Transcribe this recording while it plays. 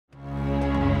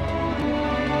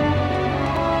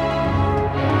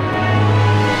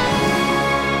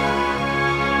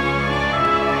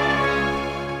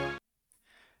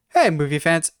Hey, movie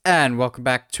fans, and welcome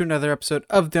back to another episode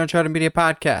of the Uncharted Media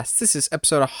Podcast. This is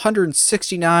episode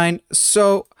 169.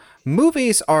 So,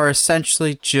 movies are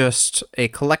essentially just a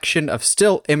collection of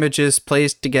still images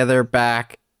placed together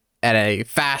back at a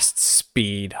fast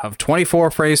speed of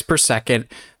 24 frames per second.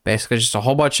 Basically, just a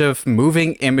whole bunch of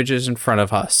moving images in front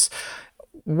of us.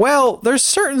 Well, there's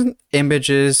certain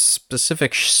images,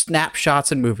 specific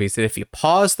snapshots in movies that if you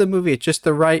pause the movie at just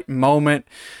the right moment,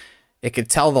 it can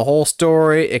tell the whole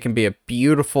story. It can be a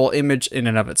beautiful image in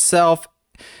and of itself.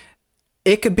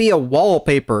 It could be a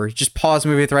wallpaper. Just pause the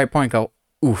movie at the right point and go,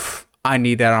 oof, I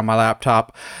need that on my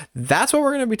laptop. That's what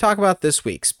we're going to be talking about this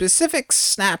week. Specific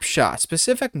snapshots,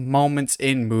 specific moments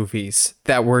in movies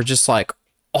that were just like,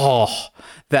 oh,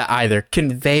 that either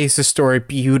conveys the story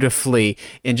beautifully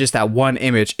in just that one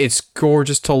image. It's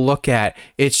gorgeous to look at.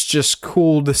 It's just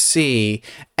cool to see.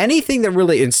 Anything that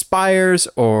really inspires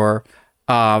or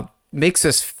makes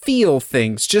us feel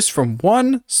things just from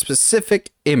one specific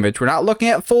image. We're not looking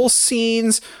at full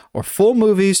scenes or full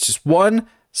movies, just one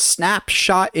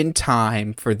snapshot in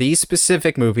time for these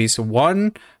specific movies,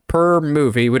 one per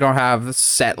movie. We don't have a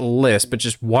set list, but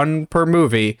just one per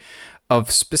movie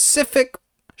of specific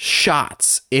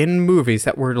shots in movies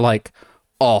that were like,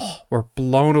 oh, we're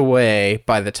blown away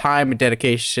by the time and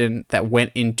dedication that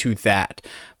went into that.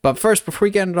 But first, before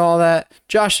we get into all that,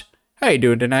 Josh, how you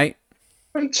doing tonight?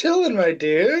 I'm chilling, my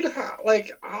dude.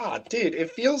 Dude,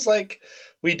 it feels like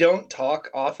we don't talk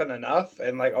often enough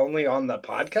and like only on the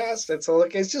podcast. And so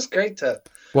like it's just great to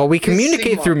Well, we just see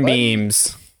communicate my through buddy.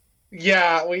 memes.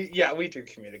 Yeah, we do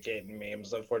communicate in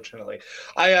memes, unfortunately.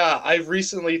 I've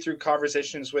recently through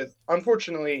conversations with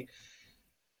unfortunately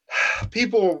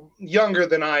people younger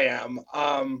than I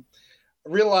am,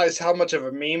 realized how much of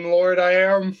a meme lord I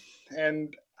am,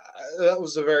 and that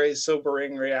was a very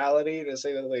sobering reality to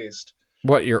say the least.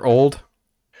 What, you're old?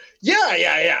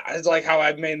 Yeah. It's like how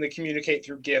I mainly communicate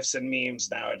through GIFs and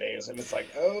memes nowadays. And it's like,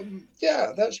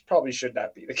 yeah, that probably should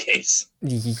not be the case.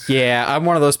 Yeah, I'm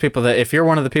one of those people that if you're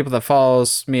one of the people that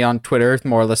follows me on Twitter,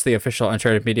 more or less the official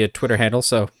Uncharted Media Twitter handle,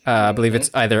 so I believe it's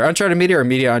either Uncharted Media or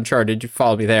Media Uncharted, you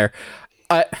follow me there.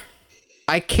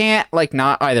 I can't like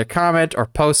not either comment or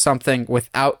post something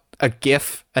without a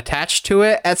GIF attached to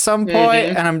it at some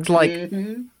point, and I'm like,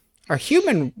 are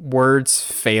human words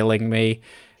failing me?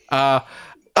 I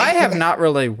have not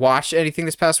really watched anything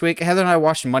this past week. Heather and I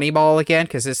watched Moneyball again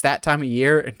because it's that time of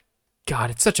year, and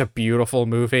God, it's such a beautiful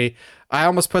movie. I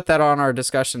almost put that on our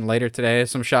discussion later today,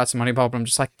 some shots of Moneyball, but I'm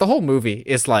just like, the whole movie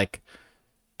is like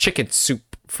chicken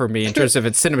soup for me in terms of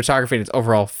its cinematography and its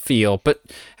overall feel. But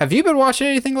have you been watching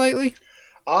anything lately?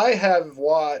 I have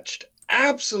watched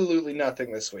absolutely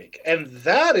nothing this week. And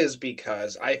that is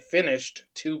because I finished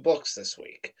 2 books this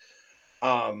week.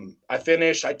 I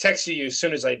texted you as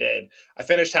soon as I did. I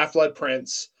finished Half-Blood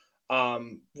Prince,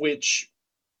 which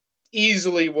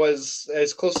easily was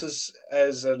as close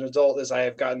as an adult as I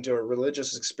have gotten to a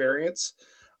religious experience.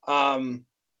 There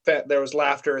was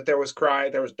laughter, there was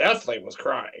crying, there was definitely was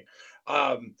crying.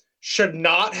 Should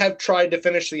not have tried to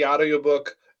finish the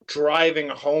audiobook driving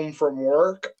home from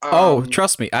work. Oh,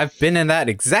 trust me, I've been in that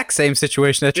exact same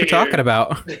situation that you're talking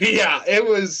about. Yeah, that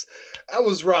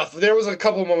was rough. There was a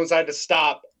couple moments I had to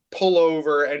stop, pull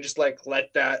over, and just like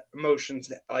let that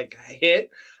emotions like hit.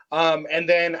 And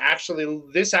then actually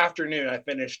this afternoon I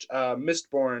finished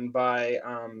Mistborn by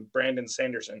Brandon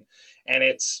Sanderson, and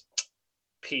it's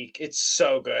peak. It's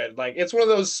so good. Like it's one of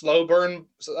those slow burn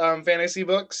fantasy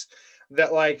books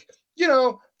that like,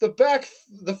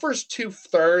 the first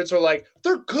 2/3 are like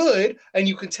they're good and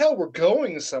you can tell we're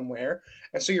going somewhere,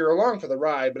 and so you're along for the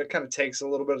ride, but it kind of takes a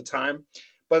little bit of time.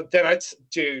 But then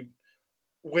dude,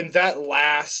 when that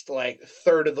last like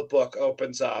third of the book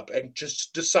opens up and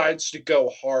just decides to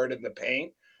go hard in the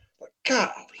paint, like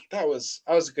golly, that was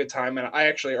a good time. And I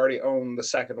actually already own the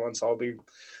second one, so I'll be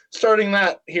starting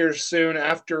that here soon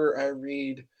after I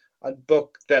read a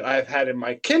book that I've had in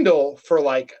my Kindle for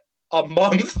like a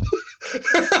month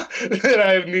that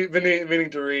I've been meaning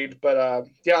to read. But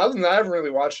yeah, other than that, I haven't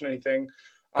really watched anything.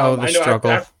 The I know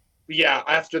struggle.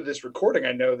 after this recording,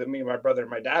 I know that me and my brother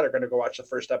and my dad are going to go watch the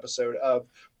first episode of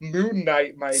Moon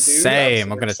Knight, my dude.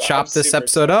 Same. I'm going to chop this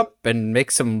episode up and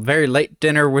make some very late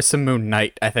dinner with some Moon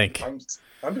Knight, I think.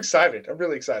 I'm excited. I'm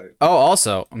really excited. Oh,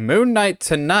 also, Moon Knight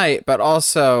tonight, but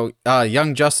also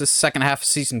Young Justice second half of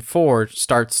season 4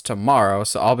 starts tomorrow,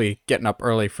 so I'll be getting up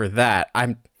early for that.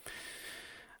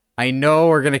 I know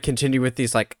we're going to continue with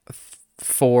these like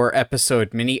 4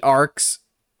 episode mini arcs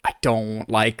I don't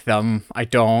like them.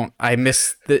 I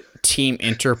miss the team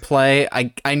interplay.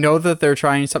 I know that they're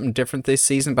trying something different this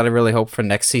season, but I really hope for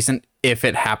next season, if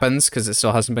it happens, because it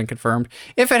still hasn't been confirmed.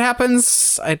 If it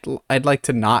happens, I'd like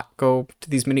to not go to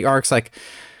these mini arcs. Like,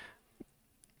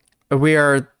 we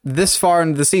are this far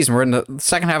into the season. We're in the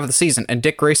second half of the season, and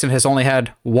Dick Grayson has only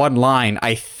had one line,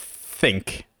 I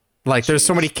think. Like, there's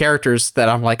so many characters that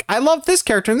I'm like, I love this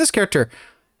character and this character.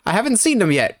 I haven't seen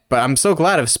them yet, but I'm so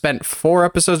glad I've spent 4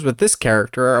 episodes with this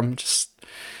character.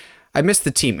 I miss the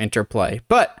team interplay,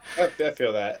 but I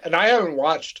feel that. And I haven't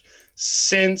watched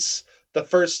since the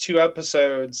first 2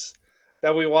 episodes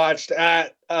that we watched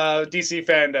at DC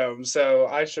Fandom, so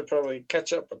I should probably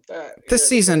catch up with that. This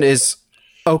season is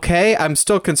okay. I'm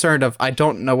still concerned I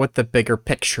don't know what the bigger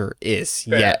picture is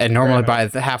yet, and normally by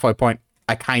the halfway point,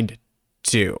 I kind of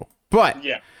do. But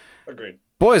yeah, agreed.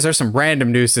 Boys, there's some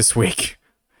random news this week.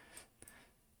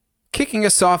 Kicking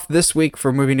us off this week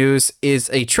for movie news is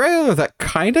a trailer that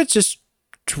kind of just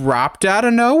dropped out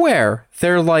of nowhere.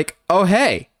 They're like, oh,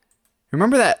 hey,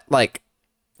 remember that, like,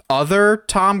 other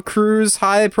Tom Cruise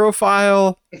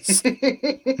high-profile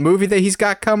movie that he's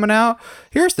got coming out?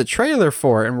 Here's the trailer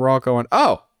for it. And we're all going,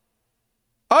 oh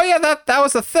yeah, that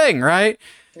was a thing, right?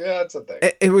 Yeah, that's a thing.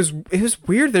 It was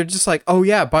weird. They're just like, oh,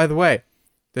 yeah, by the way,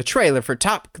 the new trailer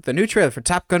for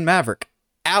Top Gun Maverick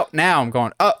out now. I'm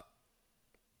going,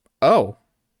 oh,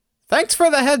 thanks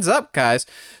for the heads up, guys.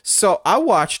 So I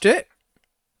watched it.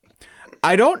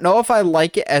 I don't know if I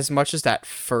like it as much as that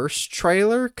first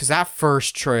trailer, because that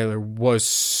first trailer was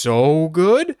so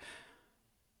good.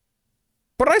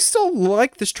 But I still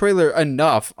like this trailer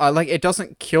enough. It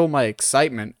doesn't kill my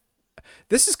excitement.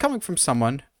 This is coming from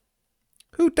someone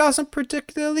who doesn't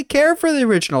particularly care for the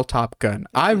original Top Gun.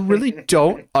 I really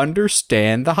don't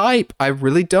understand the hype. I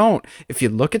really don't. If you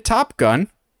look at Top Gun,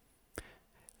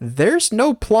 there's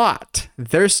no plot.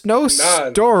 There's no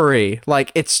story.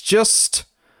 Like, it's just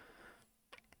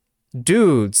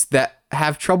dudes that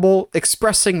have trouble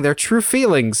expressing their true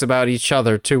feelings about each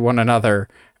other to one another.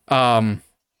 Yeah.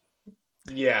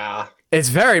 It's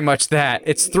very much that.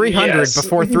 It's 300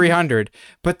 before 300,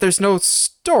 but there's no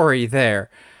story there.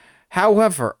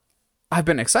 However, I've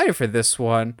been excited for this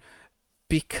one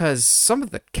because some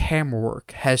of the camera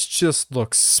work has just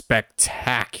looked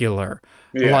spectacular.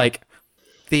 Yeah. Like,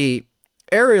 the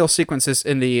aerial sequences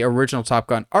in the original Top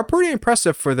Gun are pretty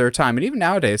impressive for their time, and even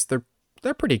nowadays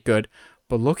they're pretty good.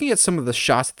 But looking at some of the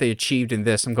shots that they achieved in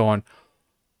this, I'm going,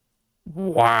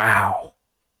 wow.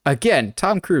 Again,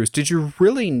 Tom Cruise, did you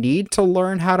really need to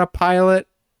learn how to pilot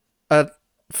a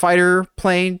fighter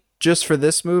plane just for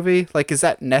this movie? Like, is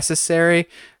that necessary?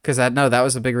 Because I know that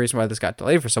was a big reason why this got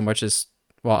delayed for so much is,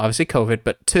 well, obviously COVID,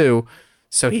 but 2,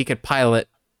 so he could pilot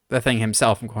the thing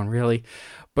himself. I'm going, really?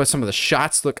 But some of the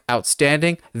shots look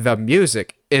outstanding. The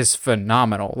music is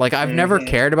phenomenal. Like, I've never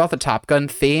cared about the Top Gun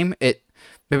theme. Maybe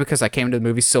because I came to the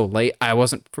movie so late, I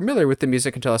wasn't familiar with the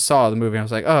music until I saw the movie. I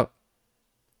was like, oh,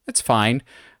 it's fine.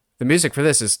 The music for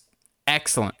this is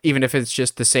excellent, even if it's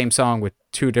just the same song with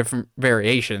 2 different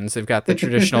variations. They've got the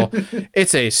traditional,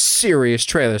 it's a serious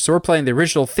trailer. So we're playing the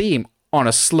original theme on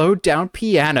a slowed down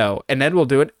piano, and then we'll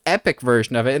do an epic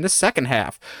version of it in the second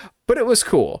half. But it was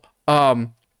cool.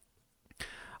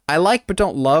 I like but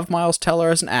don't love Miles Teller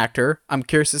as an actor. I'm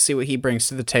curious to see what he brings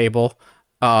to the table.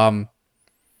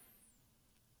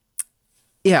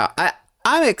 Yeah,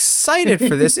 I'm excited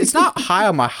for this. It's not high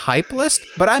on my hype list,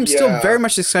 but I'm still very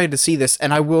much excited to see this.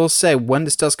 And I will say, when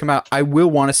this does come out, I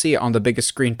will want to see it on the biggest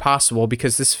screen possible,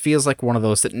 because this feels like one of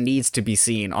those that needs to be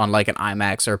seen on like an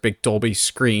IMAX or a big Dolby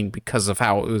screen because of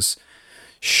how it was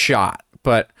shot.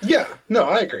 But yeah, no,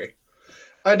 I agree.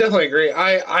 I definitely agree.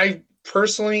 I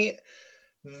personally,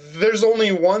 there's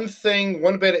only one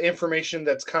bit of information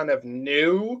that's kind of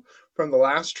new from the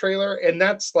last trailer, and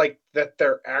that's like that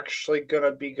they're actually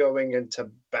gonna be going into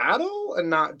battle and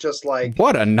not just like,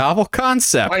 what a novel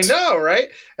concept. I know, right?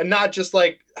 And not just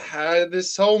like,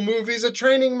 this whole movie's a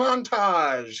training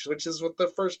montage, which is what the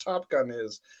first Top Gun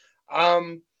is.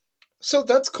 So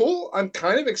that's cool. I'm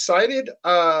kind of excited.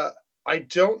 I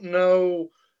don't know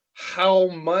how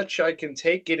much I can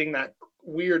take getting that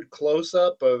weird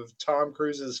close-up of Tom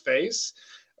Cruise's face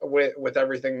with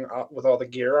everything, with all the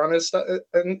gear on his stuff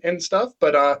and stuff,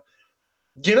 but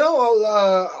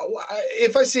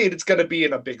if I see it, it's going to be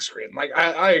in a big screen. Like,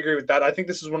 I agree with that. I think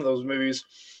this is one of those movies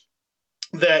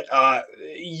that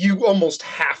you almost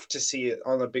have to see it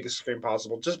on the biggest screen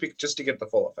possible, just to get the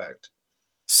full effect.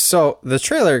 So the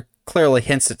trailer clearly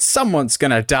hints that someone's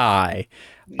going to die.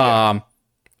 Yeah.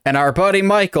 And our buddy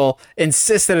Michael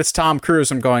insists that it's Tom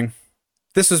Cruise. I'm going,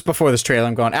 this was before this trailer.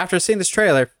 I'm going, after seeing this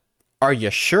trailer, Are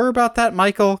you sure about that,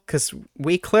 Michael? Because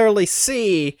we clearly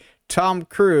see Tom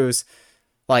Cruise,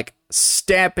 like,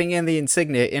 stamping in the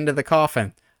insignia into the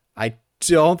coffin. I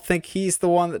don't think he's the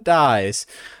one that dies.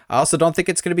 I also don't think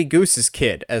it's going to be Goose's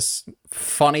kid, as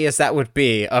funny as that would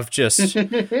be, of just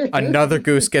another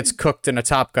Goose gets cooked in a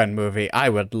Top Gun movie. I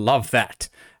would love that.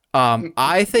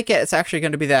 I think it's actually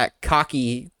going to be that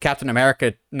cocky Captain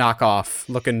America knockoff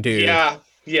looking dude.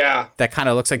 Yeah. That kind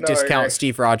of looks like discount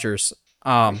Steve Rogers.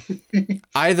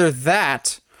 Either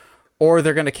that, or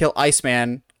they're going to kill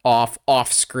Iceman off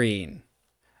screen.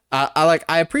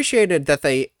 I appreciated that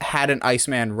they had an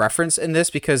Iceman reference in this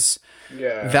because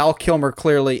Val Kilmer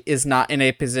clearly is not in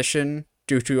a position,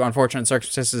 due to unfortunate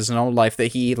circumstances in his own life, that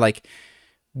he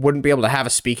wouldn't be able to have a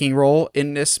speaking role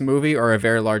in this movie or a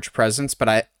very large presence.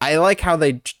 But I like how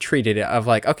they treated it, of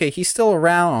like, okay, he's still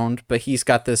around, but he's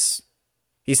got this,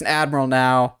 he's an admiral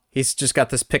now. He's just got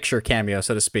this picture cameo,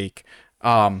 so to speak.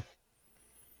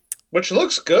 Which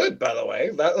looks good, by the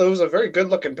way. That it was a very good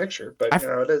looking picture, but it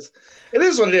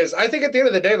is what it is. I think at the end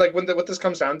of the day, like what this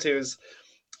comes down to is,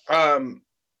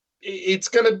 it's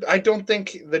gonna. I don't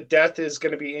think the death is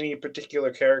gonna be any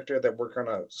particular character that we're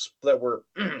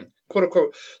quote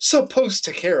unquote supposed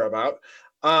to care about.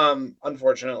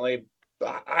 Unfortunately,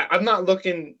 I'm not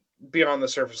looking beyond the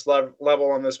surface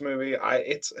level on this movie.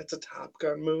 It's a Top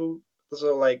Gun movie,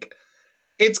 so like,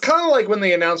 it's kind of like when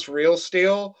they announced Real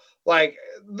Steel. Like,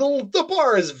 the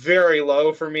bar is very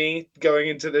low for me going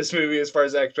into this movie as far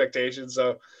as expectations.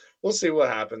 So we'll see what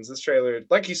happens. This trailer,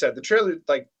 like you said, the trailer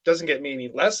doesn't get me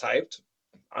any less hyped.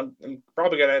 I'm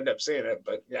probably gonna end up seeing it,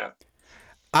 but yeah.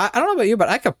 I don't know about you, but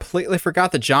I completely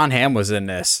forgot that John Hamm was in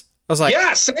this. I was like,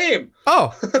 yeah, same.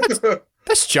 Oh,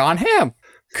 that's John Hamm.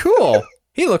 Cool.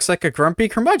 He looks like a grumpy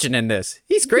curmudgeon in this.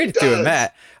 He's great at doing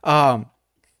that. Yeah,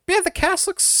 the cast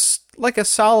looks like a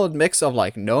solid mix of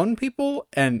like known people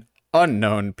and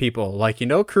unknown people. Like,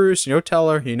 Cruise,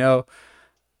 Teller,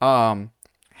 Hamm.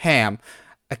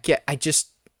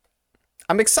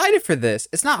 I'm excited for this.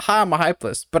 It's not high on my hype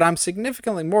list, but I'm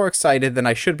significantly more excited than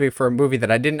I should be for a movie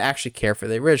that I didn't actually care for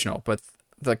the original. But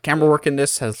the camera work in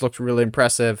this has looked really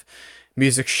impressive.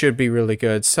 Music should be really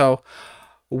good. So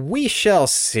we shall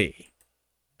see.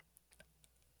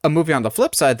 A movie on the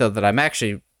flip side, though, that I'm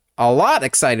actually a lot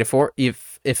excited for,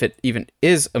 if it even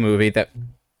is a movie that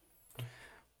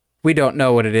we don't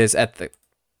know what it is at the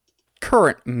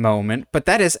current moment, but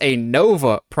that is a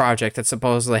Nova project that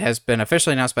supposedly has been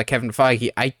officially announced by Kevin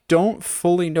Feige. I don't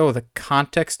fully know the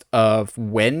context of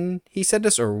when he said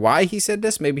this or why he said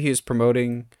this. Maybe he was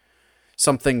promoting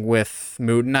something with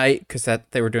Moon Knight, because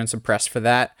they were doing some press for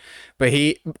that. But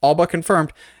he all but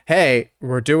confirmed, hey,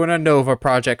 we're doing a Nova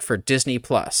project for Disney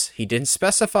Plus. He didn't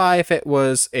specify if it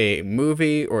was a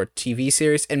movie or a TV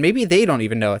series, and maybe they don't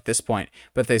even know at this point.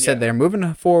 But they said they're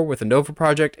moving forward with a Nova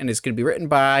project, and it's going to be written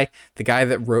by the guy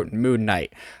that wrote Moon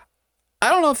Knight. I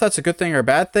don't know if that's a good thing or a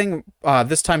bad thing.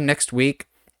 This time next week,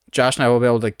 Josh and I will be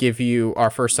able to give you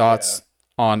our first thoughts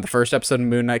on the first episode of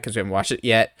Moon Knight, because we haven't watched it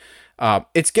yet.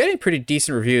 It's getting pretty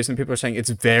decent reviews, and people are saying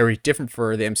it's very different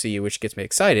for the MCU, which gets me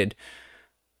excited.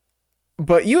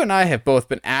 But you and I have both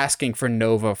been asking for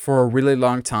Nova for a really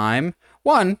long time.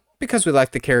 One, because we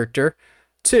like the character.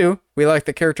 Two, we like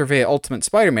the character via Ultimate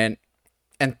Spider-Man.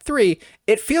 And three,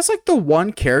 it feels like the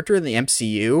one character in the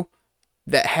MCU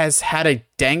that has had a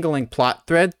dangling plot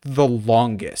thread the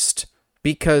longest.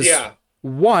 Because,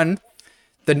 one,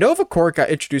 the Nova Corps got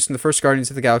introduced in the first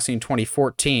Guardians of the Galaxy in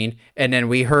 2014, and then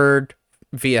we heard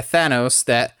via Thanos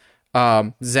that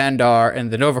Xandar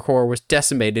and the Nova Corps was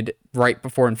decimated right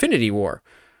before Infinity War.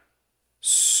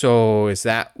 So is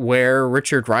that where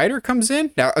Richard Rider comes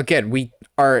in? Now, again, we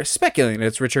are speculating that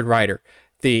it's Richard Rider,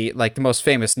 the most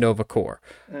famous Nova Corps.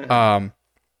 Mm-hmm.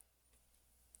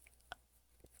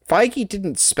 Feige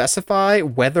didn't specify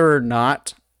whether or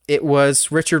not it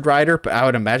was Richard Rider, but I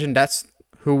would imagine that's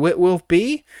who it will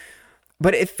be.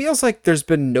 But it feels like there's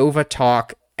been Nova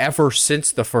talk ever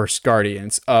since the first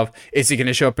Guardians of, is he going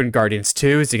to show up in Guardians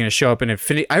 2? Is he going to show up in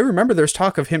Infinity? I remember there's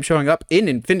talk of him showing up in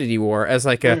Infinity War as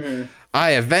like I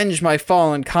avenge my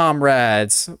fallen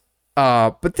comrades.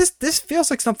 But this feels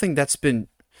like something that's been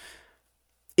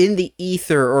in the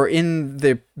ether or in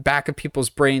the back of people's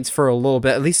brains for a little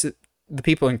bit, at least the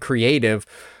people in creative.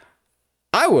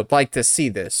 I would like to see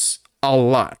this a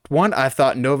lot. One, I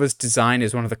thought Nova's design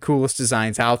is one of the coolest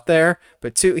designs out there,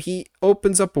 but two, he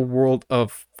opens up a world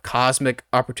of cosmic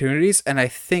opportunities, and I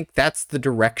think that's the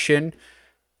direction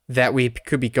that we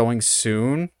could be going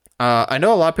soon. I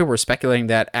know a lot of people were speculating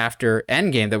that after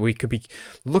Endgame that we could be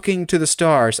looking to the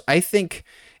stars. I think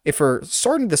if we're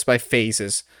sorting this by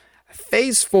phases,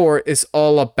 phase 4 is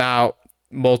all about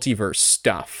multiverse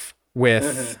stuff. Mhm.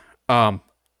 with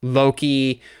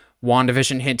Loki,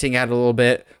 WandaVision hinting at it a little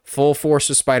bit, full force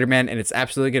with Spider-Man, and it's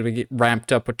absolutely going to get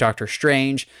ramped up with Doctor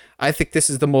Strange. I think this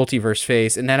is the multiverse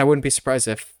phase, and then I wouldn't be surprised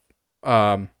if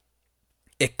um,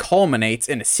 it culminates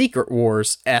in a Secret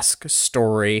Wars-esque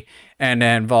story, and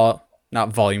then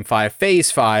not Volume 5, Phase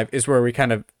 5 is where we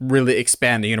kind of really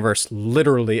expand the universe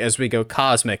literally as we go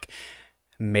cosmic.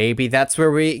 Maybe that's where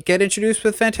we get introduced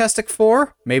with Fantastic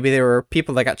Four. Maybe there were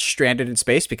people that got stranded in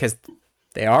space because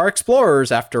they are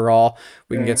explorers after all.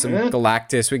 We can get some Mhm.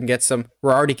 Galactus. We can get some.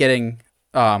 We're already getting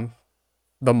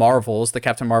the Marvels, the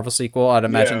Captain Marvel sequel. I'd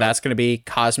imagine Yeah. that's going to be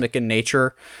cosmic in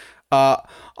nature. Uh,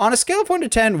 on a scale of 1 to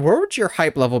 10, where would your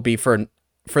hype level be for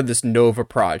this Nova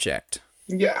project?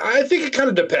 Yeah, I think it kind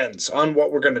of depends on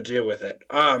what we're going to do with it.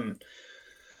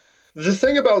 The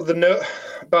thing about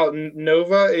about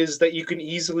Nova is that you can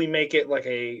easily make it like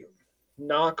a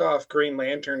knockoff Green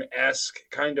Lantern esque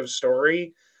kind of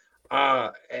story,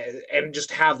 and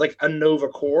just have like a Nova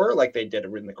core like they did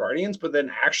in the Guardians, but then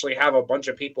actually have a bunch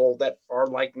of people that are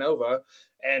like Nova,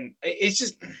 and it's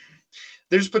just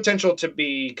there's potential to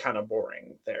be kind of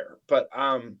boring there. But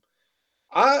I'm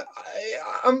willing.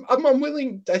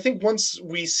 I think once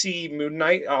we see Moon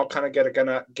Knight, I'll kind of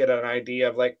gonna get an idea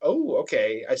of like, oh,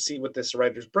 okay, I see what this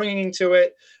writer's bringing to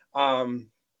it. Um,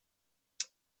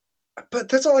 but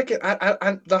that's all I can.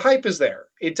 The hype is there.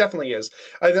 It definitely is,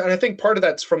 and I think part of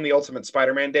that's from the Ultimate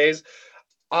Spider-Man days.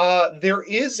 There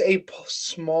is a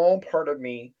small part of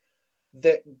me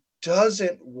that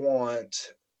doesn't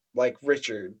want like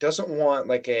Richard doesn't want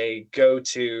like a go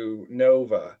to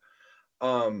Nova.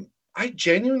 I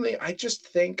just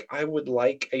think I would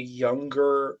like a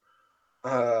younger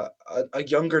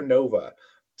Nova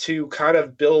to kind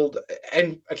of build.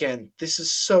 And again, this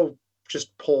is so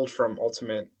just pulled from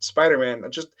Ultimate Spider-Man.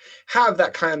 Just have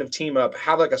that kind of team up,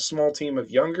 have like a small team of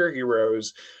younger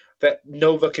heroes that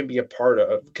Nova can be a part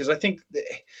of. Because I think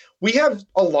we have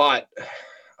a lot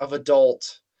of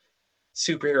adult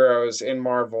superheroes in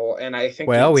Marvel, and I think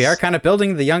Well, we are it's kind of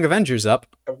building the Young Avengers up.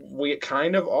 we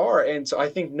kind of are, and so I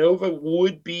think Nova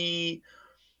would be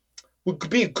a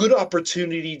good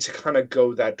opportunity to kind of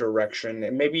go that direction,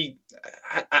 and maybe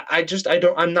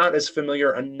I'm not as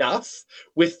familiar enough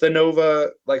with the Nova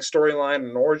like storyline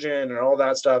and origin and all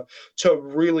that stuff to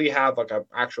really have like an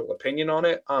actual opinion on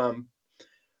it. I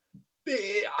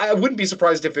wouldn't be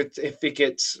surprised if it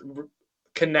gets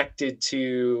connected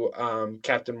to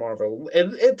Captain Marvel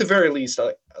at the very least,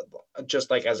 just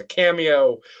like as a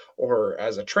cameo or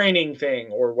as a training thing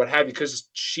or what have you, because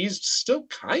she's still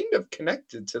kind of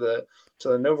connected to the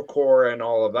Nova Corps and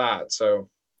all of that. So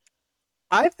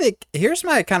I think here's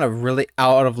my kind of really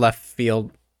out of left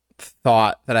field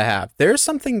thought that I have. There's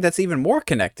something that's even more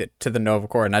connected to the Nova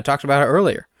Corps, and I talked about it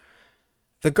earlier.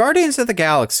 The Guardians of the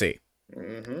Galaxy,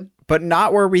 mhm. but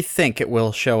not where we think it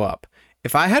will show up.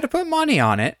 If I had to put money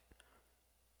on it,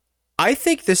 I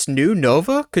think this new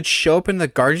Nova could show up in the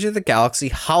Guardians of the Galaxy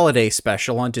holiday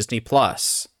special on Disney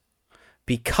Plus.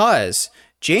 Because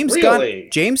Really,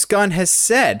 James Gunn has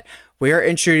said we are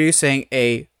introducing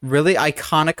a really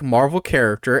iconic Marvel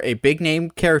character, a big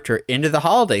name character into the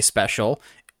holiday special.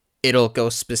 It'll go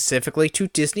specifically to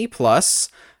Disney Plus,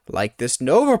 like this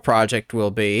Nova project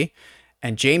will be.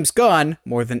 And James Gunn,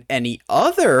 more than any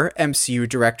other MCU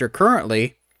director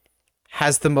currently,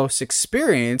 has the most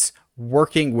experience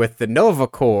working with the Nova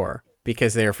Corps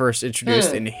because they were first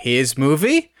introduced in his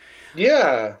movie.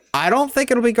 yeah, I don't think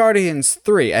it'll be Guardians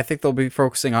 3. I think they'll be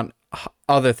focusing on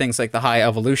other things like the High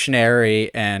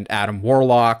Evolutionary and Adam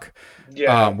Warlock.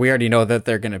 yeah, We already know that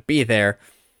they're going to be there.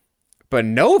 But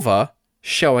Nova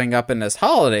showing up in this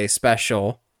holiday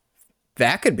special,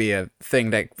 that could be a thing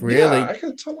that really yeah. I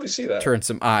can totally see that. turns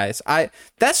some eyes.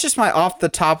 That's just my off the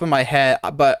top of my head,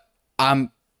 but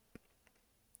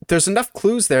there's enough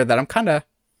clues there that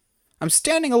I'm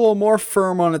standing a little more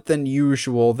firm on it than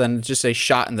usual than just a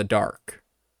shot in the dark.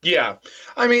 Yeah,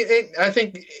 I mean, I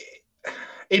think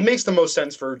it makes the most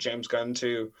sense for James Gunn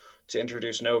to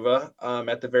introduce Nova,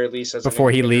 at the very least as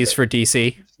Before he leaves for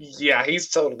DC. Yeah, he's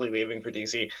totally leaving for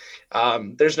DC.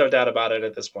 There's no doubt about it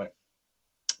at this point.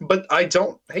 But I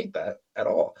don't hate that at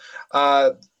all.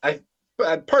 I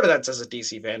part of that's as a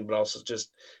DC fan, but also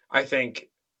just I think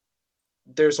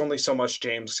there's only so much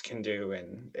James can do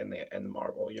in the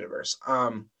Marvel universe.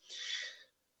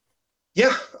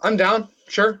 Yeah, I'm down.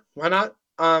 Sure, why not?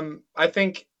 I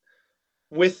think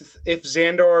with if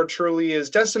Xandar truly is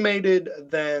decimated,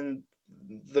 then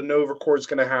the Nova Corps is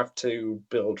going to have to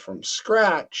build from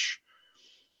scratch.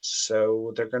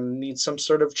 So they're going to need some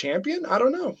sort of champion. I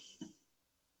don't know.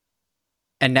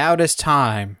 And now it is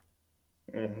time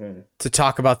to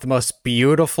talk about the most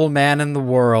beautiful man in the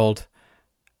world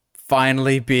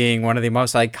finally being one of the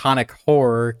most iconic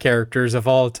horror characters of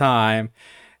all time,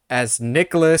 as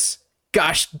Nicolas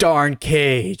gosh darn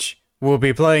Cage will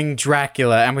be playing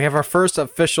Dracula, and we have our first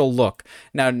official look.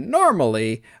 Now,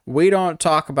 normally, we don't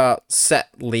talk about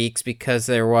set leaks because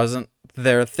there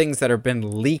are things that have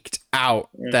been leaked out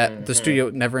that the studio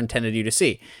never intended you to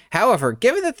see. However,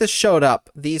 given that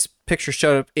these pictures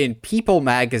showed up in People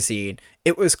magazine,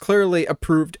 it was clearly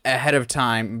approved ahead of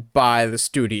time by the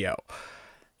studio.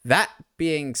 That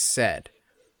being said,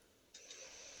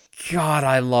 God,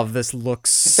 I love this look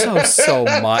so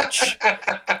much.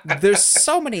 There's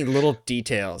so many little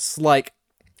details. Like,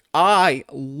 I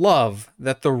love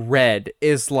that the red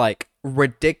is like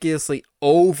ridiculously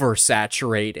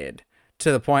oversaturated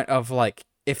to the point of like,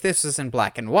 if this is in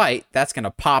black and white, that's gonna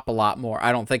pop a lot more.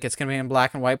 I don't think it's gonna be in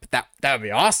black and white, but that would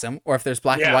be awesome. Or if there's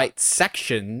black and white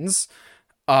sections,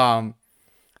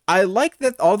 I like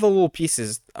that all the little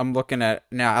pieces I'm looking at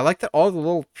now. I like that all the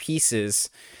little pieces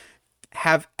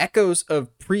have echoes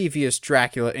of previous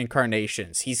Dracula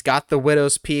incarnations. He's got the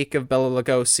Widow's Peak of Bela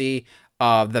Lugosi,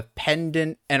 the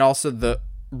pendant, and also the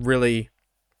really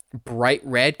bright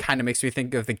red kind of makes me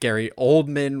think of the Gary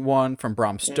Oldman one from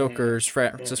Bram Stoker's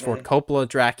Francis Ford Coppola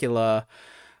Dracula.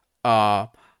 I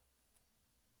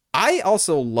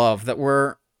also love that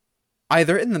we're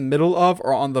either in the middle of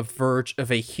or on the verge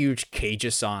of a huge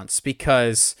Cageissance,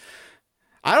 because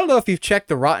I don't know if you've checked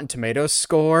the Rotten Tomatoes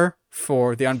score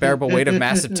for The Unbearable Weight of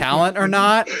Massive Talent or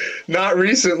not. Not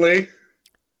recently.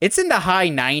 It's in the high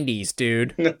 90s,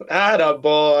 dude.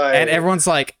 Attaboy. And everyone's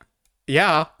like,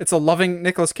 yeah, it's a loving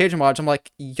Nicolas Cage homage. I'm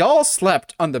like, y'all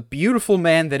slept on the beautiful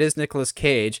man that is Nicolas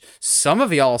Cage. Some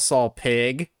of y'all saw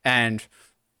Pig, and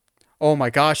oh my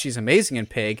gosh, he's amazing in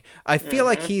Pig. I feel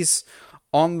like he's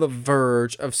on the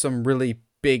verge of some really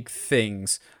big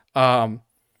things.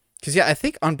 Because, yeah, I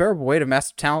think Unbearable Weight of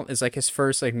Massive Talent is like his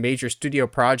first like major studio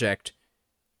project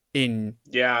in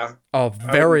a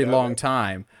very long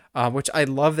time. Which I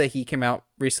love that he came out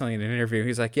recently in an interview.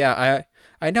 He's like, yeah,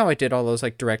 I know I did all those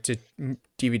like directed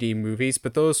DVD movies,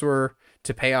 but those were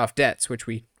to pay off debts, which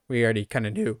we already kind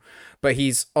of knew. But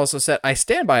he's also said, I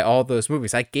stand by all those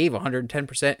movies. I gave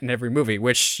 110% in every movie,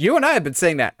 which you and I have been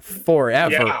saying that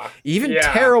forever. Yeah. Even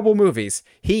terrible movies,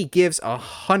 he gives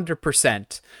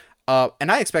 100%.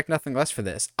 And I expect nothing less for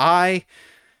this. I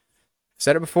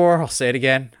said it before, I'll say it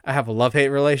again. I have a love-hate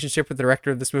relationship with the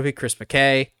director of this movie, Chris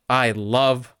McKay. I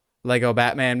love Lego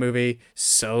Batman movie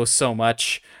so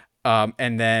much.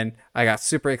 And then I got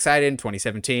super excited in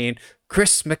 2017.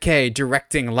 Chris McKay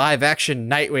directing live-action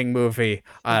Nightwing movie.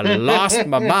 I lost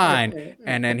my mind.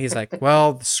 And then he's like,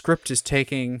 well, the script is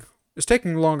taking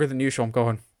longer than usual. I'm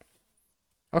going,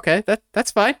 okay,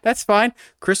 that's fine. That's fine.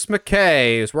 Chris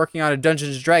McKay is working on a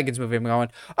Dungeons & Dragons movie. I'm going,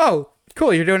 oh,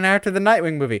 cool, you're doing it after the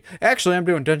Nightwing movie. Actually, I'm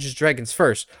doing Dungeons & Dragons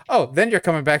first. Oh, then you're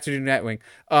coming back to do Nightwing.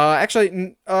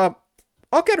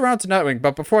 I'll get around to Nightwing,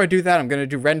 but before I do that, I'm going to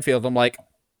do Renfield. I'm like,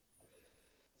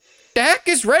 the heck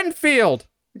is Renfield?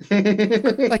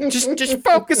 Like, just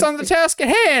focus on the task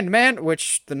at hand, man.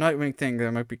 Which, the Nightwing thing, I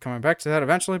might be coming back to that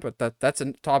eventually, but that's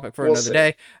a topic for another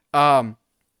day.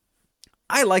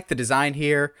 I like the design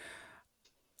here.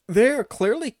 They're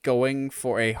clearly going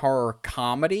for a horror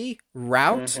comedy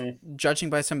route, judging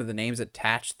by some of the names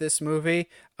attached to this movie.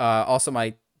 Also,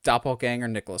 my doppelganger,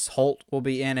 Nicholas Hoult, will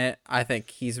be in it. I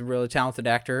think he's a really talented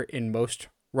actor in most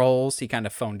roles. He kind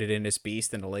of phoned it in as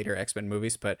Beast in the later X-Men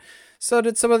movies, but so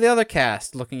did some of the other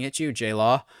cast. Looking at you,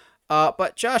 J-Law.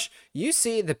 But Josh, you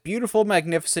see the beautiful,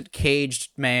 magnificent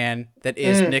caged man that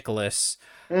is Nicholas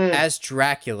as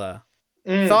Dracula.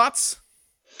 Thoughts?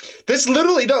 This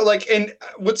literally, no, like, and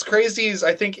what's crazy is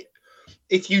I think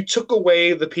if you took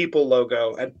away the People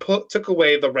logo and took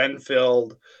away the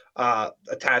Renfield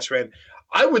attachment,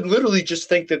 I would literally just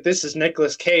think that this is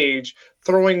Nicolas Cage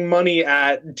throwing money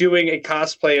at doing a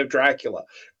cosplay of Dracula.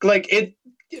 Like, it,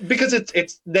 because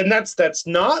it's then that's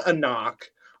not a knock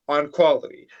on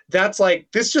quality. That's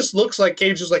like, this just looks like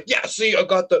Cage is like, yeah, see, I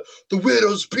got the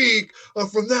Widow's Peak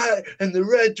from that and the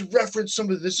red to reference some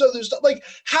of this other stuff. Like,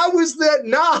 how is that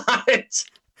not?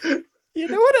 You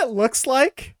know what it looks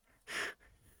like?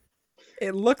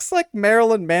 It looks like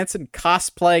Marilyn Manson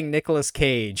cosplaying Nicolas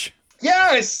Cage.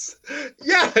 Yes,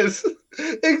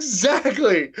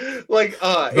 exactly. Like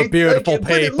the beautiful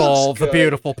people, the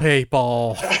beautiful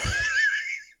people.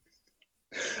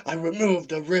 I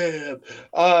removed a rib.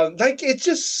 Like, it's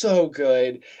just so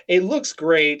good. It looks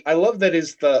great. I love that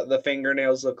the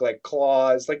fingernails look like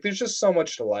claws. Like, there's just so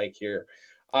much to like here.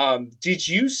 Did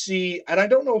you see? And I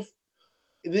don't know if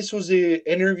this was an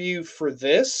interview for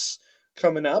this,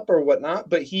 coming up or whatnot,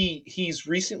 but he's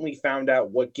recently found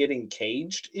out what getting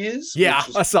caged is. Yeah,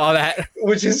 I saw that.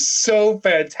 Which is so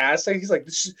fantastic. He's like,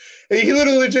 he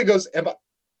literally legit goes, am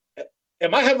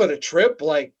I having a trip?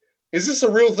 Like, is this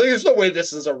a real thing? There's no way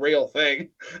this is a real thing.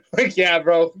 Like, yeah,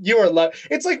 bro, you are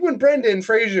it's like when Brendan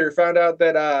Fraser found out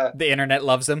that the internet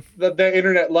loves him. The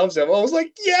internet loves him. I was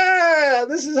like, yeah,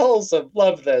 this is wholesome.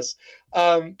 Love this.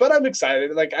 But I'm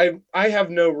excited. Like, I have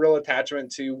no real attachment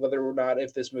to whether or not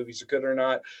if this movie's good or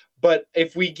not. But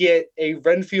if we get a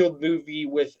Renfield movie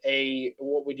with a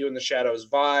What We Do in the Shadows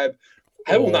vibe,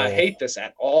 I will not hate this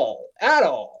at all. At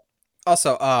all.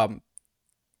 Also,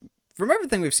 from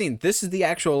everything we've seen, this is the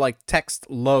actual like text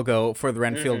logo for the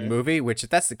Renfield movie, which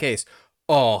if that's the case,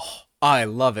 I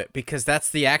love it because that's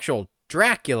the actual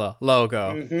Dracula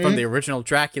logo from the original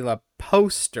Dracula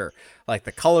poster. Like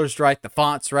the color's right, the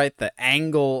font's right, the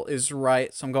angle is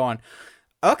right. So I'm going,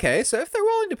 okay, so if they're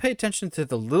willing to pay attention to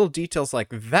the little details like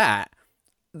that,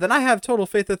 then I have total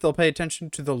faith that they'll pay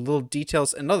attention to the little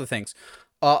details and other things.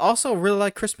 Also, really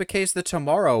like Chris McKay's The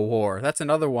Tomorrow War. That's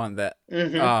another one that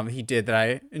he did that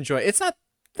I enjoy. It's not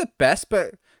the best,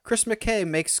 but Chris McKay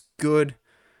makes good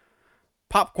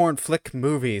popcorn flick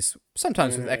movies,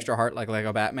 sometimes with extra heart like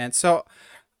Lego Batman. So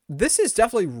this is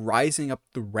definitely rising up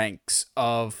the ranks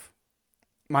of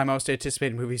my most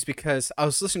anticipated movies because I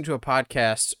was listening to a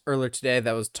podcast earlier today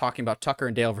that was talking about Tucker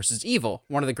and Dale versus Evil,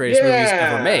 one of the greatest movies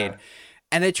ever made.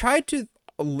 And they tried to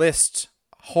list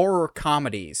horror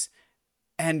comedies.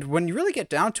 And when you really get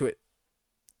down to it,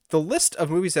 the list of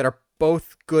movies that are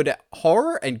both good at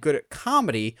horror and good at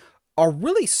comedy are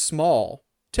really small.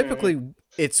 Typically,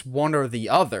 it's one or the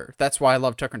other. That's why I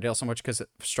love Tucker and Dale so much, because it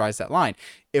strides that line.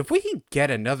 If we can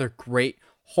get another great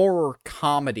horror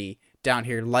comedy down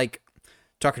here, like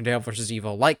Tucker and Dale versus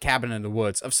Evil, like Cabin in the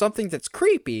Woods, of something that's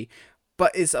creepy,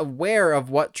 but is aware of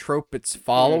what trope it's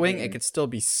following, it can still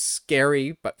be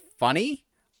scary but funny,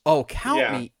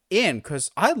 count me in, because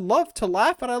I love to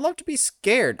laugh, but I love to be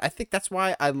scared. I think that's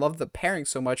why I love the pairing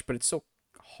so much, but it's so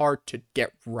hard to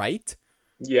get right.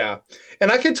 Yeah.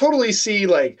 And I can totally see,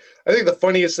 like, I think the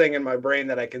funniest thing in my brain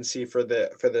that I can see for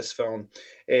this film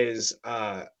is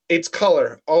it's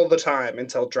color all the time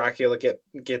until Dracula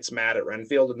gets mad at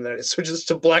Renfield, and then it switches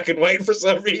to black and white for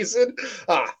some reason.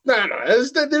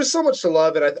 There's so much to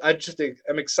love, and I just think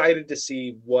I'm excited to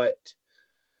see what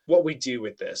we do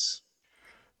with this.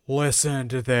 Listen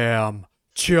to them,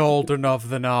 children of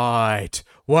the night.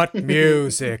 What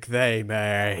music they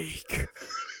make.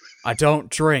 I don't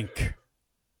drink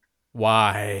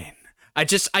wine. I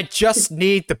just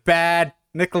need the bad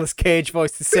Nicolas Cage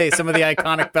voice to say some of the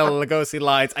iconic Bela Lugosi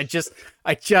lines. I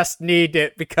just need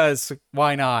it because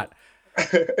why not?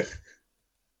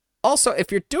 Also,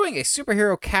 if you're doing a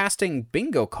superhero casting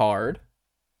bingo card,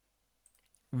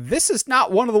 this is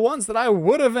not one of the ones that I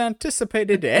would have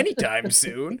anticipated anytime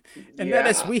soon. And that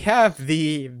is, we have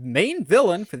the main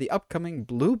villain for the upcoming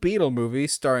Blue Beetle movie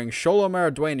starring Xolo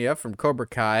Maridueña from Cobra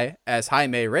Kai as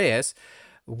Jaime Reyes.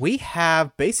 We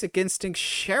have Basic Instinct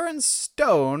Sharon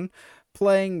Stone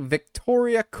playing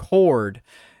Victoria Kord.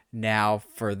 Now,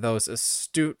 for those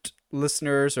astute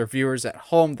listeners or viewers at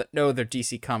home that know their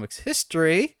DC Comics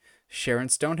history, Sharon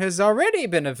Stone has already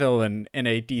been a villain in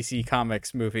a DC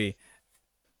Comics movie.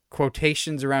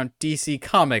 Quotations around DC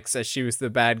Comics, as she was the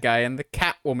bad guy in the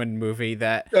Catwoman movie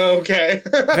that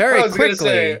very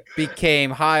quickly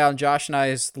became high on Josh and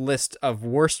I's list of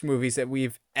worst movies that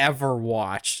we've ever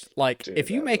watched. Like, dude, if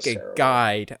you make a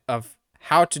guide of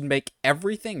how to make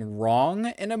everything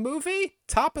wrong in a movie,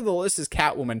 top of the list is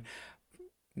Catwoman.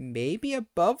 Maybe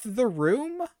above The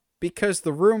Room, because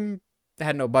The Room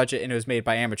had no budget and it was made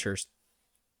by amateurs.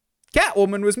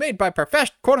 Catwoman was made by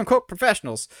quote-unquote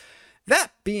professionals.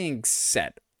 That being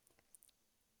said,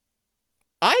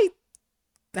 I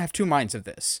have two minds of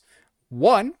this.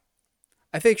 One,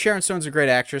 I think Sharon Stone's a great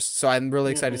actress, so I'm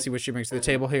really excited to see what she brings to the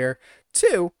table here.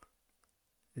 Two,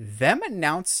 them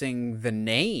announcing the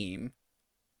name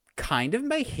kind of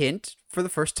may hint, for the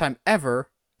first time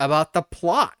ever, about the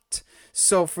plot.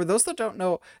 So for those that don't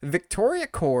know, Victoria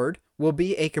Kord will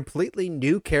be a completely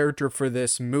new character for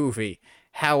this movie.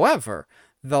 However,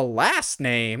 the last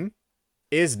name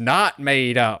is not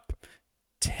made up.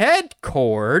 Ted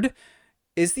Kord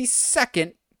is the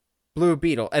second Blue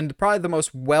Beetle, and probably the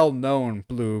most well-known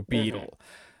Blue Beetle.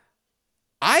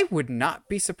 I would not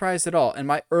be surprised at all, and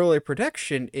my early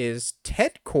prediction is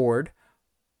Ted Kord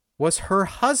was her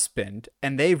husband,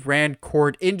 and they ran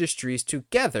Kord Industries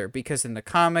together, because in the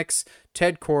comics,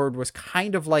 Ted Kord was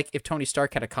kind of like if Tony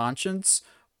Stark had a conscience,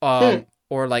 or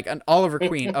like an Oliver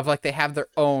Queen, of like they have their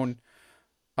own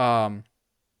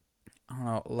I don't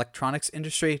know, electronics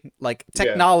industry, like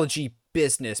technology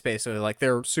business, basically. Like,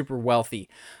 they're super wealthy.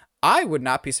 I would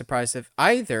not be surprised if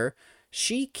either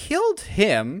she killed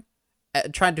him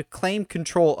trying to claim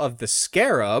control of the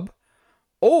Scarab,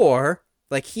 or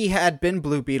like he had been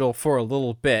Blue Beetle for a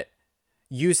little bit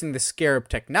using the Scarab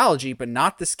technology, but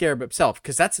not the Scarab itself,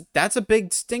 because that's a big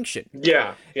distinction.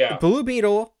 Yeah. Blue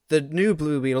Beetle, the new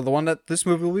Blue Beetle, the one that this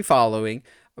movie will be following,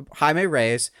 Jaime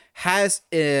Reyes, has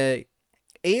basically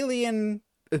an alien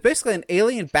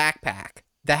backpack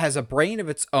that has a brain of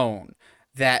its own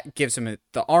that gives him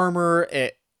the armor.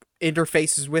 It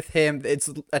interfaces with him. It's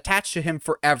attached to him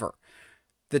forever.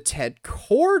 The Ted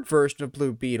Kord version of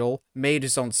Blue Beetle made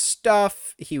his own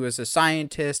stuff. He was a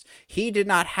scientist. He did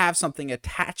not have something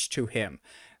attached to him.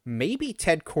 Maybe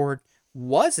Ted Kord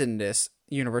was in this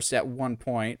universe at one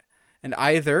point, and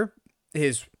either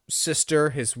his sister,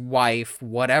 his wife,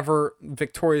 whatever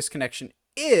Victoria's connection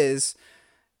is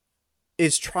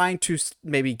trying to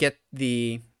maybe get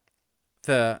the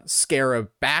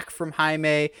Scarab back from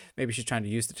Jaime. Maybe she's trying to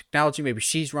use the technology. Maybe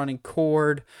she's running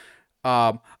Kord.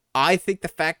 I think the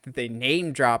fact that they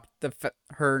name dropped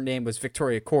her name was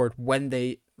Victoria Kord when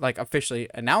they like officially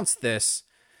announced this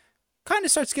kind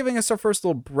of starts giving us our first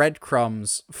little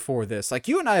breadcrumbs for this. Like,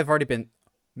 you and I have already been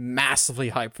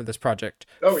massively hyped for this project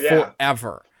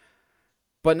forever.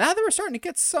 But now that we're starting to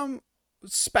get some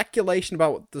speculation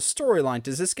about the storyline,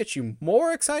 does this get you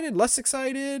more excited, less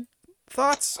excited?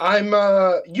 Thoughts? I'm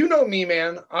you know me,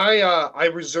 man. I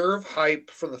reserve hype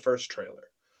for the first trailer.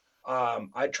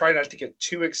 I try not to get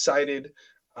too excited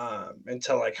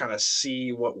until I kind of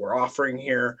see what we're offering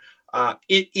here.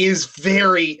 It is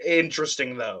very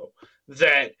interesting, though,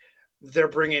 that they're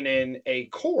bringing in a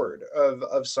Kord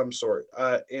of some sort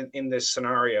in this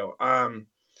scenario.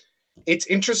 It's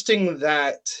interesting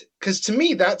that, because to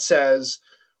me that says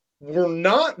we're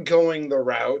not going the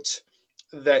route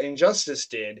that Injustice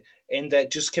did, and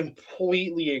that just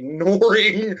completely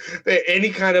ignoring that any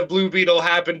kind of Blue Beetle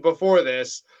happened before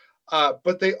this.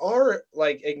 But they are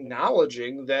like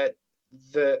acknowledging that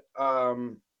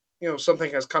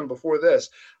something has come before this.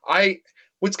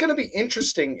 What's going to be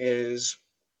interesting is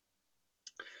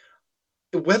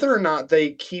whether or not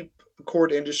they keep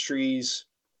Kord Industries,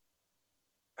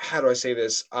 how do I say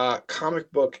this, comic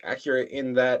book accurate,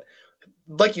 in that,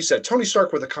 like you said, Tony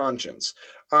Stark with a conscience,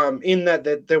 in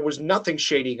that there was nothing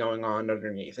shady going on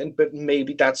underneath. But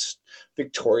maybe that's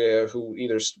Victoria, who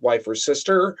either wife or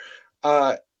sister,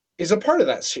 is a part of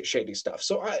that shady stuff.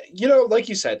 So, like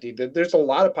you said, dude, there's a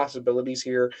lot of possibilities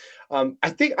here.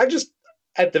 I just,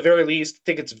 at the very least,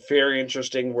 think it's very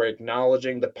interesting. We're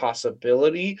acknowledging the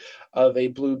possibility of a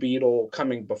Blue Beetle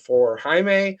coming before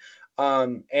Jaime,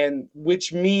 and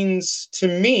which means to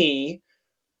me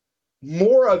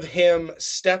more of him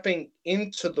stepping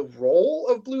into the role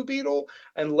of Blue Beetle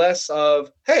and less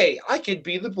of, hey, I could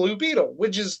be the Blue Beetle,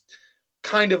 which is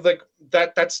kind of like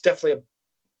that. That's definitely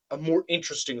a more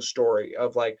interesting story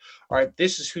of like, all right,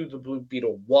 this is who the Blue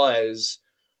Beetle was.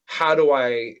 How do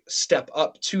I step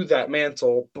up to that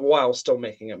mantle while still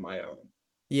making it my own?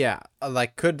 Yeah,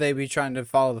 like, could they be trying to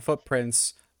follow the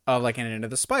footprints of like an Into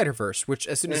the Spider-Verse, which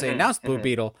as soon as they announced Blue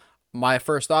Beetle, my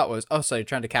first thought was, oh, so you're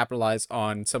trying to capitalize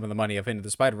on some of the money of Into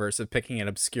the Spider-Verse of picking an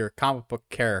obscure comic book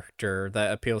character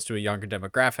that appeals to a younger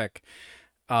demographic.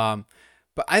 But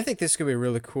I think this could be a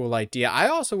really cool idea. I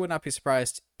also would not be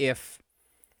surprised if,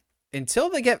 until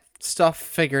they get stuff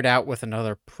figured out with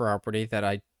another property, that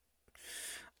I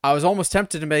was almost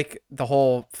tempted to make the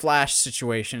whole Flash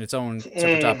situation its own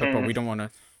separate topic, but we don't want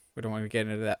to get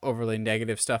into that overly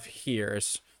negative stuff here,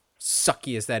 as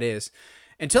sucky as that is.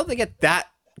 Until they get that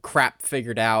crap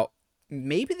figured out,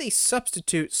 maybe they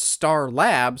substitute Star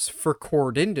Labs for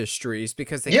Kord Industries,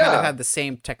 because they kind of have the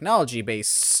same technology base.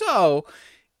 So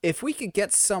if we could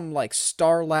get some like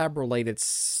Star Lab related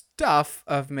stuff,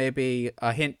 of maybe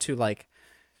a hint to like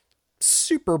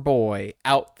Superboy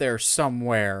out there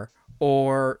somewhere,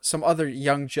 or some other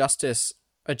Young Justice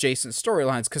adjacent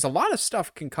storylines, because a lot of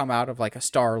stuff can come out of like a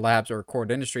Star Labs or a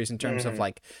Kord Industries in terms of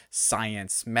like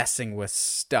science messing with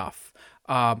stuff.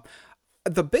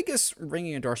 The biggest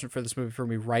ringing endorsement for this movie for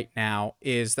me right now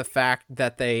is the fact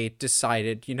that they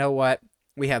decided, you know what,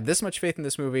 we have this much faith in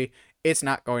this movie, it's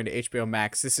not going to HBO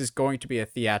Max, this is going to be a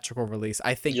theatrical release.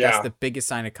 I think that's the biggest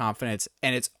sign of confidence,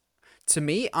 and it's, to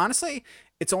me, honestly,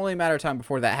 it's only a matter of time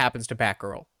before that happens to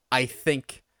Batgirl. I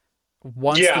think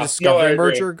once the Discovery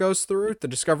merger goes through, the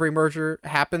Discovery merger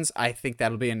happens, I think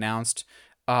that'll be announced.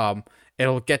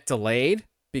 It'll get delayed,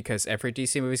 because every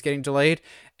DC movie is getting delayed,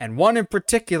 and one in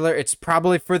particular, it's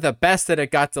probably for the best that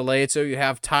it got delayed, so you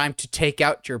have time to take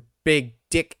out your big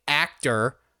dick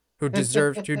actor who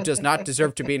does not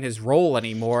deserve to be in his role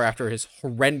anymore after his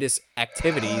horrendous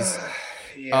activities.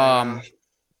 Yeah.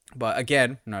 But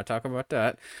again, I'm not talking about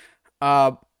that.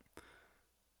 But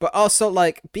also,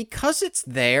 like, because it's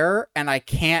there and I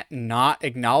can't not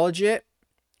acknowledge it,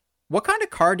 what kind of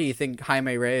car do you think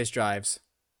Jaime Reyes drives?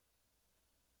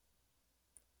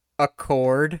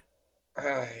 Accord.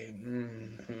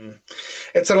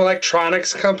 It's an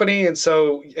electronics company, and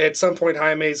so at some point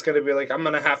Jaime's going to be like, I'm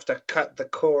going to have to cut the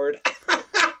cord.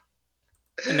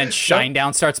 And then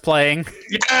Shinedown starts playing.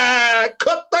 Yeah,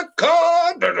 cut the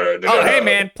cord. Oh, hey,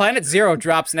 man, Planet Zero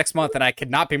drops next month, and I could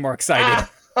not be more excited.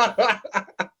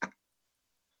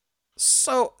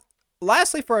 So,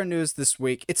 lastly for our news this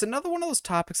week, it's another one of those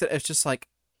topics that is just like,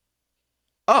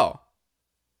 oh,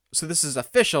 so this is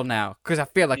official now, because I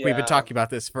feel like we've been talking about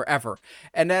this forever.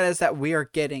 And that is that we are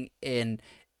getting an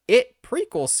It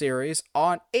prequel series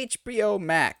on HBO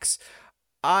Max.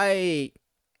 I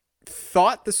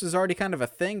thought this was already kind of a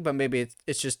thing, but maybe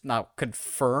it's just not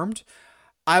confirmed.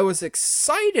 I was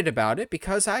excited about it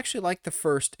because I actually liked the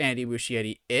first Andy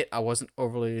Muschietti It. I wasn't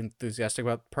overly enthusiastic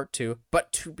about part 2,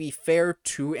 but to be fair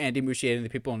to Andy Muschietti and the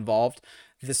people involved,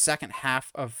 the second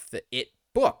half of the It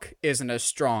book isn't as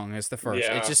strong as the first.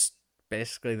 Yeah. It's just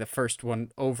basically the first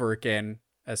one over again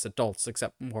as adults,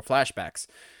 except more flashbacks.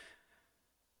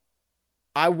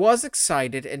 I was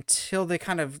excited until they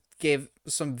kind of gave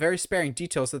some very sparing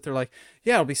details that they're like,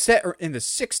 yeah, it'll be set in the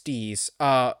 60s,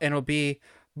 and it'll be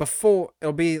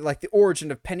like the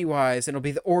origin of Pennywise, and it'll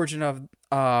be the origin of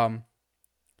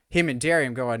him and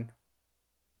Darium going,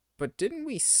 but didn't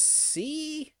we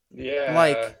see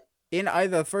like in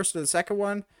either the first or the second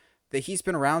one that he's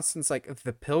been around since like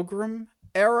the Pilgrim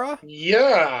era?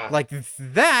 Yeah. Like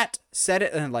that set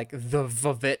it in like the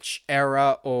Vavitch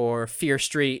era or Fear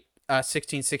Street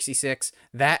 1666,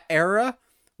 that era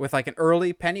with like an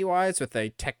early Pennywise with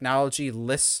a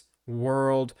technology-less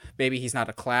world. Maybe he's not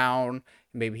a clown.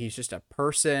 Maybe he's just a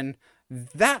person.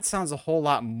 That sounds a whole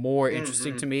lot more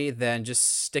interesting to me than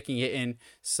just sticking it in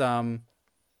some...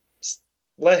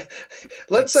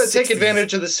 Let's take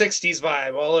advantage of the 60s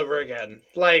vibe all over again.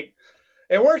 Like,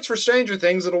 it worked for Stranger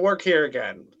Things, it'll work here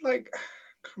again. Like,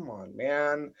 come on,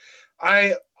 man.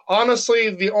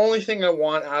 Honestly, the only thing I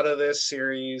want out of this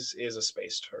series is a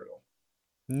space turtle.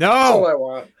 No! That's all I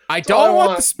want. I don't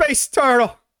want the space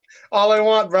turtle! All I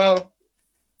want, bro.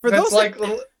 For those like...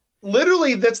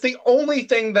 Literally, that's the only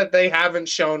thing that they haven't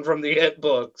shown from the It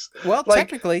books. Well, like,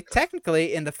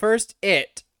 technically, in the first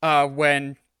It,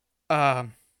 when...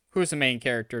 who's the main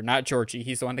character? Not Georgie.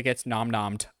 He's the one that gets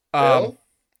nom-nommed.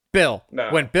 Bill.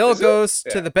 No. When Bill goes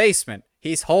to the basement,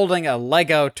 he's holding a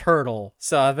Lego turtle.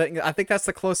 So I think that's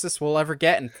the closest we'll ever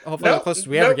get, and hopefully the closest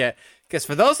we ever get. Because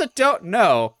for those that don't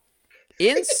know,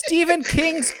 in Stephen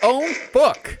King's own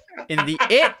book, in the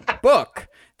It book,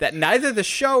 that neither the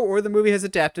show or the movie has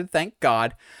adapted, thank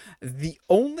God, the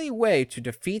only way to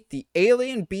defeat the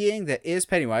alien being that is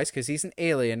Pennywise, because he's an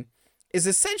alien, is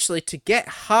essentially to get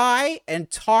high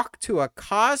and talk to a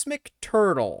cosmic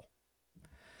turtle.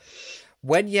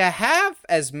 When you have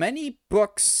as many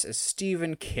books as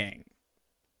Stephen King,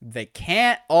 they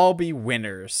can't all be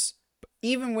winners. But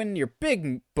even when you're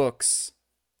big books...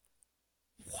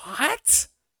 What?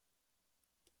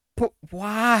 But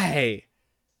why?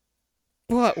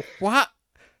 But what?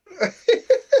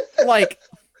 Like...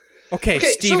 Okay,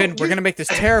 Steven, we're going to make this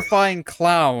terrifying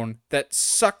clown that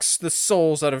sucks the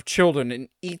souls out of children and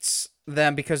eats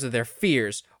them because of their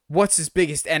fears. What's his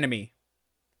biggest enemy?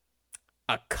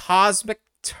 A cosmic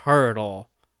turtle.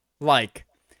 Like,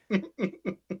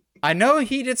 I know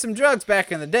he did some drugs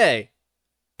back in the day,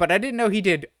 but I didn't know he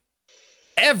did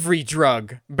every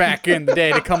drug back in the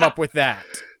day to come up with that.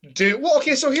 Dude, well,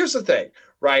 okay, so here's the thing,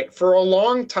 right? For a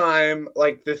long time,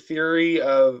 like, the theory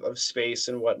of space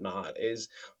and whatnot is...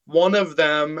 One of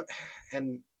them,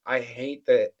 and I hate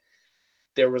that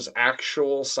there was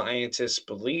actual scientists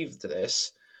believed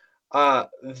this,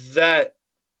 that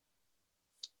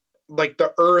like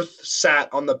the Earth sat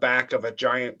on the back of a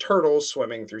giant turtle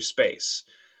swimming through space.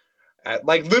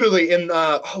 Like literally in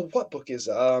what book is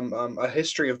A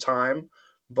History of Time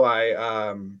by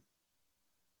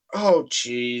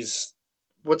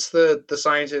what's the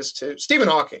scientist? Stephen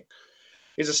Hawking.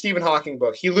 It's a Stephen Hawking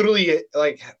book. He literally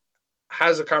like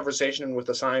has a conversation with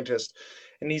a scientist,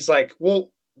 and he's like,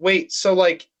 well, wait, so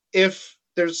like if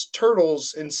there's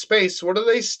turtles in space, what are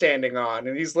they standing on?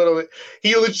 And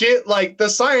he legit, like, the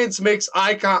science makes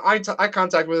eye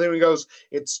contact with him and goes,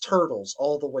 it's turtles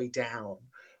all the way down.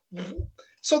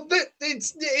 So that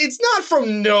it's not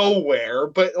from nowhere,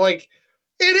 but like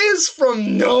it is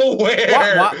from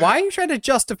nowhere. Why are you trying to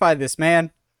justify this,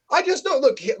 man? I just don't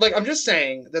look like I'm just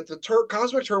saying that the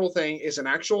cosmic turtle thing is an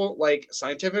actual like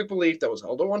scientific belief that was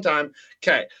held at one time.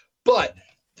 Okay, but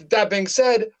that being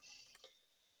said,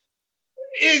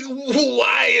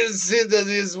 why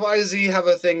does he have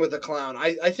a thing with the clown?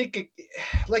 I think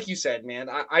like you said, man,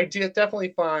 I did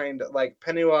definitely find like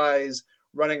Pennywise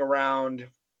running around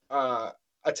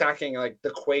attacking like the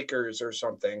Quakers or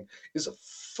something is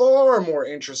far more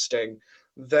interesting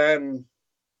than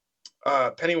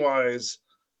Pennywise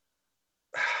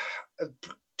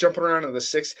jumping around in the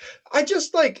 60s. I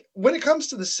just like when it comes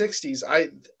to the 60s,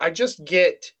 I just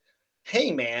get,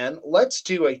 hey man, let's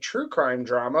do a true crime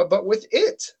drama, but with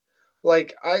it.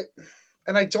 Like I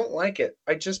don't like it.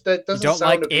 I just that doesn't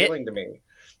sound appealing to me.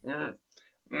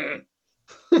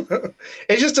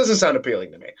 It just doesn't sound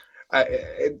appealing to me.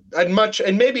 I'd much,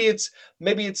 and maybe it's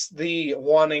the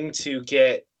wanting to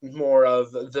get more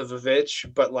of the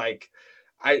Vivitch, but like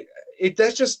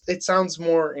it sounds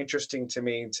more interesting to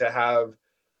me to have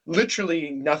literally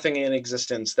nothing in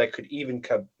existence that could even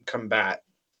combat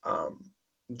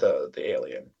the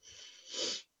alien.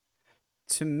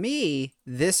 To me,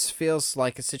 this feels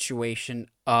like a situation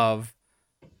of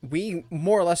we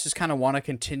more or less just kind of want to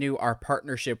continue our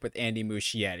partnership with Andy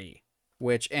Muschietti,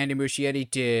 which Andy Muschietti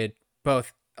did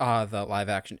both the live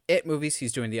action It movies.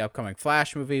 He's doing the upcoming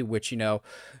Flash movie, which, you know,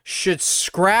 should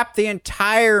scrap the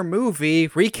entire movie,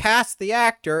 recast the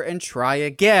actor, and try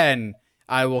again.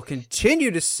 I will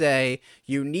continue to say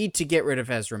you need to get rid of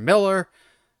Ezra Miller.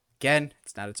 Again,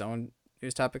 it's not its own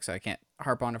news topic, so I can't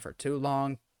harp on it for too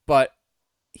long, but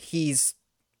he's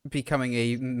becoming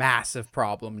a massive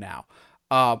problem now.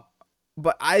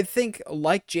 But I think,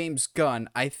 like James Gunn,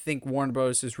 I think Warner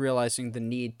Bros. Is realizing the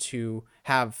need to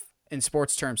have, in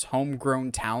sports terms,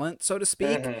 homegrown talent, so to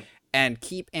speak, and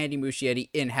keep Andy Muschietti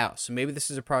in-house. So maybe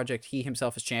this is a project he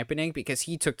himself is championing, because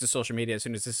he took to social media as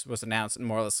soon as this was announced and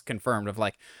more or less confirmed of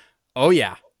like, oh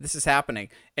yeah, this is happening.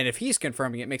 And if he's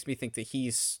confirming it, makes me think that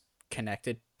he's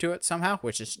connected to it somehow,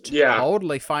 which is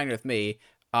totally fine with me.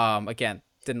 Again,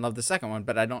 didn't love the second one,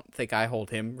 but I don't think I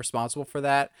hold him responsible for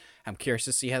that. I'm curious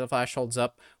to see how The Flash holds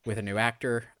up with a new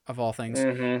actor, of all things.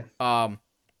 But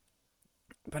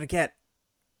again,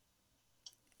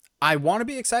 I want to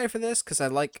be excited for this because I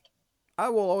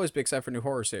will always be excited for new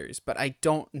horror series, but I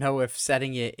don't know if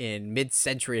setting it in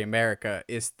mid-century America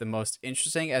is the most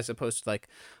interesting as opposed to like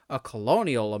a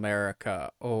colonial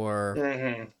America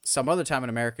or some other time in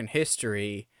American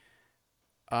history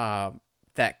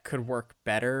that could work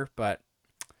better, but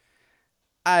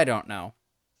I don't know.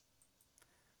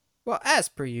 Well, as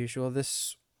per usual,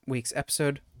 this week's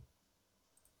episode,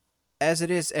 as it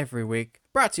is every week,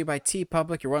 brought to you by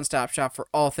TeePublic, your one-stop shop for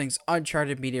all things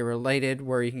Uncharted Media related,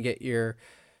 where you can get your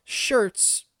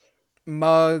shirts,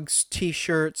 mugs,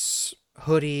 t-shirts,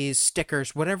 hoodies,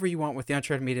 stickers, whatever you want with the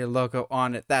Uncharted Media logo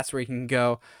on it. That's where you can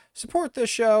go. Support the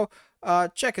show.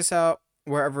 Check us out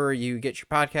wherever you get your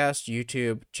podcast,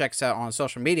 YouTube. Check us out on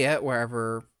social media,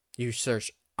 wherever you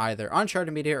search either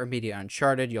Uncharted Media or Media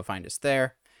Uncharted. You'll find us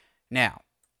there. Now,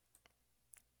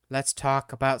 let's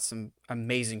talk about some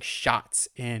amazing shots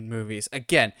in movies.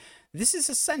 Again, this is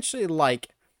essentially like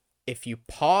if you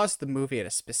pause the movie at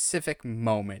a specific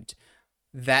moment,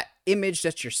 that image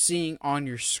that you're seeing on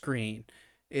your screen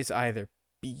is either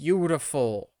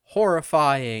beautiful,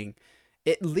 horrifying.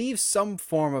 It leaves some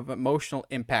form of emotional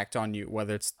impact on you,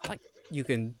 whether it's like you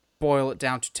can boil it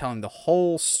down to telling the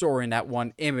whole story in that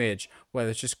one image,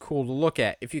 whether it's just cool to look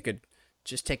at. If you could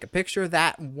just take a picture of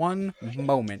that one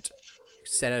moment,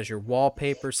 set it as your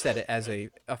wallpaper, set it as a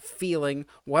feeling,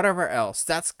 whatever else.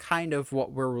 That's kind of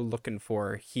what we're looking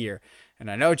for here.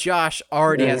 And I know Josh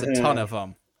already has a ton of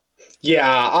them.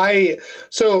 Yeah,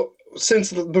 so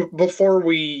since before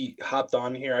we hopped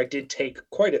on here, I did take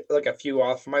quite a few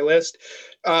off my list,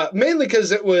 mainly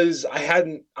because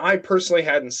I personally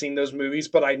hadn't seen those movies,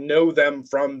 but I know them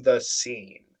from the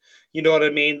scene. You know what I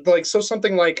mean? Like, so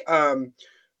something like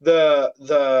the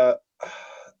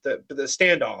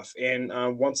standoff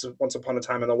in Once Upon a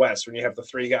Time in the West, when you have the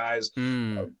three guys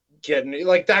getting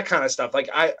like that kind of stuff. Like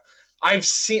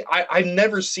I've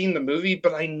never seen the movie,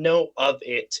 but I know of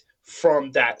it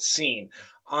from that scene.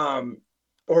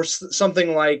 Or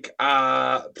something like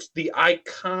the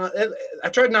icon. I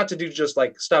tried not to do just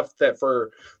like stuff that's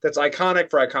iconic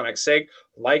for iconic's sake,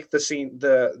 like the scene,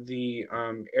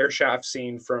 the air shaft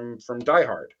scene from Die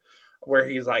Hard, where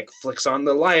he's like flicks on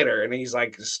the lighter and he's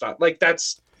like stop. Like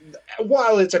that's,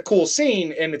 while it's a cool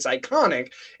scene and it's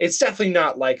iconic, it's definitely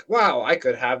not like, wow, I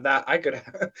could have that. I could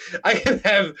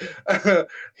have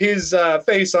his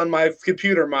face on my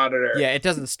computer monitor. Yeah, it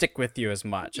doesn't stick with you as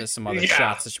much as some other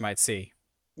shots that you might see.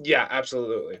 Yeah,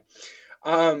 absolutely.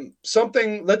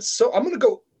 Something. I'm gonna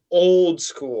go old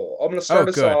school. I'm gonna Oh, start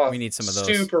us good. We off need some of those.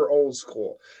 super old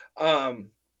school.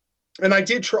 Um, and I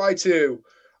did try to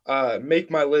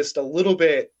make my list a little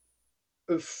bit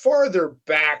farther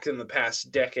back in the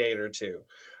past decade or two.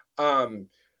 Um,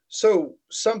 so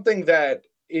something that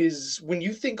is when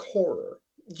you think horror,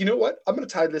 you know what? I'm going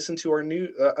to tie this into our new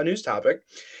a news topic.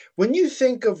 When you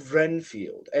think of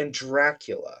Renfield and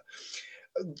Dracula,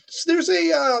 there's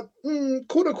a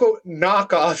quote unquote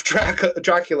knockoff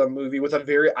Dracula movie with a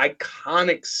very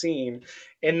iconic scene,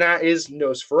 and that is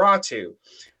Nosferatu,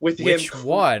 with him Which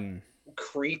one?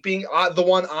 creeping. The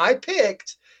one I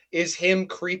picked is him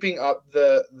creeping up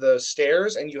the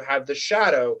stairs, and you have the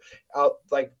shadow out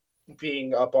like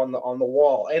being up on the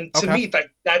wall. And to Okay. me,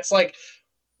 that's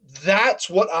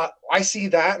what I see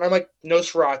that, and I'm like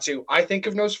Nosferatu. I think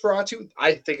of Nosferatu.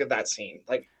 I think of that scene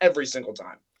like every single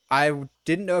time. I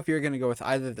didn't know if you were going to go with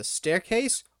either the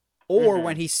staircase or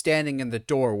when he's standing in the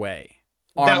doorway,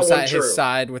 That arms one at true. his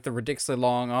side with the ridiculously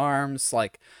long arms.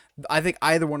 Like, I think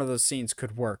either one of those scenes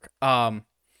could work.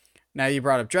 Now you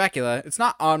brought up Dracula. It's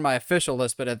not on my official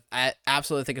list, but I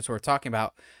absolutely think it's worth talking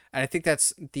about. And I think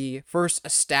that's the first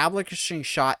establishing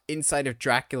shot inside of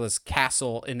Dracula's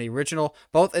castle in the original,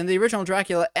 both in the original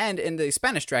Dracula and in the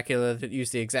Spanish Dracula that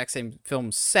used the exact same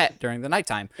film set during the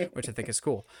nighttime, which I think is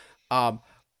cool.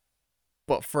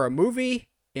 But for a movie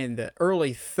in the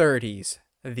early 30s,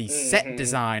 the set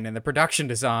design and the production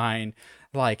design,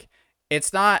 like,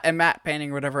 it's not a matte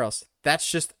painting or whatever else. That's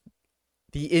just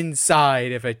the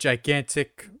inside of a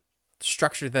gigantic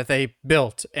structure that they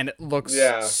built, and it looks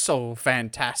so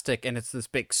fantastic. And it's this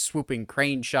big swooping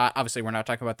crane shot. Obviously, we're not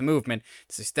talking about the movement.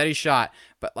 It's a steady shot.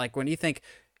 But like when you think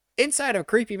inside of a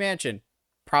creepy mansion,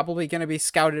 probably going to be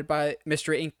scouted by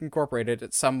Mystery Inc. Incorporated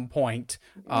at some point.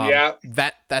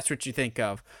 That's what you think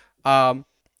of.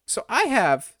 So I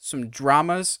have some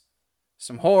dramas,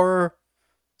 some horror,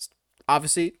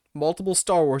 obviously multiple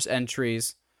Star Wars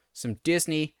entries, some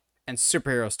Disney, and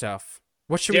superhero stuff.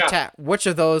 What should we which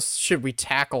of those should we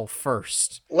tackle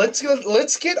first? Let's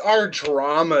get our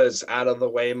dramas out of the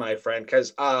way, my friend,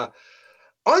 because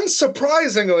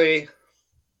unsurprisingly,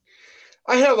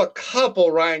 I have a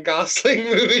couple Ryan Gosling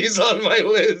movies on my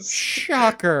list.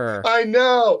 Shocker. I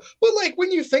know. But like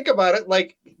when you think about it,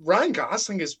 like Ryan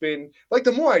Gosling has been like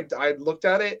the more I looked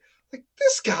at it, like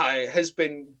this guy has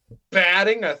been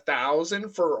batting 1,000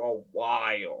 for a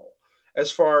while. As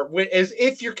far as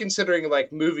if you're considering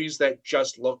like movies that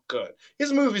just look good,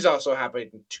 his movies also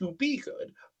happen to be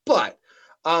good. But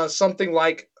something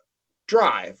like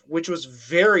Drive, which was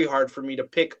very hard for me to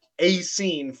pick a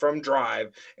scene from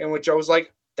Drive, in which I was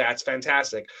like, "That's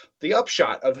fantastic." The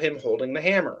upshot of him holding the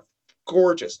hammer,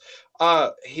 gorgeous.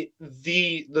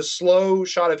 The slow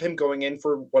shot of him going in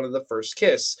for one of the first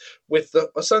kiss with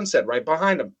a sunset right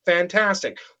behind him,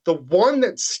 fantastic. The one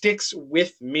that sticks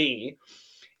with me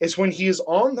is when he is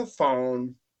on the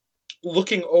phone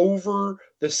looking over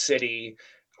the city.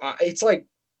 It's like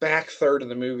back third of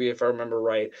the movie, if I remember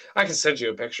right. I can send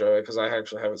you a picture of it because I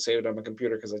actually have it saved on my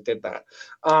computer because I did that.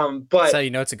 But so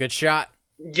you know it's a good shot.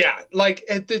 Yeah, like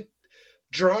at the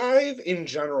Drive in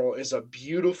general is a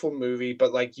beautiful movie,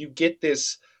 but like you get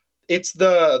this, it's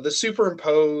the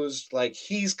superimposed, like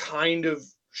he's kind of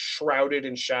shrouded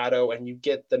in shadow, and you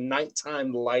get the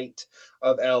nighttime light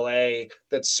of LA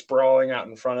that's sprawling out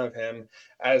in front of him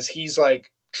as he's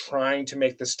like trying to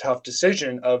make this tough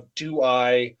decision of do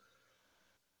I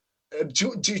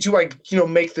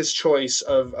make this choice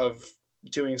of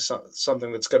doing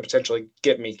something that's going to potentially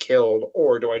get me killed,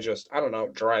 or do I just, I don't know,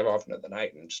 drive off into the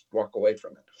night and just walk away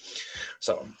from it.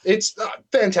 So it's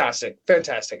fantastic.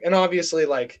 And obviously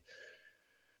like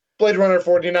Blade Runner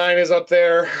 49 is up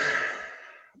there.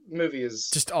 Movie is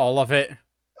just all of it.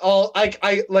 I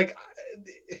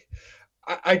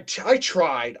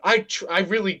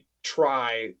really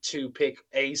try to pick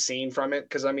a scene from it,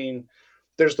 because I mean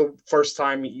there's the first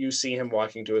time you see him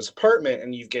walking to his apartment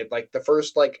and you get like the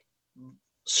first like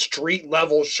street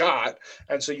level shot,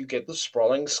 and so you get the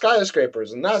sprawling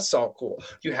skyscrapers, and that's all cool.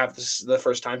 You have the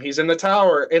first time he's in the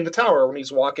tower when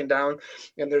he's walking down,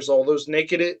 and there's all those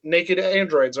naked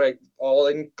androids, right, all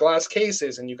in glass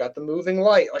cases, and you got the moving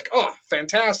light, like, oh,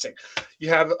 fantastic. You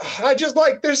have, I just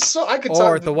like, there's so I could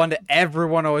or the one that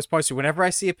everyone always points to whenever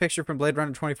I see a picture from Blade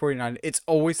Runner 2049, it's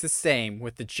always the same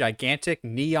with the gigantic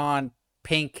neon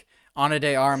pink Ana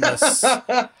de Armas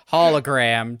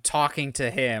hologram talking to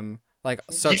him like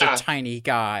such a tiny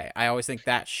guy. I always think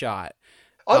that shot.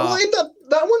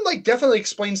 That one like definitely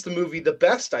explains the movie the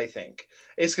best, I think,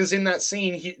 is because in that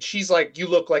scene she's like, you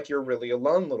look like you're really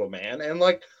alone, little man, and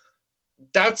like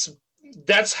that's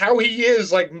that's how he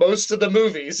is like most of the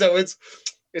movie. So it's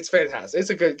fantastic.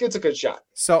 It's a good shot.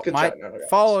 So Good my shot. No,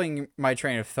 following my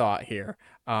train of thought here,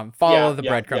 follow yeah, the yeah,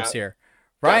 breadcrumbs yeah. here.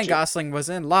 Ryan Gotcha. Gosling was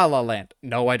in La La Land.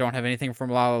 No, I don't have anything from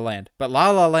La La Land. But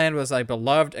La La Land was a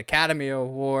beloved Academy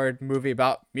Award movie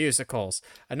about musicals.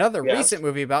 Another recent Yes.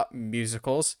 movie about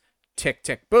musicals, Tick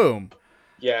Tick Boom.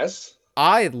 Yes.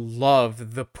 I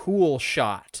love the pool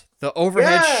shot, the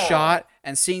overhead Yeah. shot,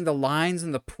 and seeing the lines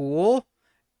in the pool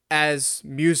as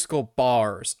musical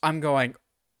bars. I'm going,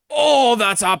 oh,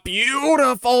 that's a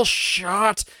beautiful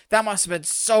shot. That must have been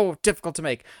so difficult to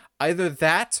make. Either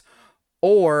that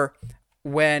or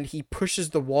when he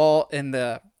pushes the wall in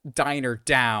the diner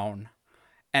down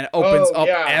and opens Oh up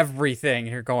yeah. everything.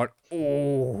 You're going,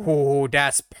 oh,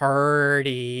 that's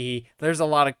pretty. There's a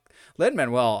lot of.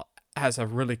 Lin-Manuel has a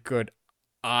really good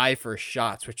eye for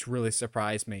shots, which really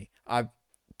surprised me.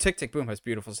 Tick Tick Boom has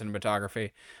beautiful cinematography.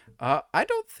 I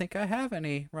don't think I have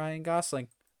any Ryan Gosling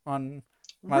on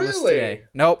my list today. Really?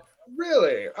 Nope.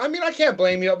 Really? I mean, I can't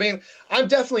blame you. I mean, I'm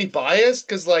definitely biased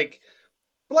because like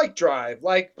Drive,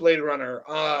 like Blade Runner,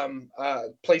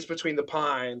 Place Between the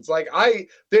Pines,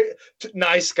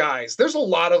 Nice Guys. There's a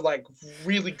lot of like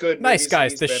really good Nice movies that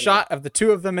guys. he's The been in. shot of the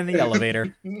two of them in the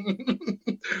elevator.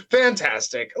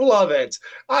 Fantastic, love it.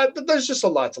 But there's just a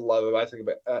lot to love about. I think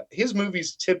about his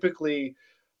movies typically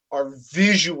are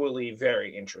visually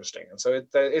very interesting, and so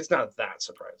it's not that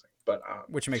surprising. But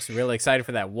Which makes me really excited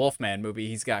for that Wolfman movie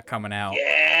he's got coming out.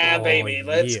 yeah, Oh baby,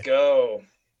 let's yeah. go.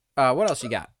 What else you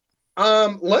got?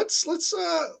 Let's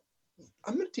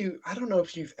I'm gonna do. I don't know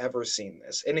if you've ever seen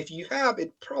this, and if you have,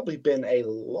 it's probably been a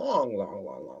long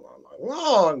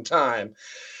time.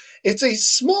 It's a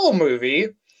small movie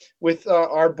with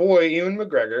our boy Ewan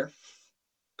McGregor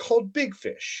called Big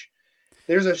Fish.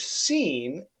 There's a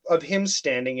scene of him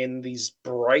standing in these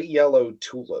bright yellow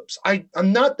tulips. I'm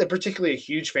not particularly a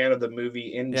huge fan of the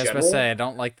movie in Yeah, I was gonna general. say I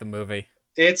don't like the movie.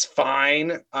 It's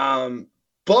fine,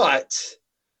 but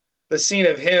the scene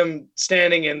of him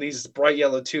standing in these bright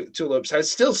yellow tulips has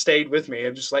still stayed with me.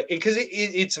 I'm just like, because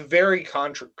it's very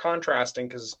contrasting.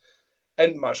 Because,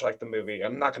 and much like the movie,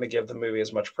 I'm not going to give the movie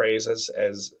as much praise as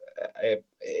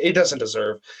it doesn't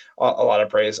deserve a lot of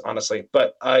praise, honestly.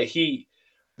 But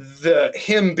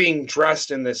him being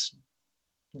dressed in this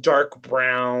dark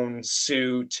brown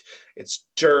suit, it's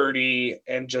dirty,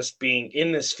 and just being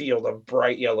in this field of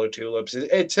bright yellow tulips,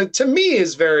 to me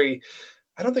is very.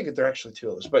 I don't think they're actually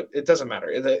tulips, but it doesn't matter.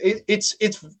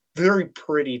 It's very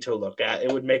pretty to look at.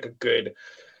 It would make a good.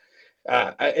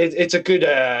 It's a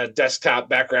good desktop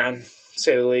background, to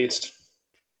say the least.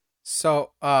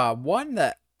 So, one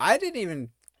that I didn't even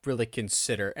really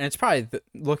consider, and it's probably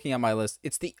looking on my list.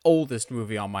 It's the oldest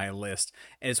movie on my list,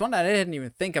 and it's one that I didn't even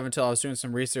think of until I was doing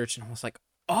some research, and I was like,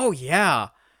 "Oh yeah,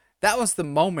 that was the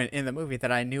moment in the movie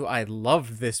that I knew I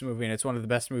loved this movie, and it's one of the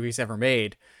best movies ever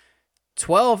made."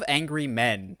 12 Angry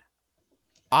Men.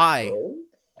 I Oh,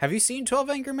 Have you seen 12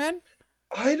 Angry Men?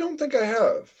 I don't think I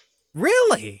have.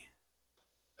 Really?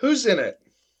 Who's in it?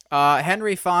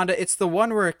 Henry Fonda. It's the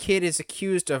one where a kid is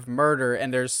accused of murder,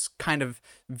 and there's kind of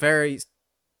very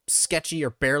sketchy or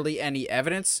barely any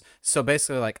evidence. So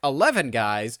basically, like 11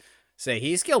 guys say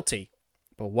he's guilty,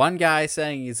 but one guy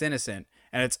saying he's innocent,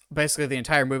 and it's basically the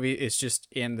entire movie is just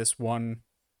in this one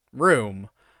room.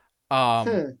 Um,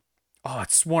 Hmm. oh,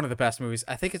 it's one of the best movies.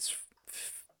 I think it's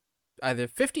either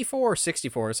 54 or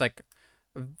 64. It's like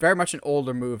very much an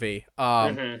older movie.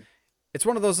 Mm-hmm. It's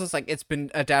one of those that's like it's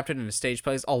been adapted into stage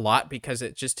plays a lot because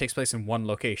it just takes place in one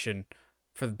location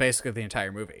for basically the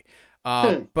entire movie.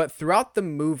 Hmm. But throughout the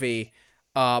movie,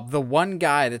 the one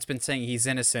guy that's been saying he's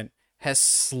innocent has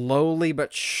slowly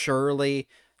but surely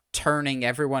turning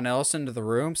everyone else into the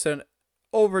room. So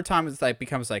over time, it's like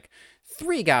becomes like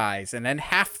three guys, and then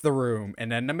half the room,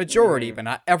 and then the majority, Mm-hmm. but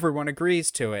not everyone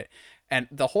agrees to it. And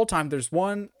the whole time, there's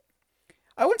one.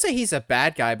 I wouldn't say he's a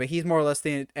bad guy, but he's more or less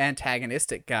the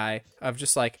antagonistic guy of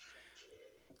just like,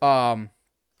 um,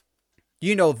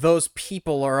 those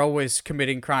people are always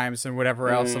committing crimes and whatever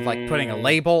else of like putting a Mm-hmm.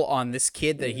 label on this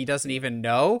kid that he doesn't even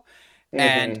know.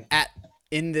 And Mm-hmm.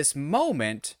 in this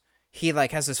moment, he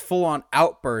like has this full on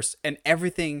outburst and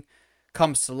everything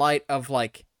comes to light of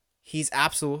like he's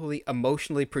absolutely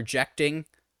emotionally projecting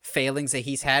failings that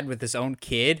he's had with his own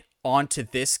kid onto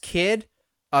this kid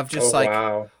of just Oh like,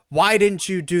 wow. why didn't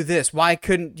you do this? Why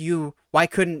couldn't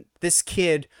this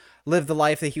kid live the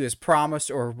life that he was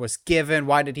promised or was given?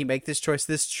 Why did he make this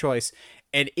choice?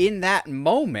 And in that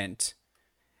moment,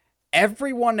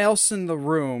 everyone else in the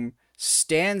room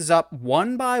stands up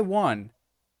one by one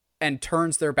and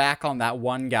turns their back on that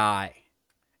one guy.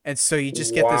 And so you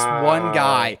just get this one Wow.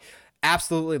 guy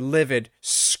absolutely livid,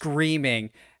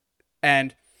 screaming,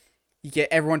 and you get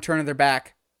everyone turning their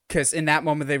back because in that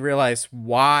moment they realize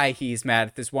why he's mad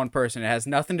at this one person. It has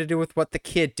nothing to do with what the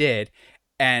kid did,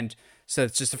 and so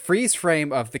it's just a freeze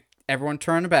frame of everyone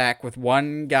turning back with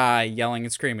one guy yelling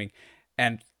and screaming.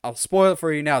 And I'll spoil it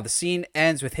for you now. The scene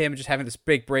ends with him just having this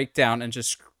big breakdown and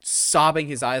just sobbing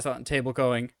his eyes out on the table,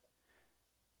 going,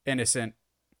 "Innocent.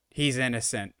 He's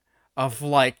innocent." Of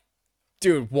like,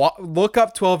 dude, look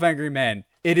up 12 Angry Men.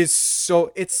 It is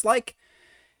so. It's like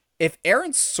if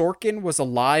Aaron Sorkin was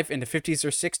alive in the 50s or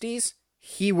 60s,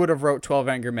 he would have wrote 12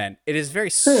 Angry Men. It is very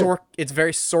It's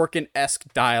very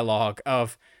Sorkin-esque dialogue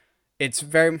of. It's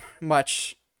very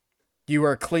much. You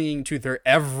are clinging to their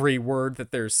every word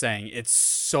that they're saying. It's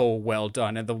so well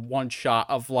done. And the one shot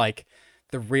of like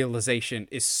the realization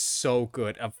is so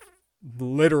good of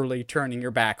literally turning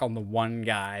your back on the one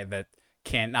guy that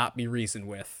cannot be reasoned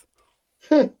with.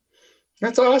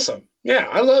 That's awesome. Yeah,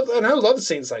 I love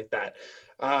scenes like that.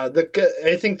 I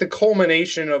think the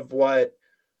culmination of what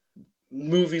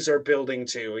movies are building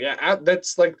to,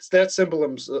 that's like that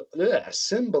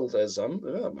symbolism.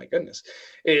 Oh my goodness,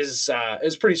 is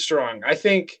pretty strong. I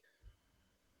think,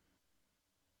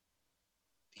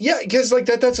 because like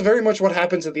that's very much what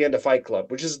happens at the end of Fight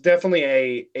Club, which is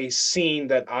definitely a scene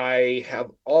that I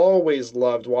have always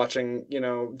loved watching.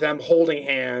 Them holding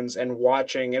hands and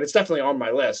watching, and it's definitely on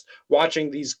my list.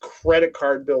 Watching these credit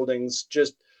card buildings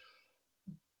just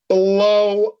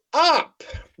blow up,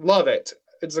 love it.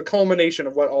 It's a culmination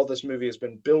of what all this movie has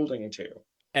been building to.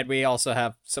 And we also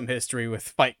have some history with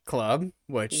Fight Club,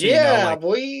 which,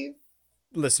 boy.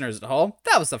 Listeners at home,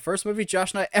 that was the first movie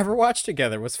Josh and I ever watched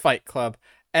together was Fight Club.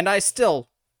 And I still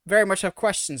very much have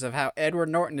questions of how Edward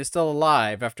Norton is still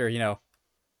alive after,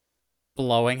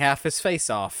 blowing half his face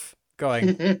off.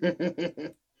 Going,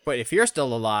 but if you're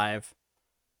still alive,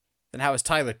 then how is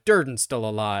Tyler Durden still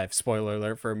alive? Spoiler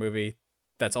alert for a movie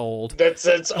that's old.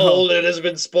 That's old. It has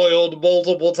been spoiled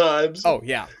multiple times. Oh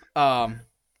yeah. But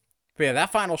yeah,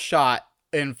 that final shot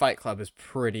in Fight Club is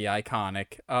pretty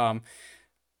iconic.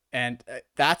 And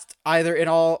that's either in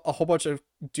a whole bunch of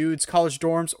dudes' college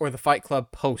dorms or the Fight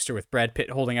Club poster with Brad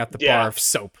Pitt holding out the bar of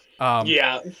soap.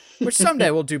 Which someday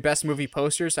we'll do best movie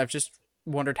posters. I've just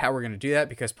wondered how we're gonna do that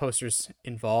because posters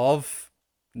involve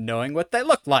knowing what they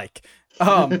look like.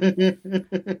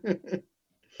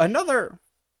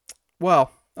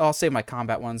 Well, I'll save my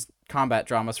combat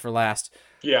dramas for last.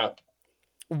 Yeah.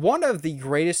 One of the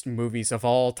greatest movies of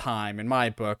all time, in my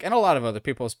book, and a lot of other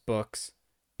people's books,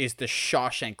 is The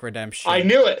Shawshank Redemption. I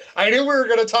knew it. I knew we were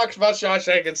going to talk about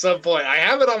Shawshank at some point. I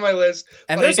have it on my list.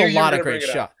 And there's a lot of great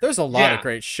shots. There's a lot of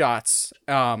great shots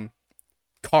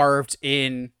carved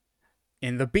in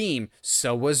the beam.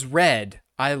 So was Red.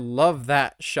 I love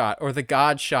that shot. Or the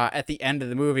God shot at the end of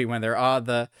the movie when they're on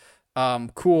the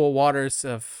cool waters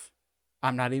of...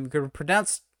 I'm not even going to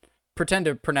pretend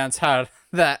to pronounce how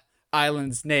that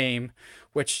island's name,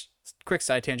 which, quick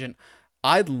side tangent,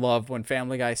 I love when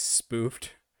Family Guy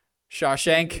spoofed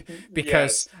Shawshank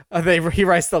because he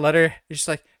writes the letter. He's just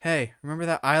like, "Hey, remember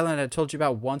that island I told you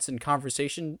about once in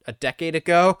conversation a decade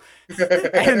ago?"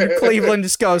 And Cleveland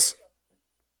just goes,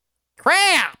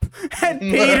 "Crap!" And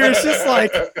Peter's just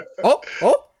like, "Oh,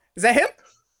 is that him?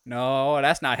 No,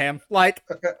 that's not him." Like,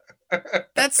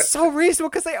 that's so reasonable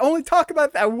because they only talk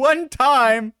about that one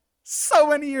time so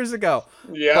many years ago.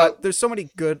 Yeah. But there's so many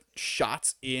good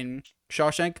shots in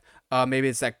Shawshank. Maybe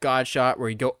it's that God shot where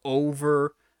you go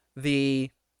over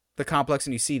the complex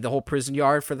and you see the whole prison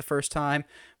yard for the first time.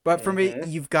 But for me,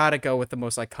 you've got to go with the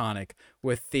most iconic,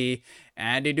 with the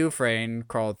Andy Dufresne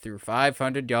crawled through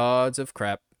 500 yards of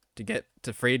crap to get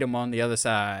to freedom on the other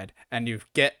side. And you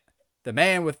get the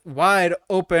man with wide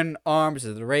open arms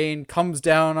as the rain comes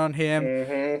down on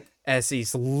him as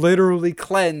he's literally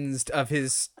cleansed of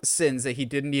his sins that he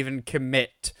didn't even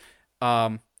commit.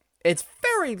 It's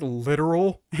very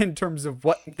literal in terms of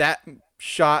what that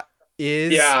shot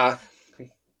is. Yeah.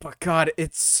 But God,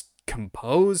 it's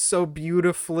composed so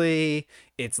beautifully.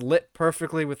 It's lit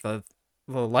perfectly with the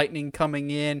lightning coming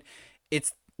in.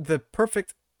 It's the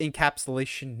perfect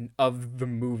encapsulation of the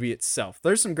movie itself.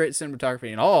 There's some great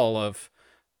cinematography in all of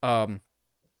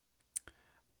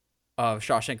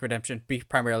Shawshank Redemption,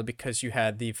 primarily because you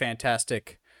had the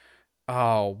fantastic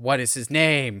what is his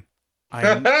name?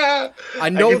 I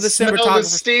know the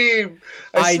cinematographer.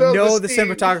 I know the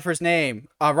cinematographer's name.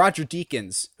 Roger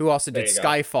Deakins, who also did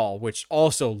Skyfall, which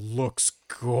also looks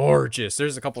gorgeous.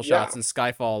 There's a couple shots in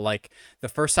Skyfall, like the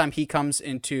first time he comes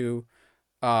into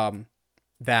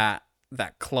that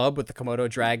club with the Komodo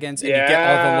dragons, and you get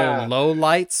all the little low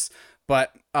lights.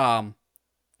 But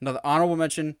another honorable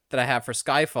mention that I have for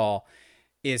Skyfall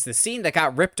is the scene that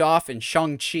got ripped off in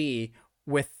Shang-Chi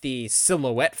with the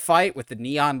silhouette fight with the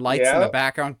neon lights in the Yeah,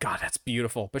 background. God, that's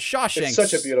beautiful. But it's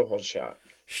such a beautiful shot.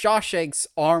 Shawshank's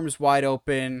arms wide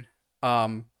open,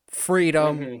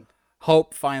 freedom, Hmm.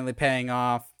 hope finally paying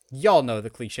off. Y'all know the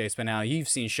cliches by now. You've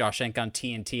seen Shawshank on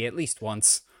TNT at least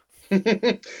once.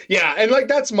 Yeah, and like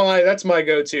that's my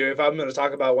go-to if I'm going to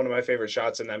talk about one of my favorite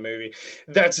shots in that movie.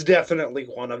 That's definitely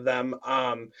one of them.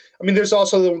 I mean, there's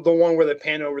also the one where they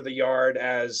pan over the yard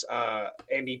as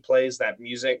Andy plays that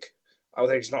music. I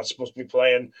think he's not supposed to be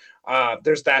playing.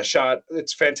 There's that shot.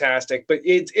 It's fantastic, but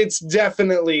it's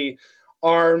definitely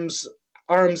arms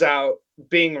arms out,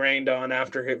 being rained on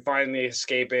after finally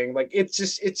escaping. Like it's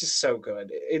just so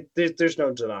good. There's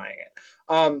no denying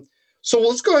it. So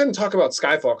let's go ahead and talk about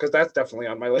Skyfall because that's definitely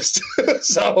on my list.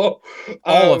 So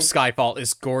All of Skyfall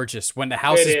is gorgeous. When the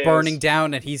house it is burning is.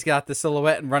 down and he's got the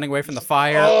silhouette and running away from the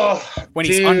fire. Oh, When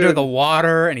he's under dude, the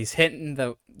water and he's hitting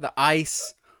the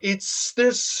ice.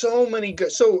 there's so many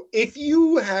good. So if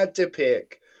you had to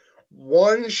pick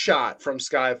one shot from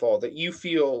Skyfall that you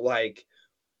feel like,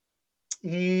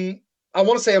 I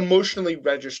want to say emotionally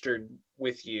registered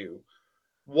with you,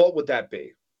 what would that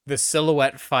be? The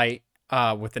silhouette fight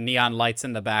with the neon lights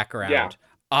in the background. Yeah.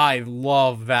 I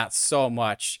love that so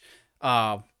much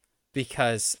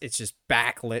because it's just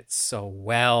backlit so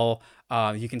well.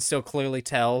 You can still clearly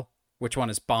tell which one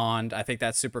is Bond. I think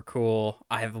that's super cool.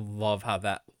 I love how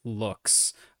that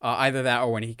looks. Either that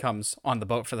or when he comes on the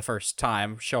boat for the first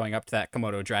time, showing up to that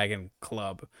Komodo Dragon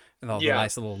Club with all the Yeah.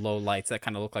 nice little low lights that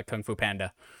kind of look like Kung Fu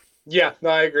Panda. Yeah, no,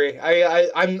 I agree.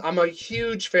 I'm a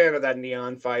huge fan of that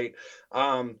neon fight.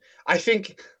 I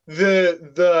think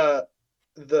the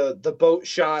boat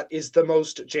shot is the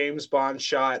most James Bond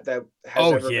shot that has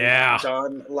Oh, ever yeah. been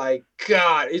done. Like,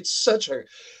 God, it's such a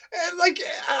and like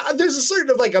there's a certain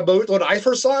of like a boat when I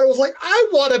first saw it, I was like, I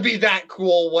want to be that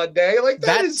cool one day. Like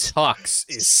That is tux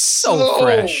is so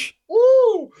fresh.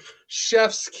 Woo!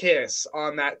 Chef's kiss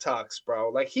on that tux, bro.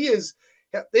 Like he is.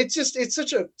 Yeah, it's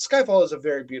such a Skyfall is a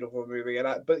very beautiful movie,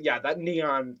 but yeah, that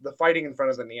neon, the fighting in front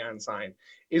of the neon sign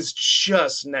is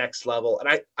just next level.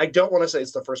 And I don't want to say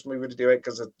it's the first movie to do it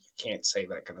because you can't say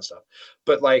that kind of stuff,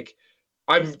 but like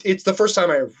it's the first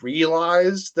time I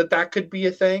realized that could be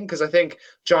a thing because I think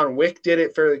John Wick did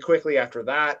it fairly quickly after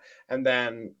that, and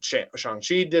then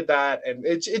Shang-Chi did that, and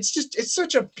it's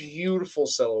such a beautiful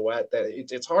silhouette that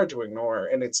it's hard to ignore,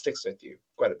 and it sticks with you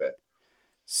quite a bit.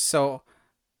 So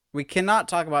we cannot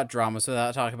talk about dramas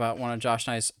without talking about one of Josh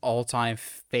and I's all-time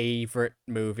favorite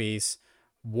movies,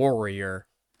 Warrior.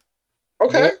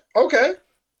 Okay, okay.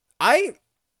 I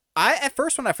at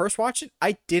first when I first watched it,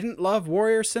 I didn't love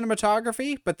Warrior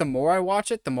cinematography, but the more I watch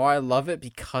it, the more I love it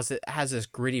because it has this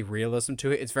gritty realism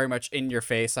to it. It's very much in your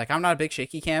face. Like I'm not a big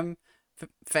shaky cam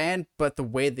fan, but the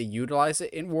way they utilize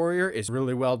it in Warrior is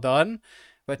really well done.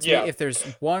 But to Yeah. me, if there's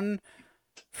one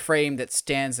frame that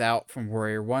stands out from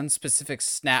Warrior, one specific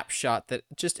snapshot that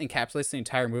just encapsulates the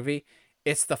entire movie,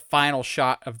 it's the final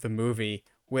shot of the movie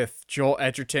with Joel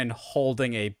Edgerton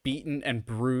holding a beaten and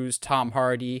bruised Tom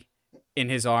Hardy in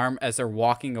his arm as they're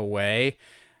walking away.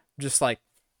 Just like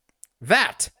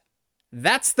that's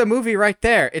the movie right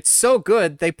there. It's so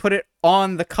good they put it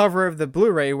on the cover of the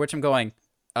Blu-ray, which I'm going,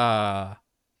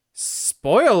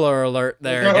 spoiler alert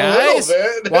there, A guys.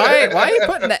 little bit. why are you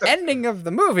putting the ending of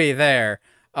the movie there?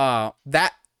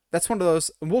 That's one of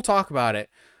those, and we'll talk about it.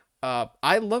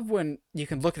 I love when you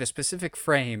can look at a specific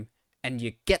frame and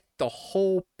you get the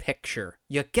whole picture.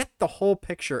 You get the whole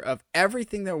picture of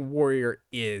everything that Warrior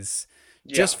is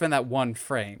just from that one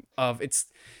frame of it's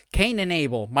Cain and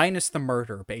Abel minus the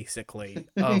murder, basically,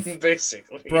 of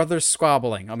Basically. brothers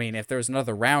squabbling. I mean, if there's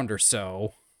another round or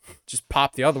so, just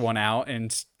pop the other one out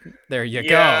and there you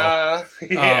go.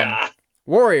 Yeah.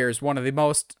 Warrior is one of the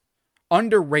most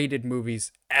underrated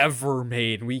movies ever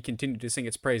made. We continue to sing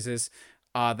its praises.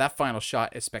 That final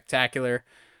shot is spectacular.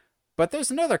 But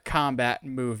there's another combat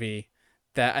movie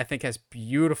that I think has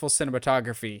beautiful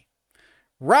cinematography.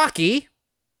 Rocky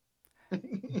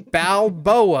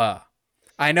Balboa.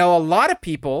 I know a lot of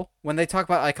people, when they talk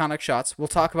about iconic shots, will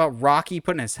talk about Rocky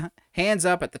putting his hands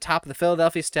up at the top of the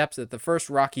Philadelphia steps at the first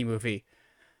Rocky movie.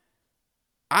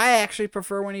 I actually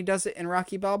prefer when he does it in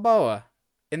Rocky Balboa,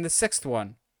 in the sixth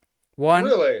one. One,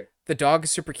 Really? the dog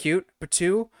is super cute, but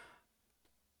two,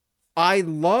 I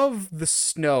love the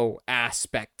snow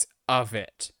aspect of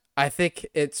it. I think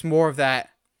it's more of that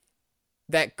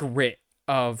grit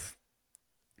of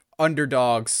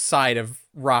underdog's side of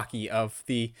Rocky, of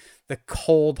the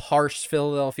cold, harsh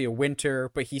Philadelphia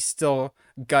winter, but he's still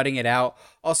gutting it out.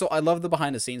 Also, I love the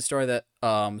behind the scenes story that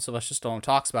Sylvester Stallone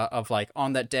talks about of like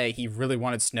on that day he really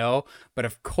wanted snow, but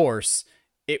of course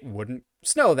it wouldn't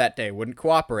snow that day, wouldn't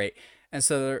cooperate. And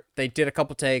so they did a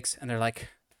couple takes, and they're like,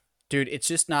 dude, it's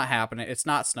just not happening. It's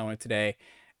not snowing today.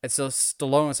 And so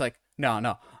Stallone's like,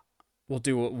 no, we'll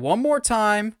do it one more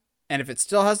time, and if it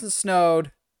still hasn't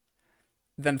snowed,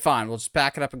 then fine, we'll just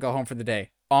pack it up and go home for the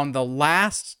day. On the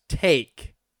last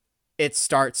take, it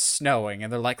starts snowing,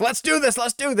 and they're like, let's do this.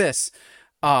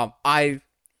 I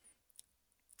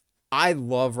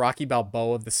love Rocky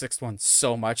Balboa, the sixth one,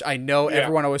 so much. I know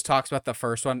everyone always talks about the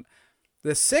first one.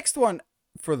 The sixth one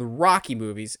for the Rocky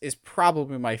movies is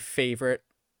probably my favorite,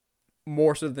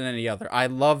 more so than any other. I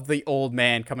love the old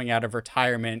man coming out of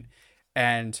retirement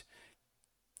and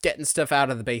getting stuff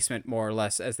out of the basement, more or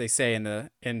less, as they say in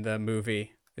the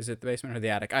movie. Is it the basement or the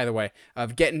attic? Either way,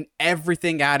 of getting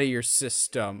everything out of your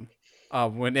system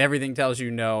when everything tells you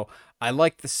no. I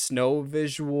like the snow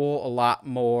visual a lot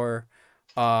more.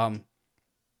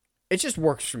 It just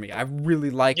works for me. I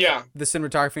really like the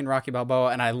cinematography in Rocky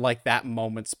Balboa, and I like that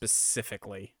moment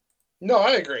specifically. No,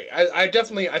 I agree. I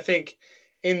definitely, I think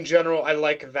in general, I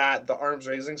like that, the arms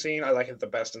raising scene. I like it the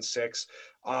best in 6.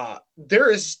 I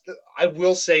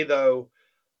will say though,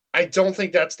 I don't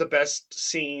think that's the best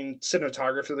scene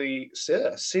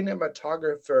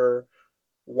cinematographer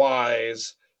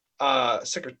wise.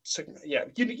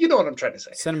 You know what I'm trying to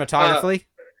say. Cinematographically?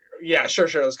 Yeah, sure.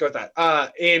 Let's go with that.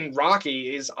 In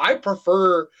Rocky I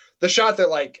prefer the shot that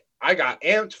like I got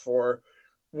amped for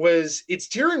was it's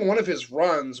during one of his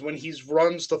runs when he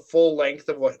runs the full length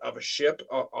of a ship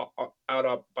out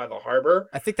up by the harbor.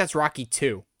 I think that's Rocky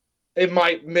 2. It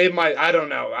might. I don't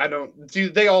know.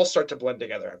 They all start to blend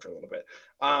together after a little bit.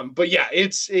 But yeah,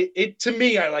 it to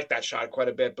me, I like that shot quite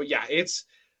a bit. But yeah, it's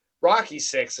Rocky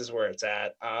 6 is where it's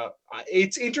at.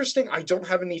 It's interesting. I don't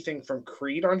have anything from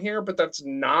Creed on here, but that's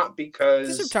not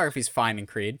because the cinematography's fine in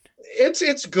Creed.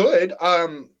 It's good.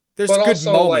 There's good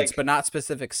also, moments, but not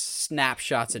specific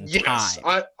snapshots in time. Yes,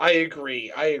 I agree.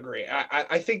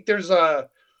 I think there's and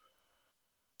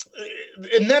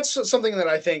that's something that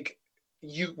I think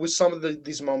with some of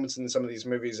these moments in some of these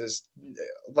movies is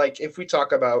like if we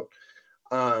talk about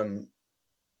some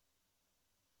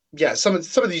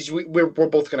of these we're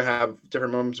both going to have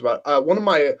different moments about one of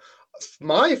my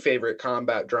favorite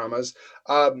combat dramas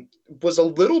was a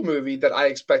little movie that I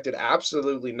expected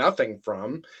absolutely nothing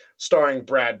from, starring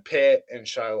Brad Pitt and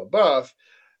Shia LaBeouf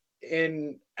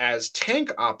as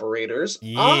tank operators.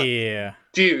 Yeah.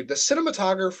 Dude, the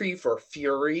cinematography for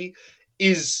Fury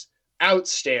is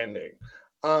outstanding.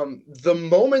 The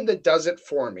moment that does it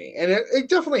for me, and it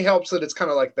definitely helps that it's kind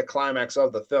of like the climax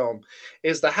of the film,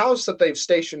 is the house that they've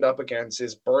stationed up against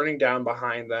is burning down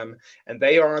behind them, and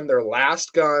they are on their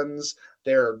last guns.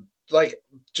 They're like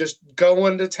just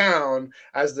going to town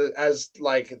as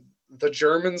the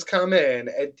Germans come in,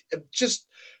 and just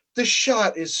the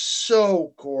shot is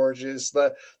so gorgeous.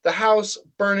 The house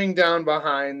burning down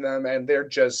behind them, and they're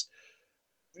just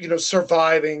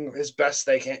surviving as best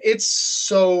they can. It's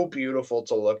so beautiful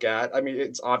to look at. I mean,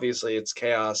 it's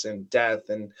chaos and death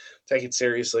and take it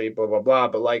seriously, blah, blah, blah.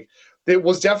 But like, it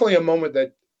was definitely a moment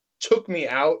that took me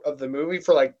out of the movie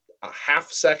for like a half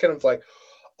second of like,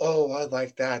 oh, I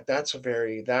like that. That's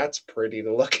pretty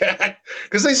to look at.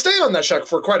 Because they stay on that shot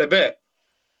for quite a bit.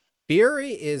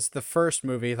 Fury is the first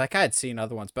movie, like I had seen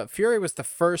other ones, but Fury was the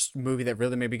first movie that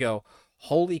really made me go,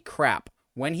 holy crap.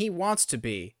 When he wants to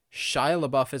be, Shia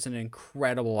LaBeouf is an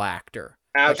incredible actor.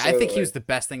 Absolutely. Like, I think he was the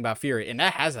best thing about Fury. And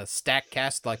that has a stacked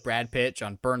cast like Brad Pitt,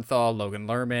 John Bernthal, Logan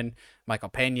Lerman, Michael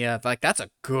Pena. Like, that's a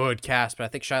good cast, but I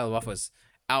think Shia LaBeouf was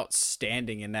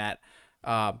outstanding in that.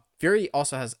 Fury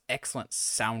also has excellent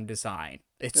sound design.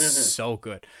 It's so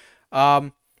good.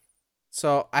 So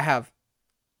I have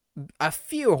a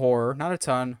few horror, not a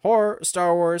ton. Horror,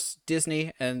 Star Wars,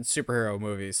 Disney, and superhero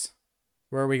movies.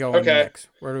 Where are we going next?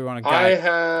 Where do we want to go?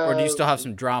 Or do you still have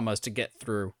some dramas to get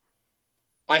through?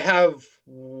 I have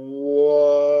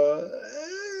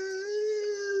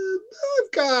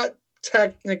I've got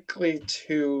technically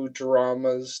 2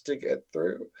 dramas to get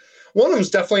through. One of them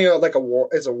is definitely a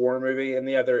war movie, and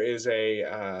the other is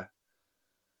a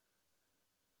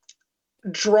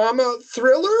drama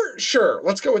thriller. Sure,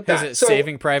 let's go with that. Is it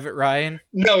Saving Private Ryan?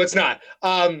 No, it's not.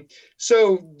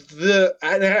 So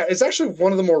it's actually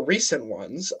one of the more recent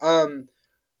ones.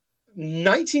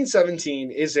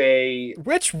 1917 is a...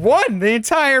 Which one? The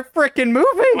entire freaking movie?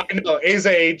 I know, is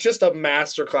just a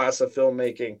masterclass of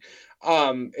filmmaking.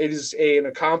 It is an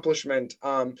accomplishment.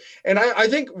 And I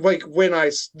think like when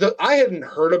I hadn't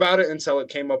heard about it until it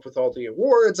came up with all the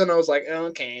awards, and I was like,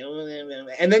 okay.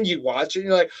 And then you watch it and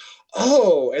you're like,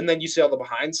 oh, and then you see all the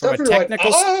behind stuff.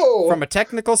 From a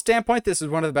technical standpoint, this is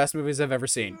one of the best movies I've ever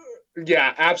seen.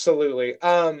 Yeah, absolutely.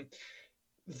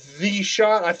 the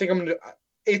shot, I think I'm gonna.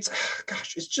 It's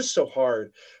gosh, it's just so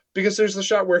hard because there's the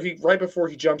shot where he right before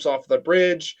he jumps off the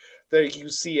bridge, that you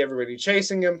see everybody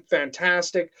chasing him,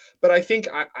 fantastic. But I think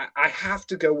I have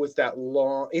to go with that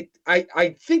long.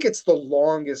 I think it's the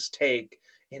longest take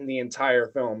in the entire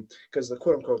film because the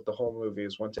quote unquote the whole movie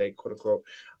is one take, quote unquote.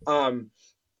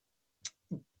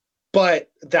 But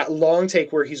that long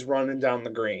take where he's running down the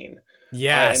green,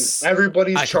 Yes, and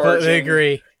everybody's I charging. completely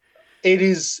agree. It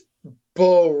is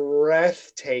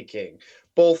breathtaking,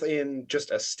 both in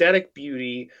just aesthetic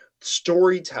beauty,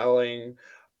 storytelling,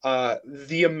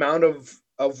 the amount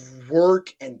of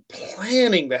work and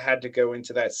planning that had to go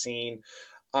into that scene,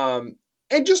 and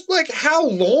just like how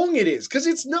long it is, because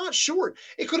it's not short.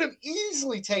 It could have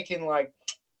easily taken like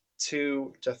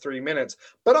 2 to 3 minutes,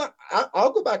 but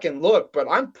I'll go back and look, but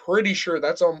I'm pretty sure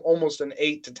that's almost an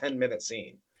 8 to 10 minute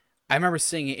scene. I remember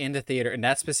seeing it in the theater in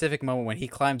that specific moment when he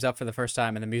climbs up for the first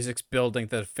time and the music's building,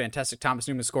 the fantastic Thomas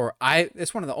Newman score.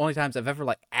 It's one of the only times I've ever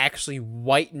like actually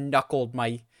white knuckled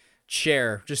my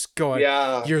chair, just going,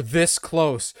 Yeah. "You're this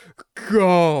close,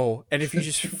 go!" And if you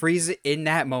just freeze it in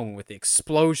that moment with the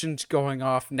explosions going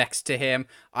off next to him,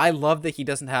 I love that he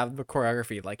doesn't have the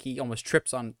choreography. Like he almost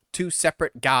trips on two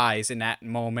separate guys in that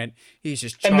moment. He's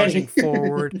just charging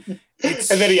forward.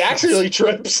 And then he actually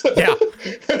trips. Yeah.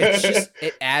 It's just,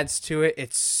 it adds to it.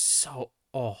 It's so,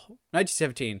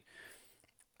 1917.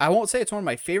 I won't say it's one of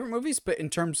my favorite movies, but in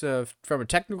terms of, from a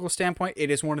technical standpoint, it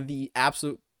is one of the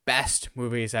absolute best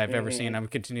movies I've ever seen. I'm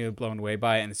continually blown away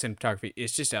by it, and the cinematography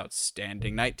is just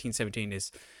outstanding. 1917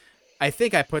 is, I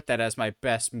think I put that as my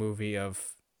best movie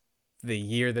of the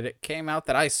year that it came out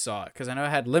that I saw it, because I know it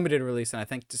had limited release in, I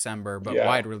think, December, but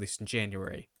wide release in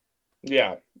January.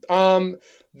 Yeah.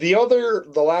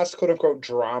 The last quote unquote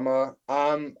drama,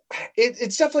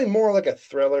 it's definitely more like a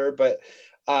thriller, but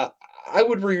I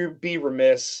would be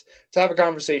remiss to have a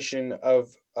conversation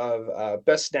of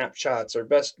best snapshots or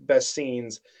best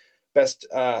scenes, best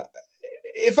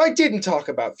if I didn't talk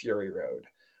about Fury Road.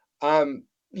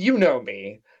 You know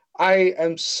me. I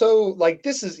am so like,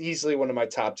 this is easily one of my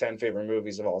top 10 favorite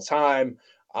movies of all time.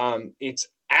 It's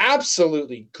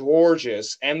absolutely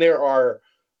gorgeous, and there are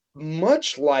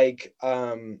much like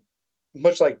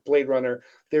Blade Runner,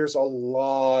 there's a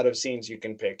lot of scenes you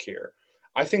can pick here.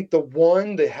 I think the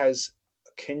one that has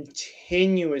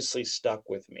continuously stuck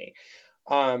with me,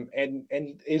 and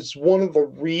is one of the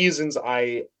reasons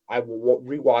I will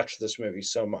rewatch this movie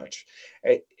so much.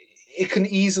 It can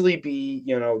easily be,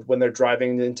 when they're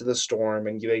driving into the storm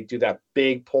and they do that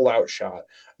big pull out shot,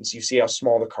 and so you see how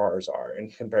small the cars are in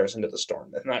comparison to the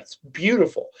storm, and that's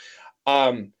beautiful.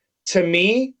 To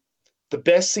me, the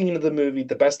best scene of the movie,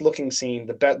 the best looking scene,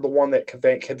 the one that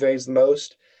conveys the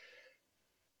most,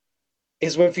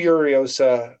 is when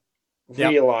Furiosa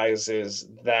realizes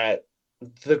that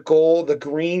the goal, the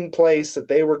green place that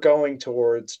they were going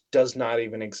towards, does not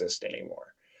even exist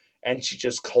anymore, and she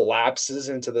just collapses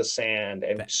into the sand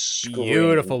and screams.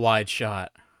 Beautiful wide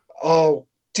shot. Oh,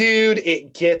 dude,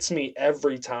 it gets me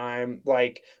every time.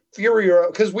 Like,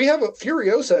 because we have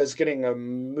Furiosa is getting a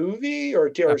movie or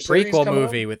a prequel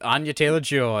movie with Anya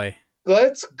Taylor-Joy.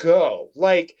 Let's go.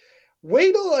 Like,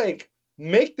 way to like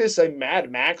make this a Mad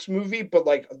Max movie, but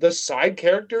like the side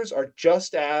characters are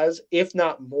just as, if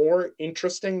not more,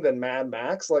 interesting than Mad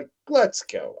Max. Like, let's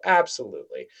go.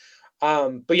 Absolutely.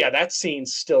 But yeah, that scene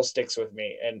still sticks with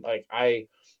me, and like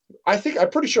I'm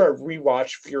pretty sure I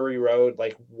rewatch Fury Road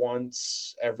like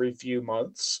once every few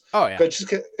months. Oh yeah, but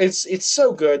just it's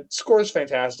so good. Score's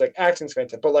fantastic, acting's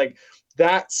fantastic, but like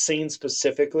that scene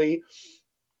specifically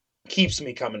keeps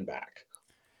me coming back.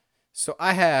 So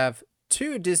I have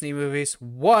two Disney movies.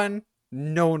 One,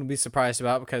 no one will be surprised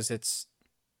about because it's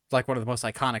like one of the most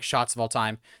iconic shots of all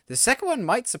time. The second one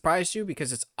might surprise you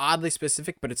because it's oddly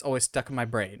specific, but it's always stuck in my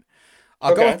brain.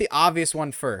 I'll go with the obvious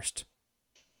one first.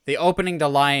 The opening to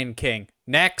Lion King.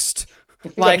 Next.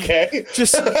 Like,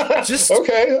 just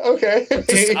okay.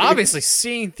 Just obviously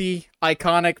seeing the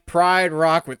iconic Pride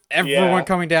Rock with everyone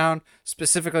coming down,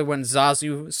 specifically when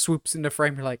Zazu swoops into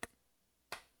frame, you're like,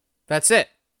 that's it.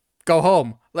 Go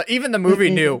home. Even the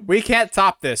movie knew, we can't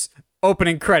top this.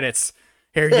 Opening credits.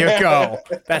 Here you go.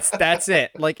 That's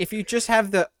it. Like, if you just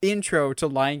have the intro to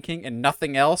Lion King and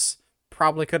nothing else,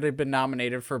 probably could have been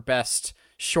nominated for best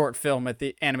short film at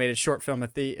the animated short film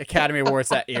at the Academy Awards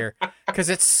that year, because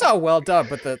it's so well done.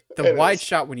 But the wide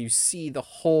shot when you see the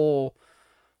whole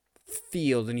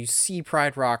field and you see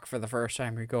Pride Rock for the first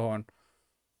time, you're going,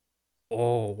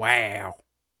 oh wow.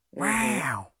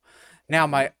 Now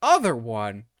my other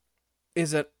one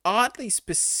is an oddly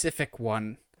specific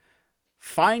one,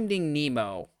 Finding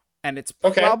Nemo, and it's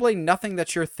probably nothing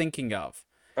that you're thinking of.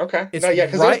 Okay. It's No, yeah,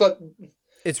 because right.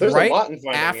 It's there's a right lot in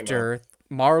Finding after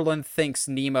Marlin thinks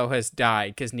Nemo has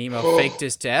died because Nemo faked Nemo.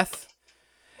 his death,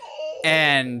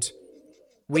 and The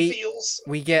we feels.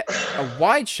 we get a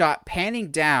wide shot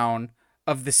panning down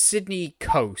of the Sydney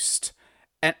coast.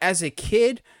 And as a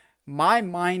kid, my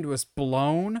mind was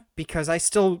blown because I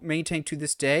still maintain to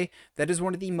this day that is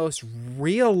one of the most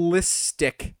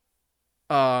realistic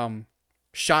um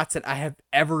shots that I have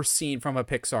ever seen from a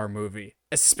Pixar movie,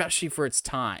 especially for its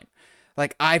time.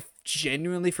 Like, I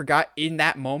genuinely forgot in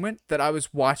that moment that I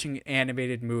was watching an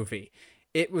animated movie.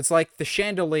 It was like the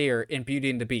chandelier in Beauty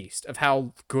and the Beast of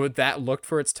how good that looked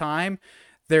for its time.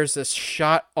 There's this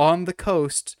shot on the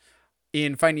coast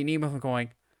in Finding Nemo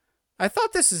going, I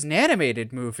thought this is an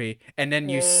animated movie. And then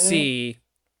you Mhm. see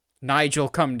Nigel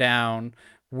come down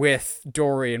with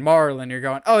Dory and Marlin. You're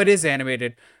going, oh, it is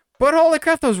animated. But holy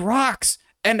crap, those rocks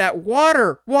and that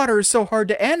water. Water is so hard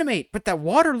to animate, but that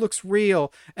water looks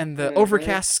real. And the Mhm.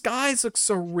 overcast skies look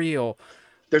so real.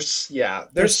 There's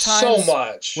There's so times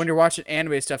much. when you're watching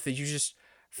anime stuff that you just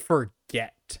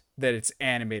forget that it's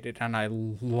animated. And I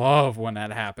love when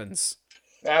that happens.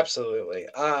 Absolutely.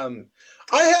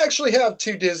 I actually have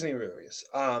two Disney movies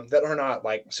that are not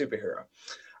like superhero.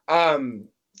 Um,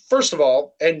 First of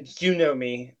all, and you know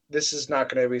me, this is not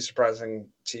going to be surprising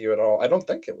to you at all. I don't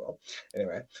think it will.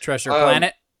 Anyway, Treasure um,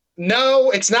 Planet.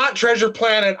 no, it's not Treasure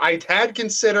Planet. I had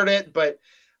considered it, but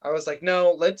I was like,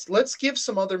 no, let's give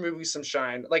some other movies some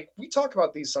shine. Like we talk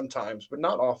about these sometimes, but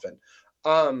not often.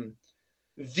 Um,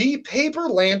 the paper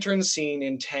lantern scene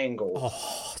in Tangled,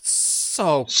 Oh, it's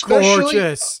so especially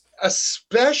gorgeous.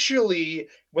 especially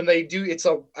when they do, it's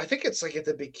a, I think it's like at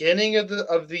the beginning of the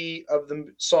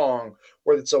song,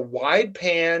 where it's a wide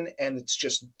pan and it's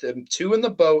just the two in the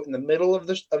boat in the middle of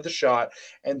the shot,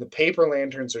 and the paper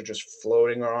lanterns are just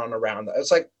floating on around.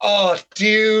 It's like, oh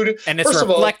dude, And it's first of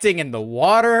all, reflecting in the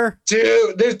water.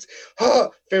 dude, there's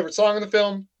favorite song in the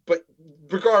film, but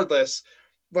regardless,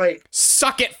 like,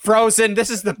 Suck it, Frozen. This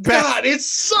is the best. God, it's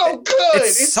so good.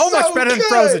 It's It's so much so better than good.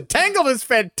 Frozen. Tangled is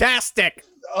fantastic.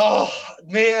 Oh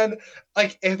man,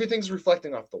 like everything's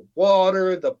reflecting off the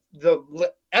water.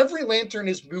 Every lantern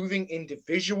is moving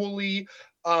individually.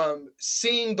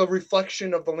 Seeing the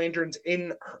reflection of the lanterns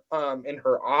in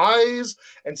her eyes,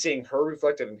 and seeing her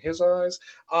reflected in his eyes.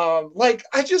 Like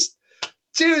I just,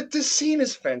 dude, this scene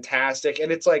is fantastic,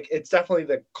 and it's like it's definitely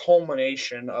the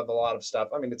culmination of a lot of stuff.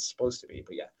 I mean, it's supposed to be,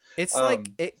 but yeah. It's like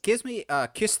Um, it gives me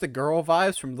Kiss the Girl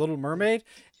vibes from Little Mermaid,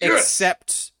 yes,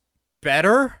 except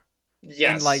better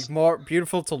and like yes. more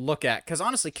beautiful to look at. Because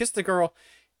honestly, Kiss the Girl,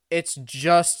 it's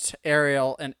just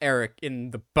Ariel and Eric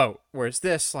in the boat, whereas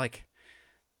this, like,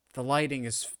 the lighting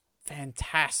is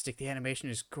fantastic. The animation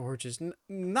is gorgeous.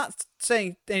 Not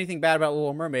saying anything bad about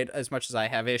Little Mermaid as much as I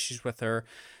have issues with her.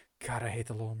 God, I hate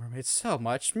the Little Mermaid so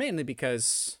much, mainly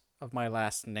because of my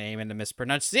last name and the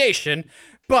mispronunciation.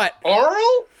 But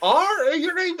Arl?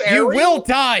 Your name you will Ariel?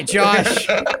 die, Josh.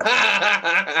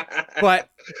 But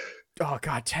oh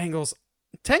god, Tangle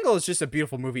is just a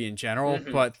beautiful movie in general.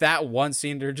 Mhm. But that one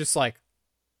scene, they're just like,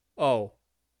 oh,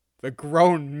 the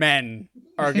grown men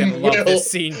are gonna love Will. this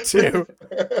scene too.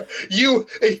 you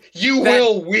you That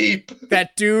will weep.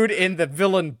 that dude in the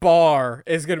villain bar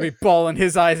is gonna be bawling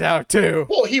his eyes out too.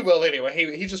 Well, he will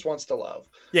anyway. He just wants to love.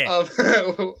 Yeah,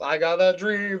 I got a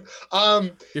dream.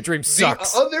 your dream The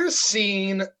sucks. other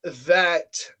scene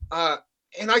that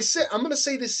and I'm gonna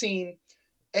say this scene.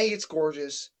 It's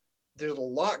gorgeous. There's a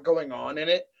lot going on in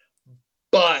it,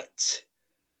 but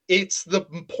it's the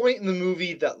point in the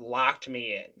movie that locked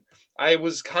me in. I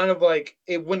was kind of like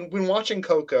it when watching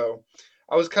Coco.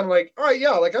 I was kind of like, all right,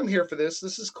 yeah, like I'm here for this.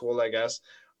 This is cool, I guess.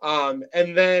 And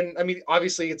then, I mean,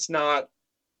 obviously, it's not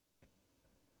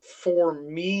for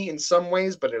me in some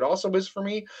ways, but it also is for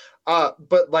me.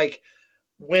 But like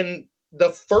when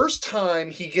the first time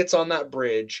he gets on that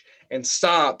bridge and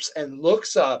stops and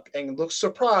looks up and looks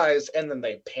surprised, and then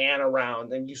they pan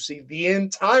around and you see the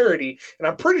entirety, and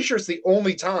I'm pretty sure it's the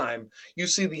only time you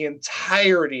see the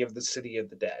entirety of the city of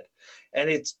the dead, and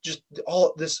it's just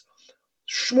all this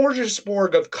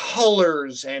smorgasbord of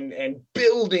colors and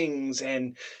buildings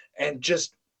and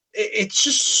just it's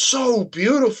just so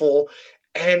beautiful.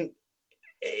 And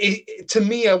to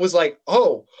me, I was like,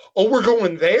 oh, we're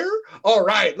going there. All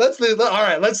right, let's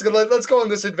go on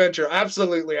this adventure.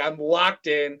 Absolutely, I'm locked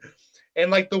in. And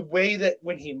like the way that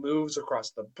when he moves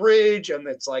across the bridge, and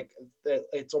it's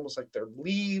almost like they're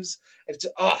leaves. It's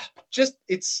just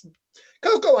it's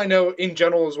Coco. I know in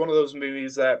general is one of those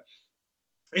movies that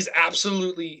is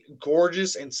absolutely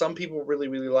gorgeous, and some people really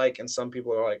really like, and some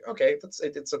people are like, okay,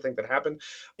 it's a thing that happened.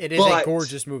 It is a But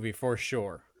gorgeous movie for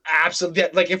sure. absolutely,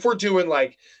 like if we're doing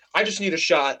like I just need a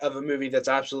shot of a movie that's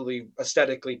absolutely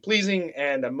aesthetically pleasing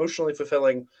and emotionally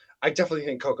fulfilling. I definitely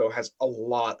think Coco has a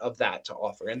lot of that to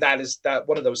offer, and that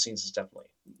one of those scenes is definitely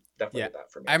Yeah,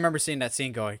 that for me. I remember seeing that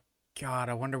scene going, God,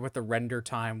 I wonder what the render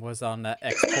time was on that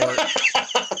export.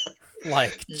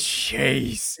 Like,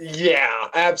 jeez. Yeah,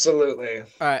 absolutely.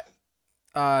 All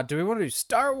right. Do we want to do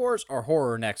Star Wars or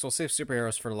horror next? We'll save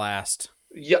superheroes for last.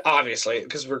 Yeah, obviously,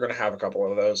 because we're gonna have a couple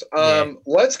of those. Yeah.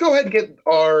 Let's go ahead and get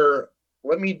our.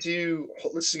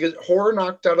 Let's get horror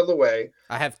knocked out of the way.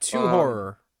 I have two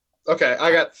horror. Okay,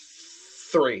 I got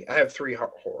three. I have three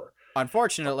horror.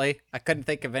 Unfortunately, I couldn't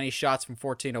think of any shots from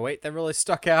 1408 that really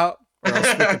stuck out, or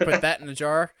else we could put that in a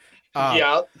jar.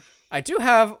 Yeah. I do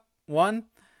have one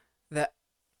that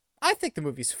I think the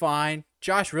movie's fine.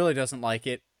 Josh really doesn't like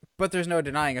it, but there's no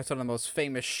denying it's one of the most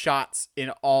famous shots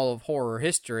in all of horror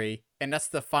history, and that's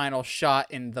the final shot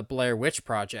in the Blair Witch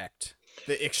Project.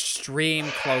 The extreme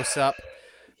close-up,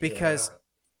 because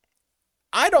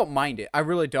I don't mind it. I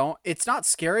really don't. It's not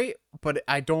scary, but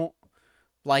I don't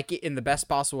like it in the best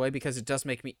possible way because it does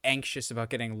make me anxious about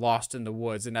getting lost in the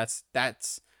woods, and that's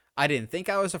I didn't think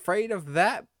I was afraid of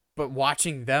that, but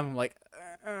watching them, I'm like,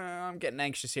 I'm getting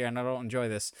anxious here and I don't enjoy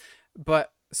this.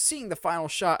 But seeing the final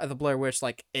shot of the Blair Witch,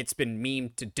 like, it's been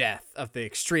memed to death of the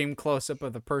extreme close-up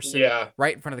of the person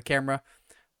right in front of the camera.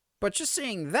 But just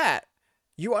seeing that,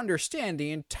 you understand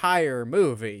the entire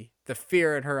movie. The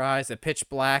fear in her eyes, the pitch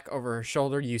black over her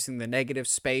shoulder, using the negative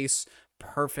space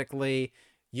perfectly.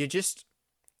 You just,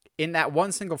 in that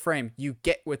one single frame, you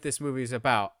get what this movie's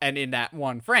about. And in that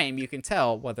one frame, you can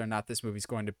tell whether or not this movie's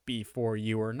going to be for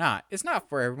you or not. It's not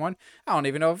for everyone. I don't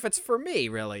even know if it's for me,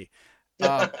 really.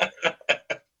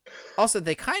 Also,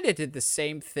 they kind of did the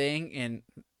same thing in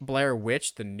Blair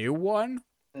Witch, the new one.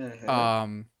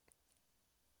 Mm-hmm.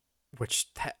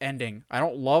 Which, that ending, I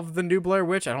don't love the new Blair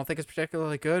Witch. I don't think it's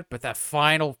particularly good, but that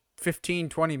final 15,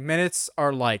 20 minutes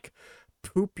are like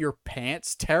poop your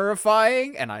pants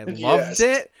terrifying, and I loved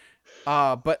it.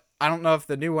 But I don't know if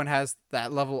the new one has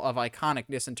that level of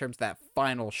iconicness in terms of that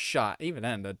final shot. Even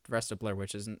then, the rest of Blair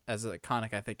Witch isn't as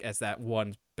iconic, I think, as that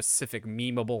one specific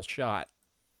memeable shot.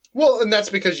 Well, and that's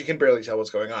because you can barely tell what's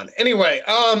going on. Anyway,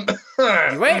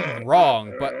 you ain't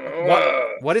wrong, but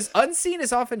what is unseen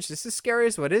is often just as scary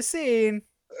as what is seen.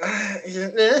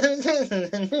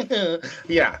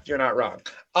 Yeah, you're not wrong.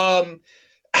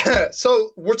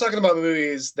 So we're talking about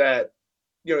movies that,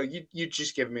 you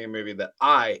just give me a movie that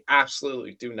I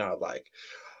absolutely do not like.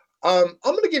 I'm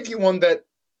going to give you one that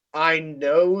I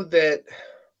know that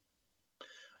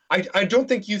I don't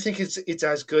think you think it's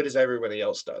as good as everybody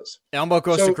else does. Elmo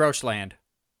Goes to Groachland.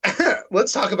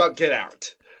 Let's talk about Get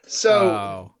Out.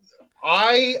 So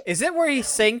is it where he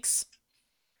sinks?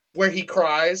 Where he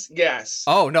cries? Yes.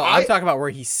 Oh no, I'm talking about where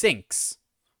he sinks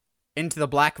into the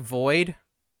black void.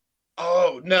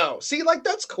 Oh no! See, like,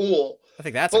 that's cool. I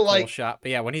think that's a cool shot.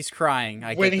 But yeah, when he's crying,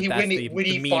 I get that's the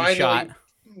meme finally, shot.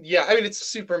 Yeah, I mean, it's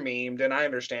super memed, and I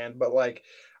understand, but like,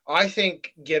 I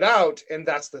think Get Out, and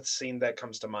that's the scene that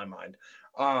comes to my mind.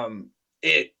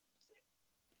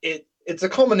 It's a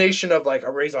culmination of like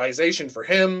a realization for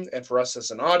him and for us as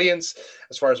an audience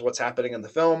as far as what's happening in the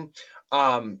film.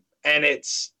 And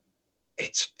it's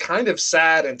kind of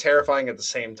sad and terrifying at the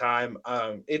same time.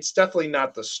 It's definitely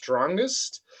not the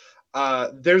strongest.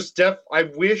 I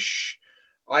wish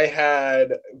I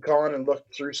had gone and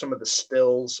looked through some of the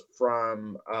stills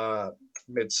from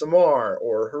Midsommar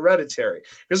or Hereditary,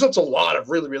 because there's a lot of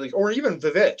really, really, or even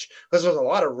Vivitch, because there's a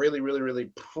lot of really, really,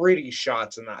 really pretty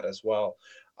shots in that as well.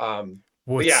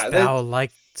 Wouldst thou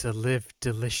like to live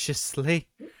deliciously?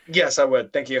 Yes, I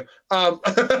would. Thank you.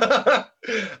 That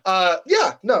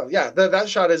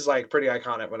shot is like pretty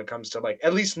iconic when it comes to like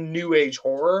at least new age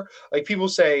horror. Like, people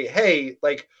say, hey,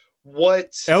 like,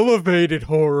 what elevated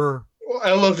horror?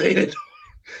 Elevated.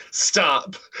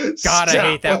 Stop. God, I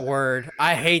hate that word.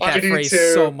 I hate that phrase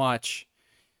so much.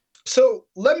 So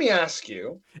let me ask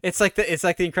you. It's like the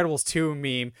Incredibles 2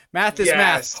 meme. Math is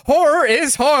math. Horror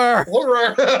is horror.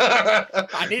 Horror.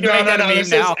 I need to make that a meme this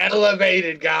now. Is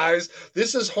elevated, guys.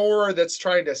 This is horror that's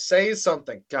trying to say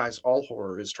something. Guys, all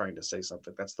horror is trying to say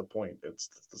something. That's the point. That's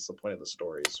the point of the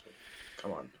stories.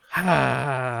 Come on.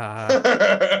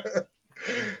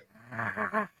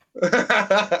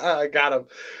 I got him.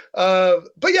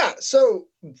 But yeah, so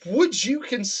would you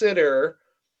consider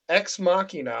Ex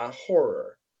Machina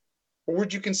horror? Or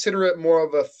would you consider it more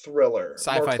of a thriller?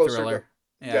 Sci-fi thriller.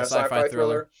 Yeah, sci-fi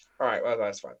thriller. All right, well,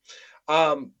 that's fine.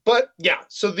 But yeah,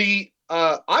 so the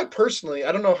I personally,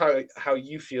 I don't know how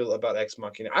you feel about Ex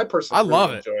Machina. I I personally love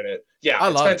really it. enjoyed it. Yeah, I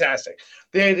it's love it. fantastic.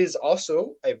 It is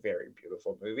also a very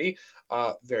beautiful movie.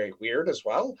 Very weird as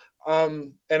well.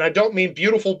 And I don't mean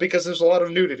beautiful because there's a lot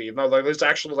of nudity. No, like, there's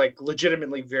actually like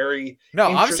legitimately very No,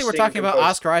 obviously we're interesting and talking about composed.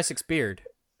 Oscar Isaac's beard.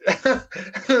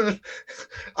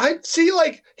 I see,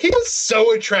 like, he is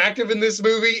so attractive in this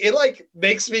movie. It like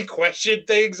makes me question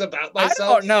things about I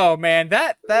myself. don't know, man.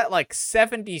 That like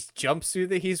 70s jumpsuit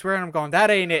that he's wearing, I'm going, that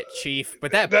ain't it, Chief.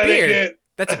 But that That ain't beard, it.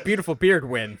 that's a beautiful beard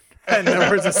win. In the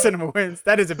words of Cinema Wins,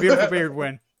 that is a beautiful beard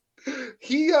win.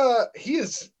 He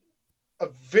is a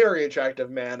very attractive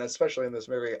man, especially in this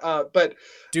movie. But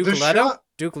Duke the Leto? shot,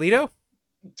 Duke Leto?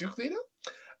 Duke Leto,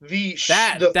 the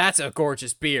That's a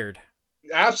gorgeous beard.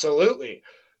 absolutely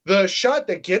the shot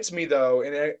that gets me though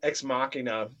in Ex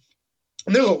Machina.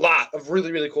 And there's a lot of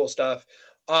really really cool stuff.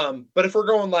 But if we're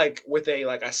going like with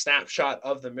a snapshot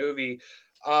of the movie,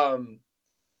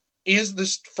 is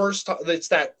this first? It's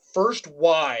that first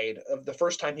wide of the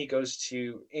first time he goes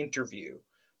to interview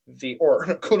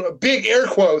or big air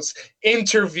quotes,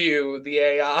 interview the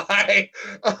AI.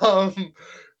 um,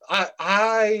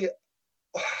 I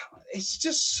it's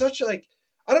just such like,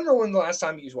 I don't know when the last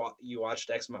time you watched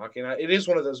Ex Machina. It is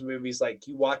one of those movies like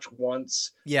you watch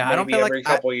once, Yeah, I don't maybe feel like every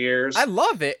couple years. I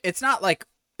love it. It's not like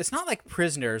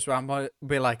Prisoners where I'm gonna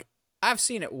be like, I've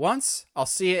seen it once, I'll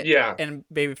see it Yeah, in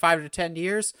maybe 5 to 10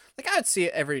 years. Like I'd see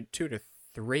it every 2 to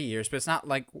 3 years, but it's not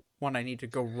like one I need to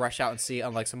go rush out and see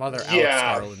unlike some other Alex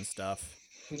yeah, Garland stuff.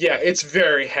 yeah. It's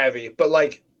very heavy, but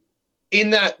like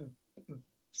in that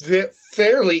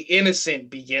fairly innocent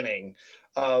beginning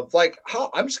of like, how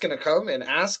I'm just gonna come and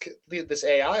ask this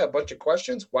AI a bunch of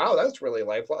questions. Wow, that's really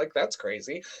lifelike. That's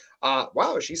crazy.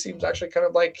 Wow, she seems actually kind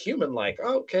of like human like.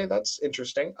 Oh, okay, that's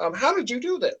interesting. How did you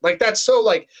do that? Like that's so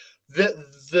like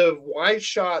the wide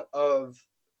shot of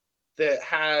that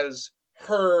has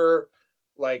her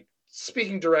like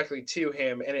speaking directly to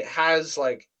him, and it has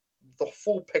like the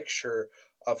full picture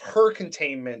of her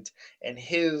containment and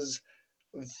his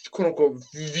quote unquote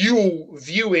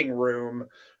viewing room.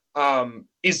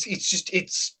 Is it's just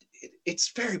it's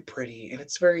very pretty and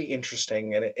it's very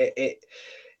interesting, and it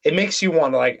makes you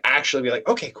want to like actually be like,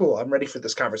 okay, cool, I'm ready for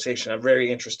this conversation. I'm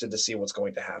very interested to see what's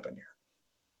going to happen here.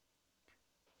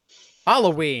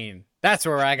 Halloween. That's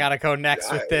where I gotta go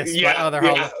next with this. My Yeah, other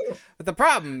yeah. Halloween. But the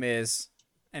problem is,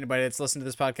 anybody that's listened to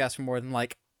this podcast for more than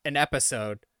like an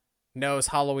episode knows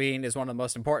Halloween is one of the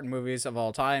most important movies of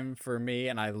all time for me,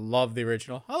 and I love the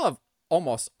original. I love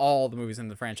almost all the movies in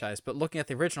the franchise, but looking at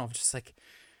the original, I'm just like,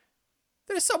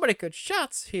 there's so many good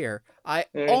shots here. I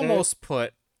almost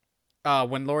put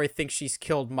when Laurie thinks she's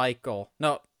killed Michael.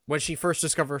 No, when she first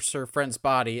discovers her friend's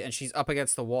body and she's up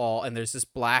against the wall and there's this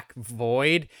black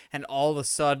void, and all of a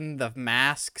sudden the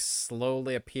mask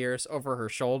slowly appears over her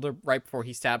shoulder right before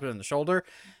he stabs her in the shoulder.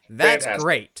 That's Fantastic.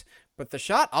 great. But the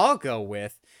shot I'll go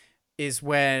with is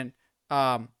when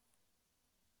Tommy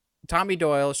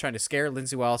Doyle is trying to scare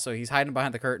Lindsay Wells, so he's hiding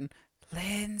behind the curtain.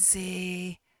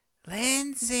 Lindsay,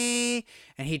 Lindsay,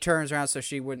 and he turns around so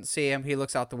she wouldn't see him. He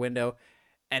looks out the window,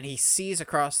 and he sees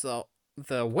across the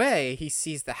way. He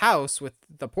sees the house with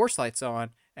the porch lights on,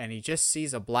 and he just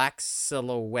sees a black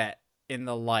silhouette in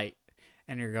the light.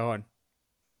 And you're going,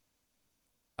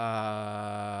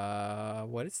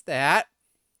 what is that?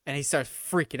 And he starts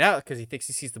freaking out because he thinks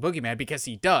he sees the boogeyman, because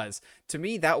he does. To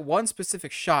me, that one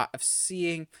specific shot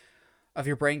of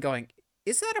your brain going,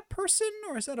 is that a person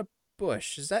or is that a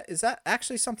bush? Is that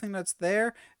actually something that's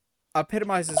there?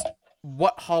 Epitomizes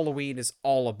what Halloween is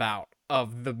all about.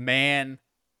 Of the boogeyman,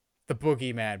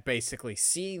 basically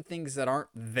seeing things that aren't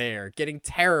there, getting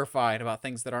terrified about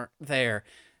things that aren't there.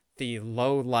 The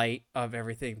low light of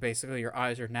everything. Basically, your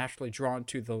eyes are naturally drawn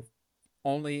to the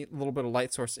only little bit of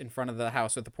light source in front of the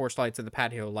house with the porch lights and the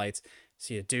patio lights.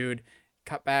 See a dude,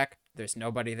 cut back, there's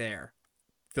nobody there.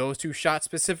 Those two shots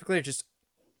specifically are just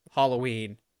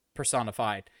Halloween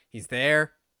personified. He's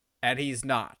there and he's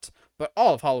not. But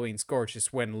all of Halloween's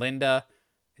gorgeous when Linda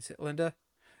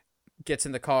gets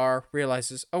in the car,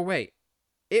 realizes, oh wait,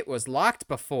 it was locked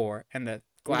before, and the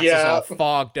glass is all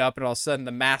fogged up, and all of a sudden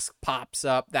the mask pops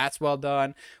up. That's well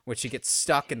done. When she gets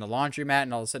stuck in the laundromat,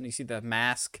 and all of a sudden you see the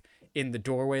mask in the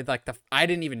doorway. Like I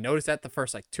didn't even notice that the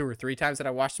first like 2 or 3 times that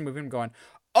I watched the movie. I'm going,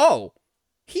 oh,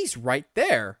 he's right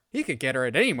there. He could get her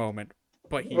at any moment,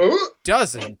 but he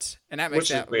doesn't, and that makes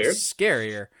that weird.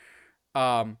 Scarier.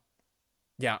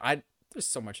 Yeah, there's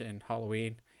so much in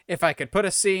Halloween. If I could put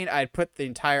a scene, I'd put the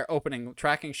entire opening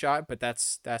tracking shot, but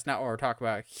that's not what we're talking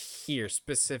about here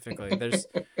specifically.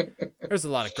 There's a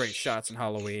lot of great shots in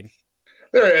Halloween.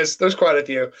 There is. There's quite a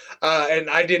few. And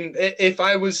I didn't. If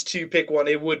I was to pick one,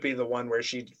 it would be the one where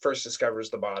she first discovers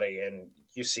the body and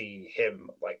you see him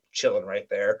like chilling right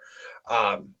there.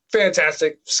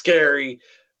 Fantastic, scary,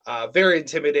 very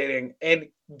intimidating, and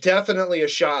definitely a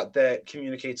shot that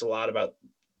communicates a lot about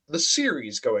the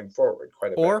series going forward.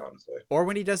 Quite a bit, honestly. Or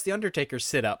when he does the Undertaker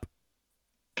sit up.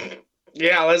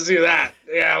 Yeah, let's do that.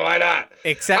 Yeah, why not?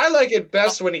 Except I like it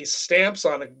best when he stamps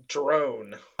on a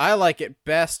drone. I like it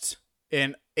best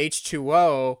in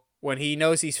H2O when he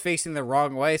knows he's facing the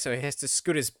wrong way, so he has to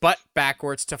scoot his butt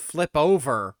backwards to flip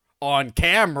over on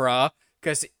camera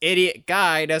because idiot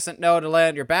guy doesn't know to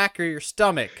land your back or your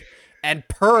stomach, and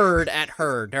purred at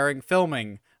her during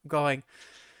filming. I'm going,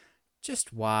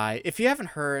 just why? If you haven't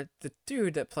heard, the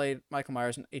dude that played Michael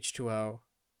Myers in H2O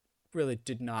really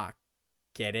did not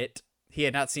get it. He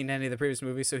had not seen any of the previous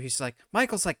movies, so he's like,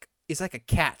 Michael's like, he's like a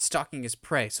cat stalking his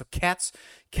prey. So cats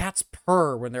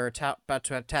purr when they're about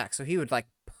to attack. So he would like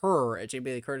purr at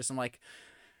Jamie Lee Curtis. I'm like,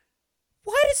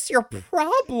 what is your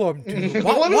problem, dude?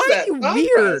 Why are you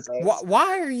weird?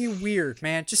 Why are you weird,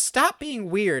 man? Just stop being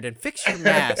weird and fix your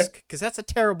mask, because that's a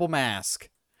terrible mask.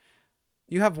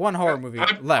 You have one horror movie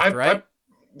left, right?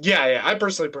 Yeah. I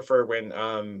personally prefer when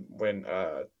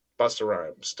Busta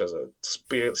Rhymes does a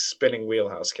spinning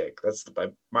wheelhouse kick. That's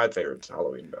my favorite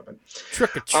Halloween moment.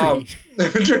 Trick or treat.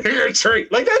 Trick or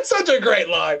treat. Like, that's such a great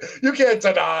line. You can't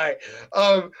deny.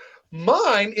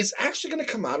 Mine is actually going to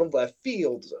come out of left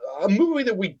field. A movie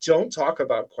that we don't talk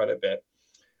about quite a bit,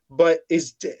 but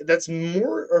that's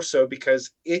more or so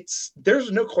because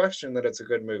there's no question that it's a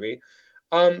good movie.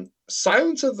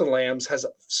 Silence of the Lambs has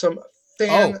some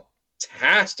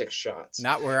fantastic shots.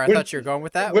 Not where I thought you were going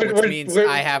with that, which means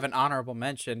I have an honorable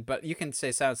mention, but you can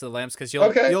say Silence of the Lambs because you'll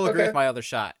agree with my other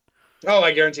shot. Oh,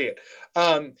 I guarantee it.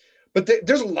 But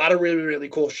there's a lot of really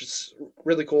cool scenes.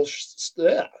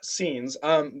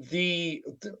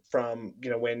 From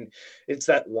when it's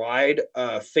that wide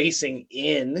facing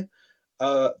in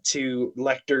to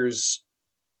Lecter's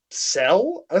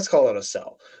cell. Let's call it a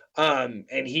cell.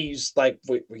 And he's like,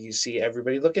 you see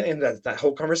everybody looking, and that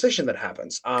whole conversation that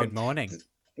happens. Good morning.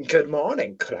 Good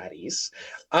morning, Clarice.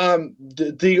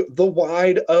 The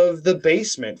wide of the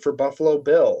basement for Buffalo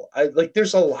Bill.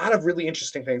 There's a lot of really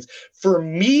interesting things. For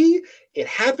me, it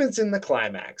happens in the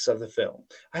climax of the film.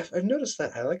 I've noticed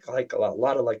that I like a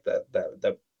lot of like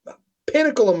the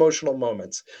pinnacle emotional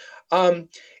moments.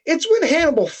 It's when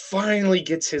Hannibal finally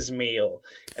gets his meal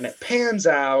and it pans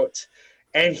out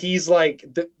and he's like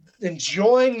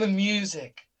enjoying the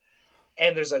music.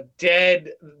 And there's a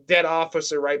dead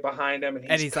officer right behind him,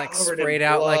 and he's like sprayed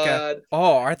out like a.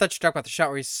 Oh, I thought you were talking about the shot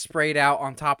where he's sprayed out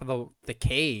on top of the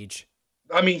cage.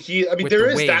 I mean, there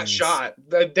is that shot.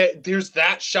 There's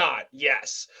that shot,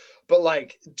 yes, but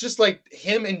like just like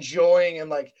him enjoying, and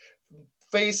like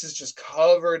face is just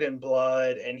covered in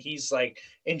blood, and he's like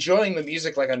enjoying the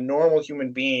music like a normal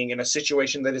human being in a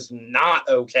situation that is not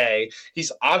okay.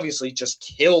 He's obviously just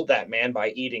killed that man by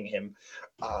eating him.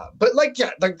 But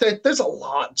there's a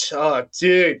lot,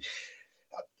 dude.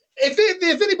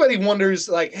 If anybody wonders,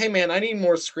 like, hey man, I need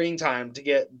more screen time to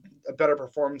get a better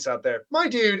performance out there, my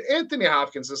dude, Anthony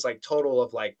Hopkins is like total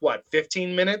of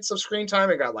 15 minutes of screen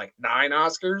time and got like 9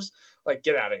 Oscars. Like,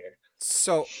 get out of here.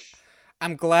 So,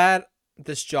 I'm glad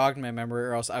this jogged my memory,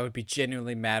 or else I would be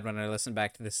genuinely mad when I listen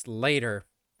back to this later.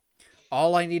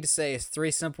 All I need to say is 3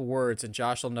 simple words, and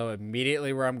Josh will know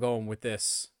immediately where I'm going with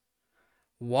this.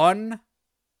 1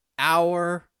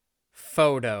 hour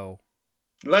photo.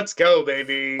 Let's go,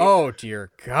 baby. Oh dear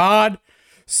God.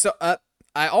 So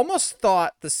I almost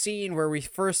thought the scene where we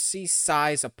first see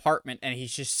Cy's apartment and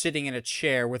he's just sitting in a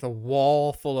chair with a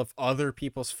wall full of other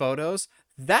people's photos,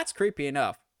 that's creepy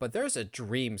enough, but there's a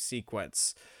dream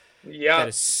sequence that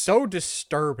is so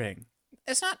disturbing.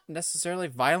 It's not necessarily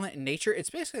violent in nature. It's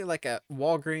basically like a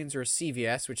Walgreens or a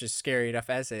CVS, which is scary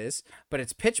enough as is, but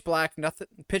it's pitch black,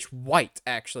 pitch white,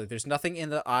 actually. There's nothing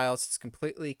in the aisles. It's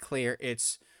completely clear.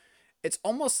 It's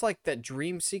almost like that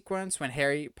dream sequence when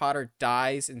Harry Potter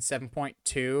dies in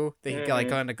 7.2. That he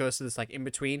kind of goes to this like in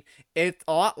between. It's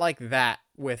a lot like that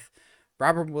with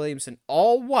Robert Williams in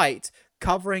all white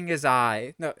covering his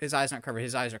eye. No, his eyes aren't covered.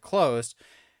 His eyes are closed.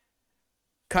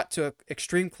 Cut to an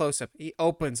extreme close-up. He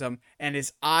opens them, and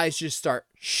his eyes just start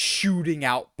shooting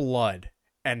out blood.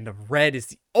 And the red is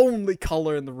the only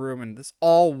color in the room, and it's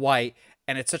all white.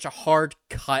 And it's such a hard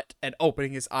cut and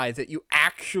opening his eyes that you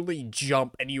actually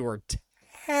jump, and you are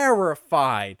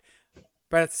terrified.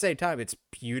 But at the same time, it's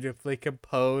beautifully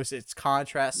composed. It's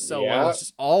contrasts so well. It's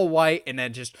just all white, and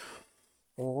then just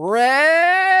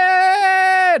red.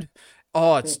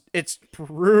 Oh, it's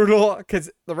brutal because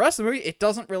the rest of the movie, it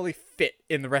doesn't really fit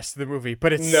in the rest of the movie,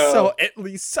 but it's No. so at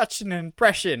least such an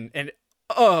impression. And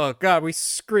oh god, we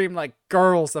screamed like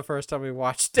girls the first time we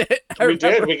watched it. We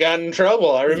did. We got in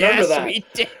trouble. I remember yes, that. we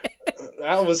did.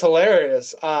 That was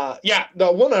hilarious. Yeah,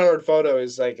 the 1 hour photo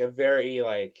is like a very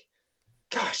like,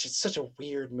 gosh, it's such a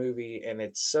weird movie, and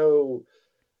it's so.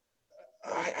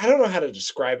 I don't know how to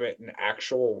describe it in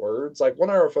actual words. Like 1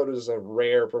 hour photo is a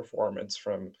rare performance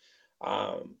from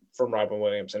Robin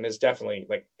Williams, and it's definitely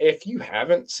like if you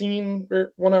haven't seen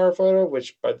 1 hour photo,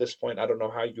 which by this point I don't know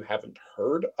how you haven't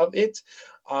heard of it,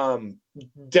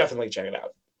 definitely check it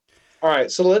out. All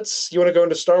right, so you want to go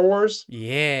into Star Wars?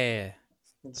 Yeah.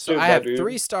 Let's So do it, I have dude.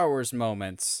 3 Star Wars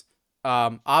moments.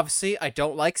 Obviously, I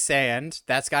don't like sand.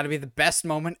 That's got to be the best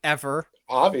moment ever.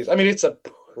 Obvious. I mean, it's a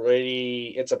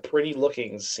pretty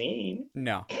looking scene.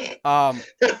 No. It's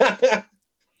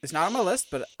not on my list,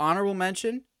 but honorable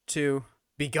mention to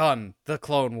begun the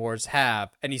Clone Wars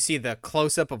have. And you see the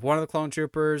close up of one of the clone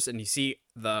troopers, and you see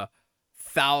the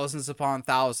thousands upon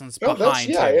thousands behind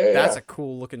him. That's a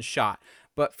cool looking shot.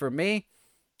 But for me,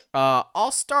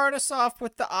 I'll start us off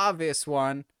with the obvious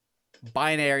one,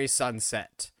 Binary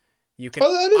Sunset. You can,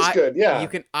 that is good, yeah. You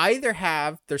can either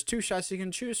have, there's 2 shots you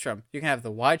can choose from. You can have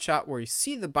the wide shot where you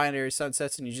see the binary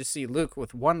sunsets and you just see Luke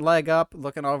with one leg up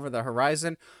looking over the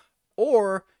horizon,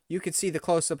 or you can see the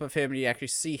close-up of him and you actually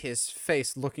see his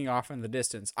face looking off in the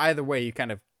distance. Either way, you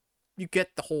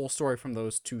get the whole story from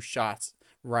those 2 shots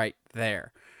right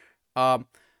there. I'm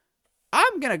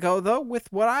going to go, though,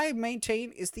 with what I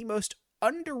maintain is the most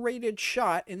underrated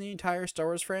shot in the entire Star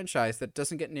Wars franchise that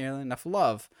doesn't get nearly enough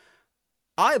love.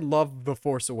 I love The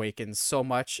Force Awakens so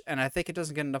much, and I think it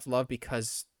doesn't get enough love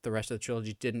because the rest of the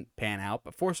trilogy didn't pan out,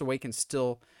 but Force Awakens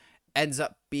still ends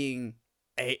up being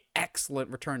an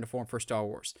excellent return to form for Star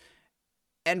Wars.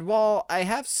 And while I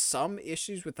have some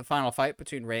issues with the final fight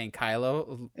between Rey and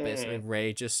Kylo, basically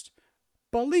Rey just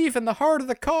believe in the heart of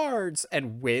the cards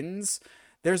and wins,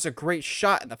 there's a great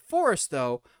shot in the forest,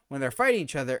 though, when they're fighting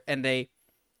each other, and they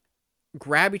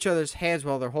grab each other's hands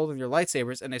while they're holding their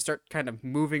lightsabers, and they start kind of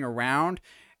moving around,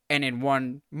 and in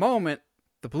one moment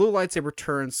the blue lightsaber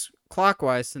turns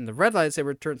clockwise and the red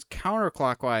lightsaber turns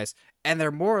counterclockwise, and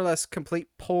they're more or less complete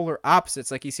polar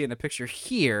opposites like you see in the picture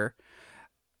here.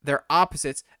 They're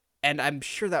opposites, and I'm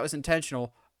sure that was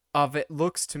intentional. It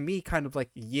looks to me kind of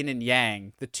like yin and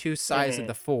yang, the 2 sides of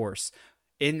the force.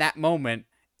 In that moment,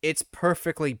 it's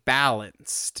perfectly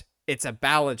balanced. It's a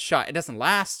balanced shot. It doesn't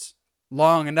last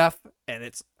long enough,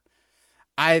 and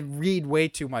I read way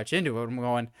too much into it. I'm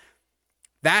going,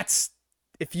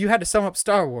 if you had to sum up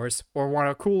Star Wars or want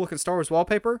a cool looking Star Wars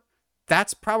wallpaper,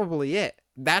 that's probably it.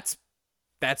 That's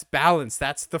balance.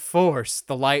 That's the force,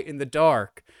 the light and the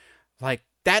dark. Like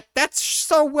that's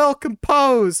so well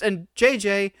composed. And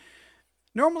JJ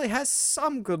normally has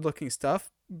some good looking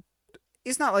stuff.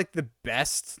 He's not like the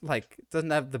best, like doesn't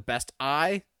have the best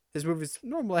eye. His movies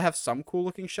normally have some cool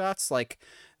looking shots, like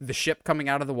the ship coming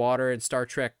out of the water in Star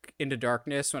Trek Into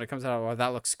Darkness. When it comes out,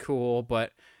 that looks cool,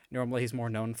 but normally he's more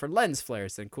known for lens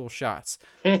flares than cool shots.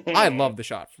 I love the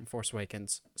shot from Force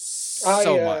Awakens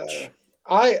so much.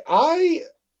 I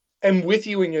am with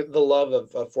you in the love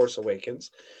of Force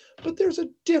Awakens, but there's a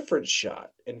different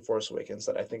shot in Force Awakens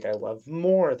that I think I love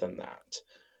more than that.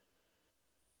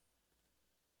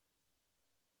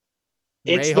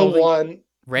 It's the one...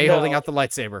 Rey holding out the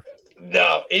lightsaber.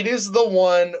 No, it is the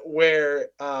one where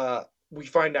we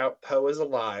find out Poe is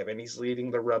alive and he's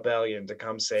leading the rebellion to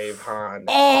come save Han.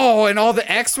 Oh, and all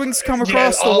the X-Wings come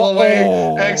across the all the way.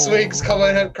 Oh. X-Wings come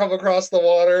across the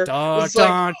water.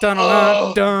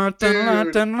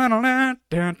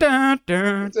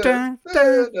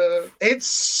 It's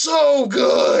so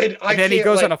good. And then he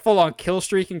goes on a full-on kill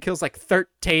streak and kills like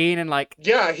 13 and like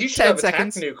he should have a tac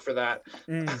nuke for that.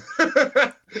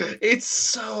 It's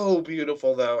so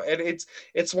beautiful though, and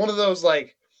it's one of those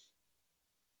like.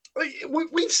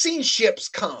 We've seen ships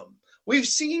come. We've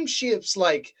seen ships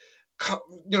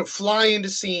fly into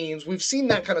scenes. We've seen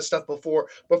that kind of stuff before,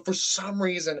 but for some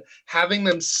reason, having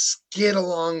them skid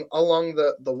along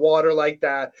the water like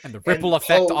that, and the ripple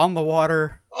effect on the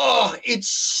water. Oh, it's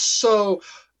so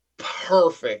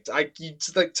perfect.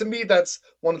 To me, that's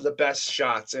one of the best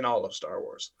shots in all of Star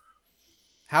Wars.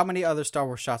 How many other Star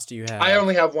Wars shots do you have? I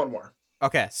only have one more.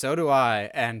 Okay, so do I,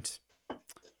 and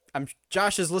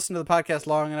Josh has listened to the podcast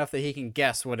long enough that he can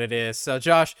guess what it is. So,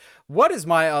 Josh, what is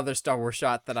my other Star Wars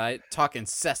shot that I talk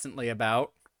incessantly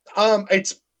about?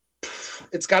 It's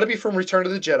got to be from Return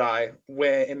of the Jedi,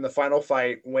 when in the final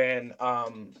fight when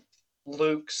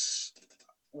Luke's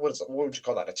what would you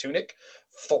call that, a tunic,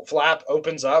 flap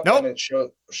opens up Nope. and it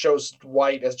shows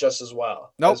white as just as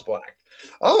well Nope. as black.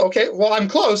 Oh, okay. Well, I'm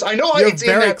close. I know You're it's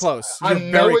very in that. close. I You're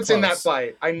know very it's in that close.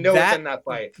 fight. I know it's in that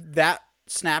fight. That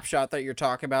snapshot that you're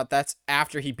talking about, that's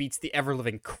after he beats the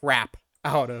ever-living crap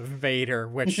out of Vader,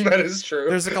 which That is true.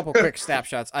 there's a couple quick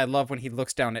snapshots. I love when he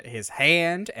looks down at his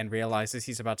hand and realizes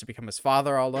he's about to become his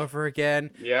father all over again.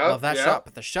 Yeah, Love that yeah. shot.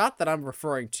 But the shot that I'm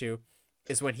referring to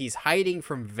is when he's hiding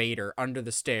from Vader under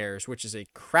the stairs, which is a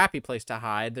crappy place to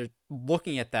hide. They're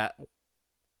looking at that.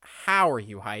 How are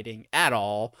you hiding at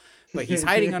all? But he's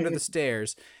hiding under the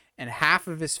stairs, and half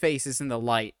of his face is in the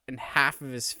light, and half of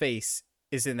his face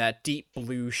is in that deep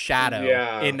blue shadow.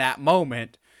 Yeah. In that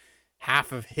moment,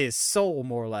 half of his soul,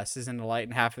 more or less, is in the light,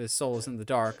 and half of his soul is in the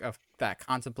dark, of that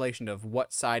contemplation of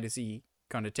what side is he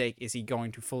going to take. Is he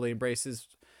going to fully embrace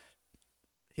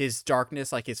his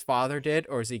darkness like his father did,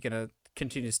 or is he going to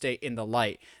continue to stay in the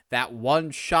light? That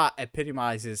one shot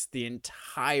epitomizes the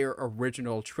entire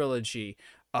original trilogy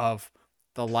of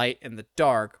the light and the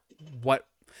dark. What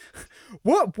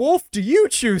wolf do you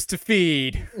choose to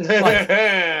feed? Like,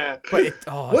 but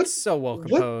it's so well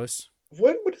composed.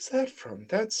 What is that from?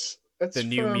 That's The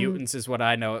New Mutants is what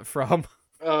I know it from.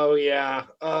 Oh yeah.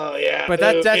 But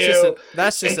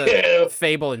that's just a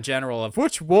fable in general of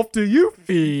which wolf do you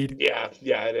feed? Yeah,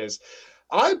 it is.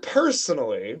 I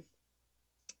personally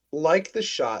like the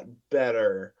shot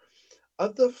better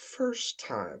of the first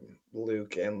time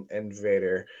Luke and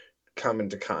Vader come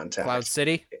into contact. Cloud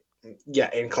City?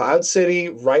 Yeah, in Cloud City,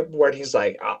 right when he's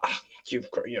like,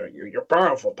 you're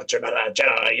powerful, but you're not a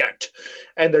Jedi yet,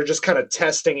 and they're just kind of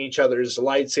testing each other's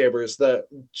lightsabers.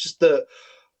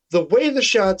 The way the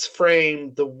shot's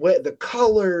framed, the way the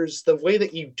colors, the way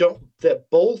that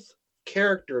both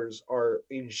characters are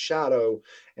in shadow,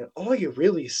 and all you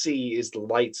really see is the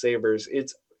lightsabers.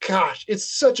 It's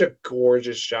such a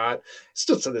gorgeous shot,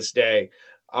 still to this day.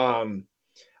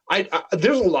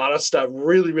 There's a lot of stuff,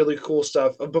 really, really cool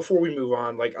stuff. Before we move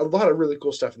on, like a lot of really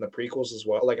cool stuff in the prequels as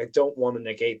well. Like I don't want to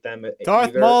negate them.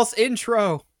 Darth Maul's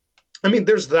intro. I mean,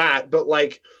 there's that, but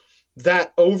like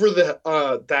that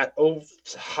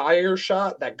higher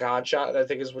shot, that God shot, I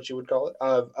think is what you would call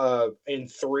it, in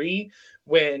 3,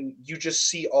 when you just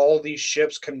see all these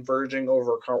ships converging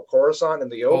over Coruscant in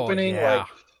the opening, like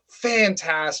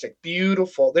fantastic,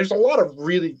 beautiful. There's a lot of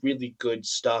really, really good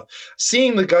stuff.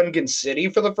 Seeing the Gungan City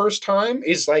for the first time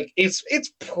is like it's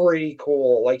pretty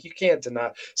cool. Like you can't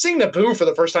deny. Seeing Naboo for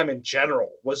the first time in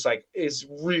general was like it's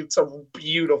a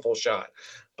beautiful shot.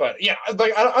 But yeah,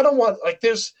 like I don't want like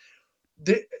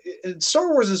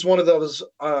Star Wars is one of those.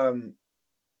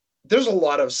 There's a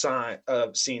lot of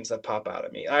scenes that pop out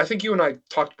at me. I think you and I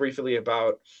talked briefly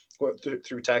about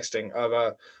through texting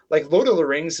of like Lord of the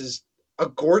Rings is a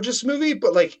gorgeous movie,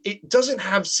 but like it doesn't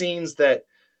have scenes that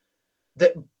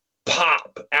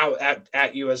pop out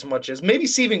at you as much as maybe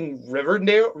seeing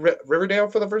Riverdale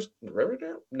for the first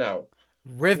Riverdale.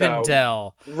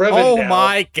 Rivendell. Oh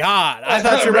my God! I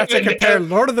thought you were about to compare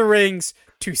Lord of the Rings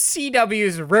to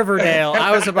CW's Riverdale.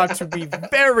 I was about to be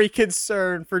very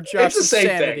concerned for Josh's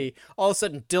sanity. All of a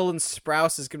sudden, Dylan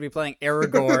Sprouse is going to be playing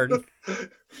Aragorn,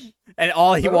 and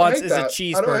all he wants is a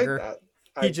cheeseburger.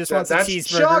 He just wants a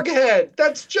cheeseburger. Jughead.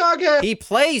 That's Jughead. He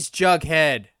plays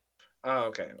Jughead. Oh,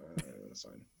 okay. That's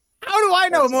fine. How do I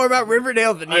know more about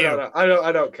Riverdale than you?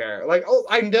 I don't care. Like,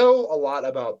 I know a lot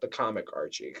about the comic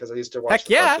Archie because I used to watch. Heck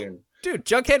yeah, dude!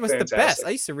 Jughead was the best.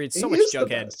 I used to read so much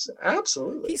Jughead.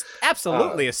 Absolutely, he's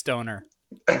absolutely a stoner.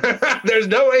 There's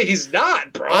no way he's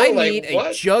not, bro. I need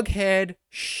a Jughead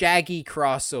Shaggy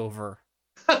crossover.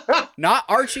 Not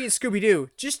Archie and Scooby Doo,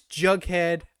 just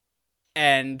Jughead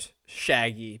and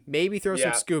Shaggy. Maybe throw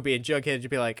some Scooby and Jughead to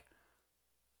be like,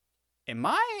 am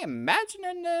I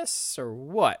imagining this or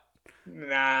what?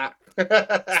 Nah.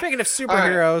 Speaking of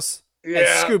superheroes and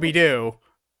Scooby Doo,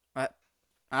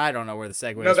 I don't know where the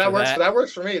segue is. That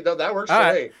works for me. No, that works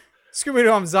for me. Scooby Doo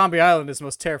on Zombie Island is the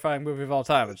most terrifying movie of all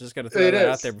time. I'm just gonna throw that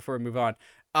out there before we move on.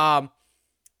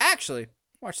 Actually,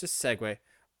 watch this segue.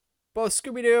 Both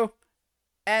Scooby Doo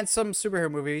and some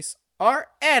superhero movies are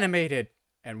animated.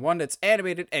 And one that's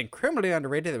animated and criminally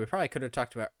underrated that we probably could have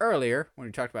talked about earlier when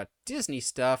we talked about Disney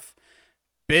stuff,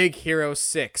 Big Hero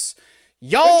 6.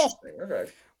 Y'all,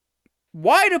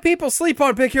 why do people sleep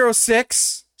on Big Hero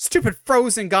 6? Stupid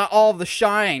Frozen got all the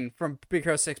shine from Big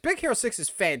Hero 6. Big Hero 6 is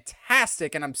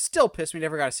fantastic, and I'm still pissed we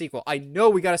never got a sequel. I know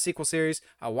we got a sequel series.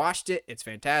 I watched it. It's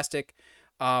fantastic.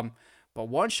 But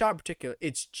one shot in particular,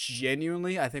 it's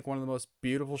genuinely, I think, one of the most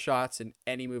beautiful shots in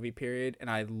any movie, period. And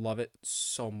I love it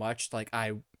so much. Like,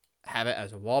 I have it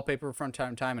as a wallpaper from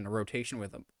time to time in a rotation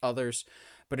with others.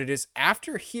 But it is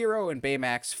after Hero and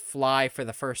Baymax fly for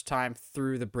the first time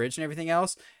through the bridge and everything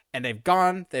else, and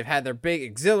they've had their big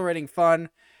exhilarating fun,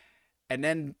 and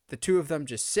then the two of them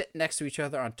just sit next to each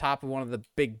other on top of one of the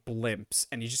big blimps,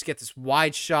 and you just get this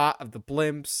wide shot of the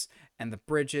blimps and the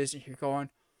bridges, and you're going,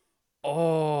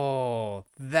 oh,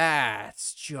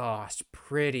 that's just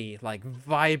pretty, like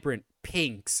vibrant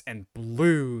pinks and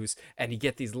blues, and you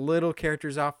get these little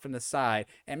characters off from the side.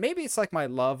 And maybe it's like my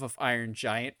love of Iron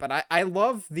Giant, but I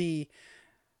love the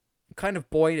kind of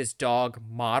boy and his dog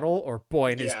model, or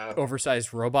boy and his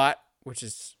oversized robot, which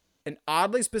is an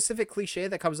oddly specific cliche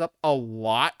that comes up a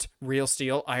lot. Real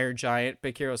Steel, Iron Giant,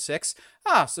 Big Hero 6.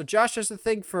 So Josh has a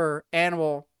thing for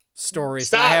animal stories.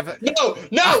 Stop!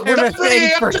 We're not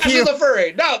bringing up Josh as a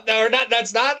furry. No, not.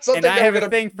 That's not something. And I have a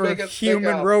thing for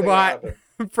human robot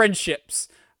friendships.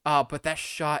 But that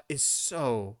shot is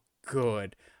so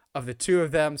good of the two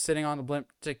of them sitting on the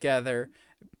blimp together.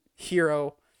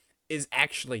 Hero is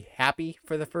actually happy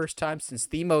for the first time since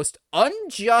the most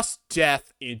unjust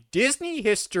death in Disney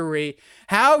history.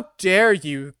 How dare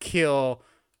you kill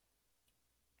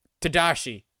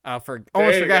Tadashi?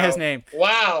 Almost forgot his name.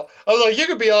 Wow. I was like, you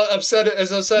could be upset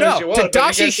as you want.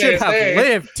 Tadashi should have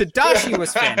lived. Tadashi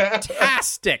was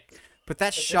fantastic. But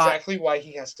that's shot... exactly why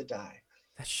he has to die.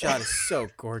 That shot is so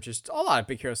gorgeous. A lot of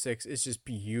Big Hero 6 is just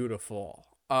beautiful.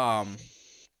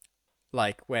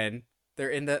 Like when they're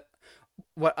in the...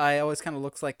 what I always kind of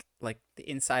looks like the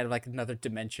inside of like another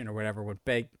dimension or whatever,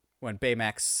 when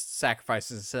Baymax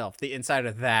sacrifices himself, the inside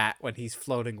of that when he's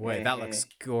floating away, that looks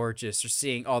gorgeous. You're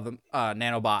seeing all the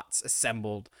nanobots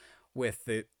assembled with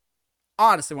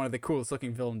honestly one of the coolest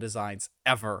looking villain designs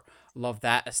ever. Love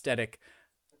that aesthetic.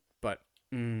 But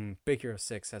Big Hero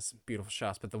 6 has some beautiful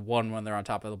shots, but the one when they're on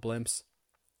top of the blimps,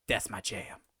 that's my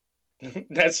jam.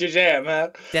 That's your jam, huh?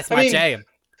 That's my jam.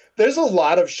 There's a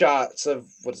lot of shots of,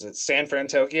 what is it, San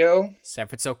Francisco? San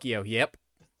Francisco, yep.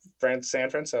 San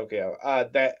Francisco.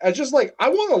 That I just like, I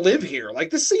want to live here.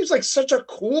 Like, this seems like such a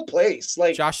cool place.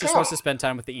 Like, Josh just wants to spend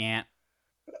time with the ant.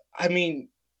 I mean,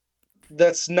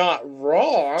 that's not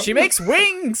wrong. She makes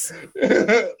wings.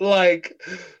 Like,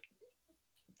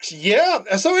 yeah.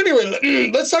 So anyway,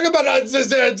 let's talk about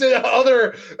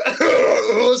other.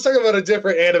 Let's talk about a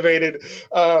different animated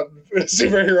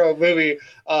superhero movie,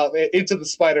 Into the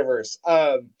Spider-Verse.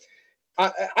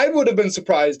 I would have been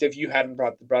surprised if you hadn't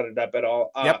brought it up at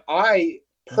all. Yep. I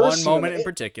personally, one moment in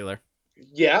particular.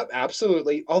 Yeah,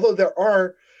 absolutely. Although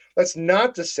that's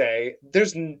not to say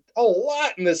there's a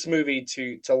lot in this movie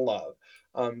to love.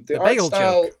 The art bagel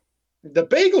style, joke. The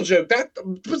bagel joke.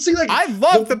 But see, like, I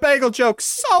love the bagel joke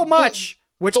so much,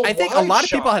 which I think a lot of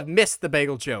people have missed the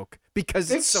bagel joke because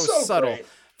it's so subtle. Great.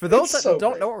 For those that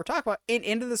don't know what we're talking about, in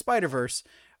Into the Spider-Verse,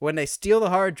 when they steal the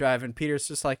hard drive and Peter's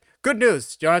just like, good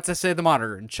news, you don't have to say the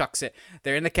monitor, and chucks it.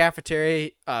 They're in the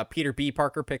cafeteria. Peter B.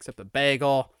 Parker picks up the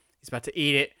bagel. He's about to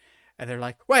eat it. And they're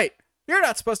like, wait, you're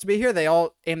not supposed to be here. They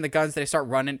all aim the guns. They start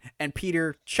running. And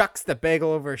Peter chucks the bagel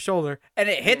over his shoulder. And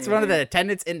it hits one of the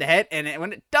attendants in the head. And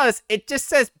when it does, it just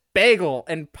says bagel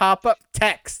and pop-up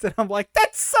text. And I'm like,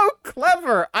 that's so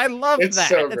clever. I love that.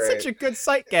 So it's such a good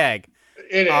sight gag.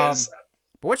 It is.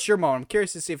 But what's your moment? I'm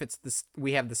curious to see if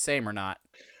we have the same or not.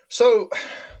 So,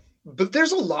 but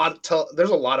there's a lot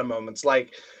of moments,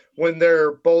 like when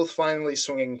they're both finally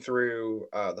swinging through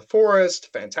the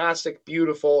forest. Fantastic,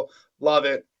 beautiful, love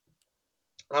it.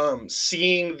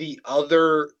 Seeing the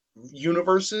other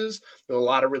universes, there's a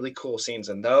lot of really cool scenes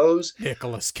in those.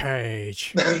 Nicolas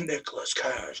Cage. Nicolas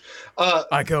Cage.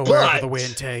 I go wherever the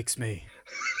wind takes me.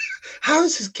 How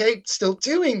is his cape still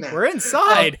doing that? We're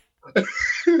inside.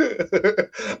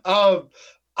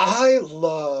 I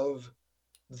love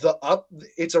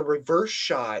it's a reverse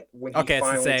shot when he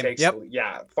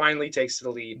finally takes the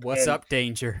lead. What's up,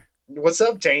 Danger? What's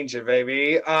up, Danger,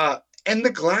 baby? And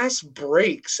the glass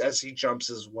breaks as he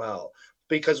jumps as well,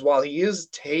 because while he is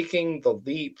taking the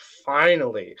leap,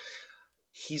 finally,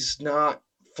 he's not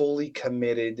fully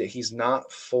committed. He's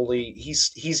not fully.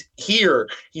 He's here.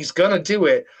 He's gonna do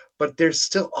it. But there's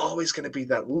still always going to be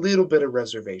that little bit of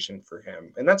reservation for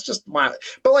him. And that's just but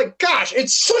like, gosh,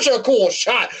 it's such a cool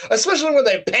shot, especially when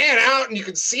they pan out and you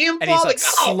can see him fall. And he's like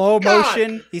slow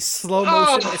motion. He's slow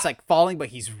motion. It's like falling, but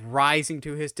he's rising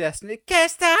to his destiny. Can't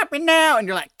stop me now. And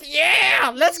you're like,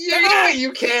 yeah, let's go. Yeah,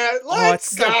 you can.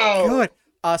 Let's go. So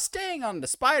good. Staying on the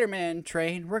Spider-Man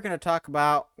train, we're going to talk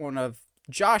about one of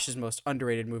Josh's most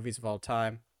underrated movies of all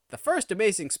time, the first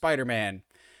Amazing Spider-Man.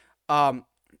 I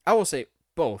will say,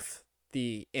 both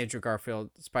the Andrew Garfield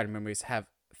Spider-Man movies have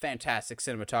fantastic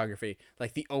cinematography.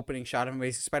 Like the opening shot of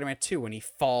Amazing Spider-Man 2 when he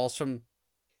falls from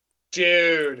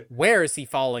Dude. Where is he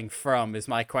falling from is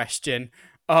my question.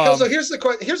 So here's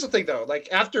the thing though. Like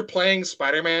after playing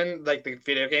Spider-Man, like the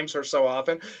video games for so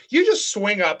often, you just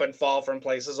swing up and fall from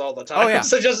places all the time. Oh, yeah.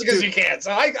 So just because you can,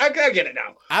 so I get it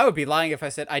now. I would be lying if I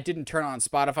said I didn't turn on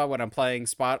Spotify when I'm playing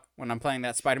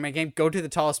that Spider-Man game. Go to the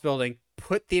tallest building,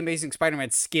 put the Amazing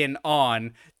Spider-Man skin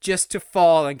on, just to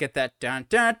fall and get that dun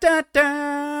dun dun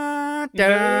dun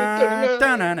dun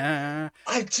dun dun dun.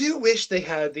 I do wish they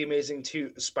had the Amazing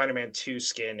Spider-Man 2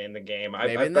 skin in the game.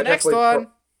 Maybe in the next one.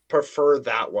 Prefer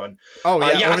that one. Oh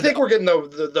yeah, yeah. I think we're getting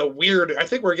the weird. I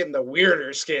think we're getting the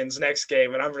weirder skins next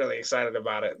game, and I'm really excited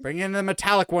about it. Bring in the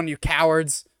metallic one, you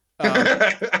cowards.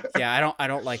 Yeah, I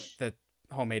don't like the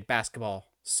homemade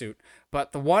basketball suit,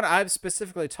 but the one I'm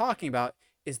specifically talking about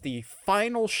is the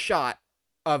final shot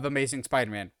of Amazing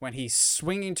Spider-Man when he's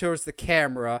swinging towards the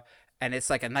camera, and it's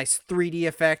like a nice 3D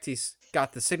effect. He's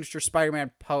got the signature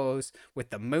Spider-Man pose with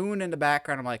the moon in the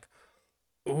background. I'm like,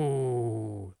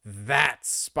 ooh, that's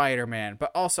Spider-Man. But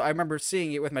also, I remember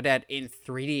seeing it with my dad in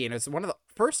 3D, and it's one of the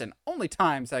first and only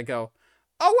times I go,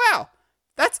 oh, wow,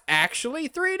 that's actually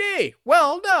 3D.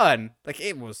 Well done. Like,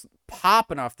 it was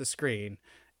popping off the screen.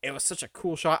 It was such a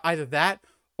cool shot. Either that,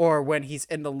 or when he's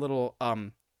in the little,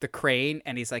 the crane,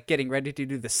 and he's, like, getting ready to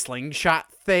do the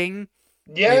slingshot thing.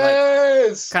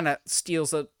 Yes! Kind of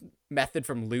steals a method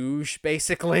from Luge,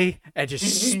 basically, and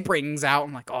just springs out.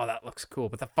 I'm like, oh, that looks cool.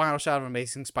 But the final shot of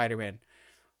Amazing Spider-Man,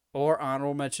 or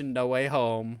honorable mention, No Way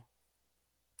Home,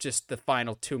 just the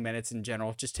final 2 minutes in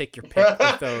general. Just take your pick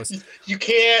with those. You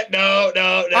can't. No.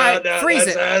 Freeze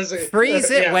it.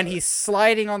 Freeze it when he's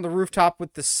sliding on the rooftop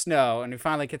with the snow, and we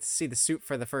finally get to see the suit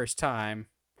for the first time.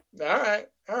 All right.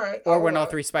 Or when all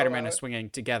three Spider-Men are swinging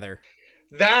together.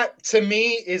 That to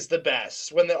me is the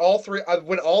best. When all three of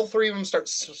them start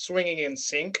swinging in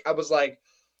sync, I was like,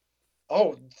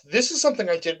 "Oh, this is something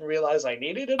I didn't realize I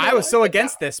needed." I was so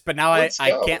against this, but now I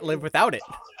can't live without it.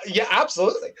 Yeah,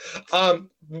 absolutely.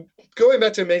 Going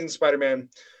back to Amazing Spider-Man,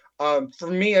 for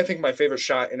me, I think my favorite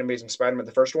shot in Amazing Spider-Man,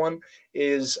 the first one,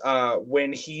 is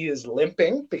when he is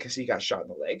limping because he got shot in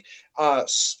the leg,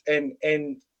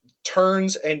 and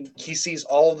turns and he sees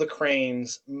all the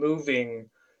cranes moving.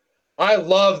 I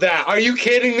love that. Are you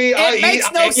kidding me? It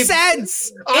makes no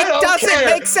sense. It doesn't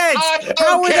make sense.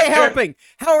 How are they helping?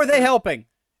 How are they helping?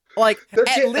 Like,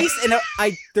 at least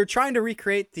they're trying to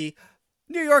recreate the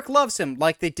New York loves him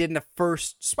like they did in the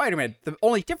first Spider-Man. The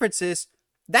only difference is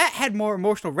that had more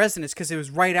emotional resonance because it was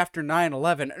right after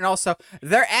 9/11. And also,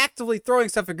 they're actively throwing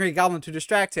stuff at Green Goblin to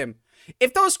distract him.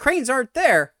 If those cranes aren't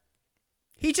there,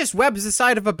 he just webs the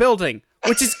side of a building,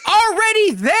 which is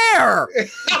already there.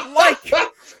 Like,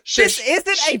 this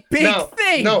isn't a big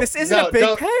thing. This isn't a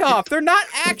big payoff. They're not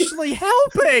actually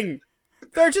helping.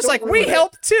 They're just like, we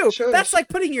helped too. That's like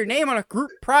putting your name on a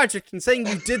group project and saying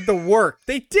you did the work.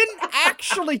 They didn't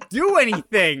actually do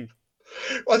anything.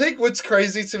 I think what's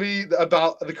crazy to me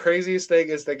about the craziest thing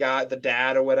is the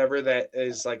dad or whatever that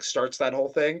is like starts that whole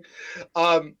thing.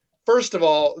 First of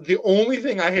all, the only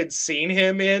thing I had seen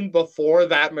him in before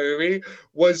that movie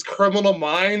was Criminal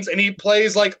Minds, and he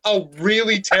plays like a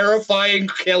really terrifying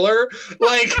killer.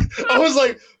 Like, I was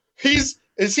like,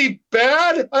 is he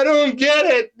bad? I don't get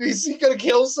it. Is he gonna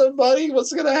kill somebody?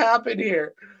 What's gonna happen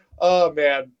here? Oh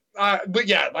man. But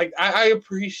yeah, like I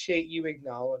appreciate you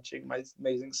acknowledging my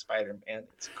Amazing Spider-Man.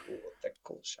 It's cool. That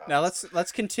cool shot. Now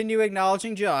let's continue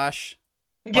acknowledging Josh.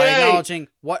 By acknowledging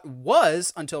what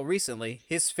was, until recently,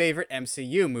 his favorite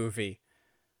MCU movie,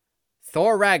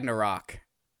 Thor Ragnarok.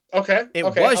 Okay. It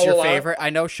was your favorite. I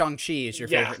know Shang-Chi is your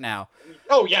favorite now.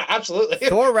 Oh, yeah, absolutely.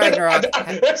 Thor Ragnarok.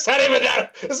 That's not even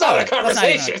that. It's not a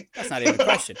conversation. That's not even a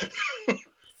question.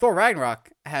 Thor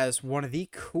Ragnarok has one of the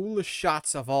coolest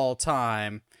shots of all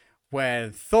time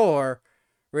when Thor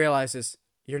realizes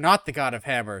you're not the god of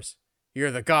hammers.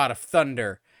 You're the god of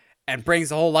thunder. And brings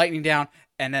the whole lightning down.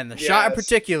 And then the shot in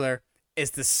particular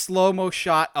is the slow-mo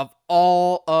shot of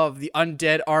all of the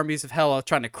undead armies of Hela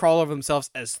trying to crawl over themselves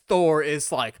as Thor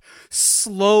is, like,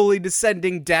 slowly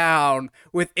descending down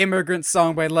with Immigrant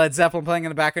Song by Led Zeppelin playing in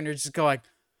the background. You're just going,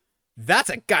 that's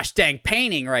a gosh dang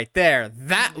painting right there.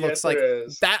 That looks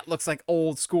like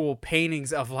old school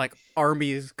paintings of, like,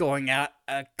 armies going at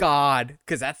a god,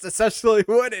 because that's essentially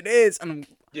what it is. And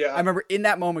I remember in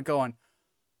that moment going,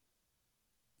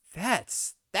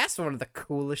 that's one of the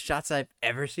coolest shots I've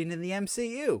ever seen in the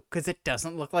MCU, because it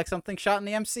doesn't look like something shot in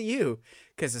the MCU.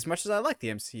 Because as much as I like the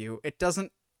MCU, it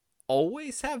doesn't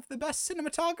always have the best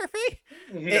cinematography.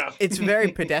 Yeah. It's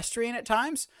very pedestrian at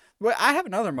times. Well, I have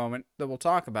another moment that we'll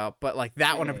talk about, but like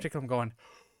that one in particular, I'm going,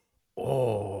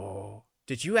 oh,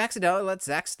 did you accidentally let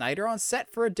Zack Snyder on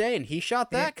set for a day and he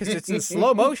shot that? Because it's in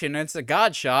slow motion and it's a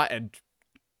God shot, and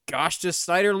gosh, does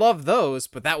Snyder love those.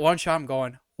 But that one shot, I'm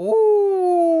going,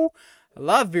 ooh, I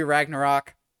love V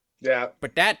Ragnarok. Yeah.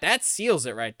 But that seals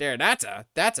it right there. That's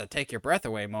a take your breath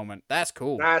away moment. That's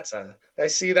cool. I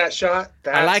see that shot.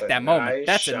 I like that moment. Nice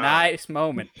That's shot. a nice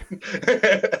moment.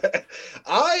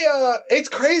 It's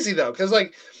crazy though, because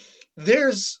like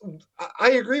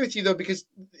I agree with you though, because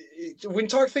when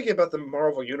thinking about the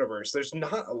Marvel universe, there's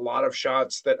not a lot of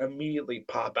shots that immediately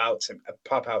pop out to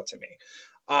me.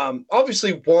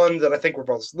 Obviously one that I think we're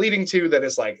both leading to that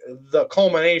is like the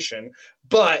culmination,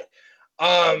 but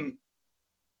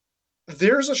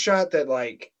there's a shot that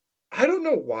like I don't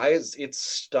know why it's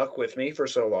stuck with me for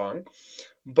so long,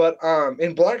 but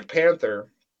in Black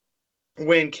Panther,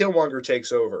 when Killmonger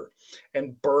takes over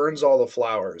and burns all the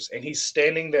flowers, and he's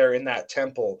standing there in that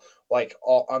temple, like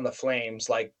all on the flames,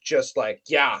 like just like,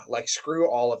 yeah, like screw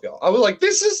all of y'all. I was like,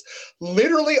 this is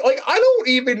literally like,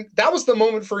 that was the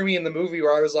moment for me in the movie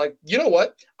where I was like, you know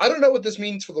what? I don't know what this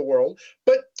means for the world,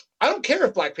 but I don't care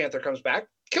if Black Panther comes back.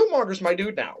 Killmonger's my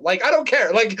dude now. Like, I don't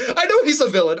care. Like, I know he's a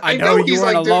villain. I know you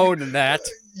weren't like, alone in that.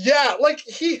 Yeah, like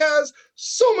he has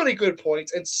so many good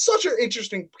points and such an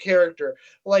interesting character.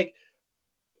 Like,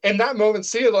 and that moment,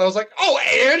 I was like, oh,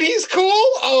 and he's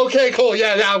cool? Okay, cool.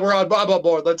 Yeah, we're on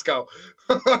board. Let's go.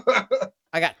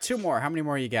 I got 2 more. How many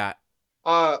more you got?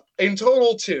 In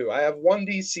total, 2. I have 1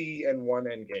 DC and 1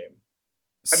 Endgame.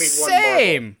 I mean,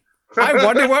 same. I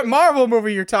wonder what Marvel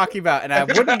movie you're talking about, and I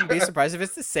wouldn't be surprised if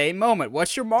it's the same moment.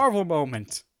 What's your Marvel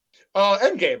moment?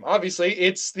 Endgame, obviously.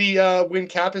 It's the when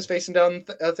Cap is facing down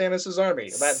Thanos' army.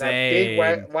 That big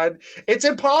wide. It's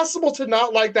impossible to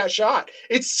not like that shot.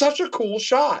 It's such a cool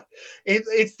shot.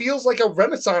 It feels like a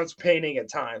Renaissance painting at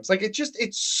times. Like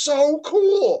it's so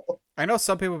cool. I know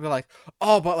some people will be like,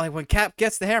 oh, but like when Cap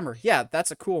gets the hammer, yeah,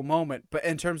 that's a cool moment. But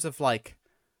in terms of like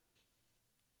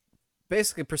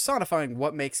basically personifying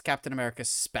what makes Captain America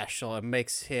special and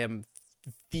makes him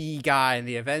the guy in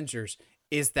the Avengers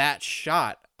is that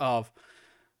shot of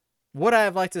would I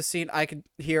have liked to have seen I could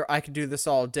do this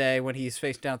all day when he's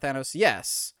facing down Thanos?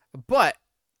 Yes. But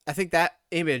I think that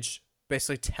image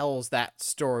basically tells that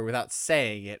story without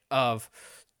saying it, of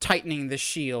tightening the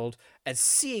shield and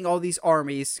seeing all these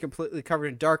armies completely covered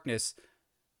in darkness,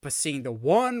 but seeing the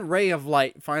one ray of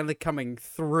light finally coming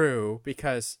through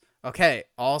because, okay,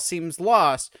 all seems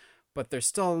lost, but there's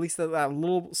still at least that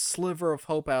little sliver of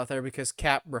hope out there because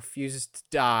Cap refuses to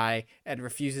die and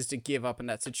refuses to give up in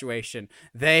that situation.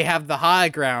 They have the high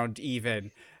ground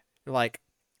even. Like,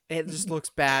 it just looks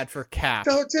bad for Cap.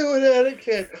 Don't do it,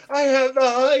 Anakin. I have the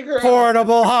high ground.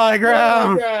 Portable high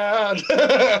ground.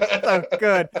 So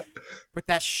good. But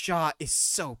that shot is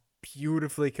so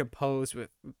beautifully composed with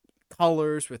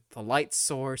colors, with the light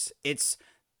source.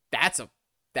 That's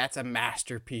a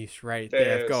masterpiece right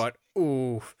there. Going,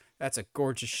 ooh, that's a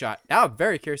gorgeous shot. Now I'm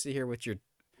very curious to hear what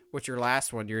your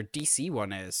last one, your DC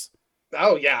one is.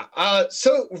 Oh yeah.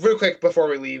 So real quick before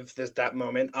we leave that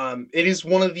moment, it is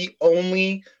one of the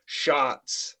only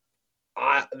shots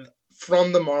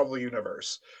from the Marvel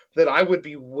universe that I would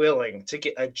be willing to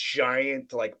get a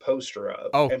giant like poster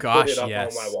of and put it up on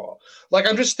my wall. Like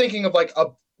I'm just thinking of like a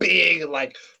big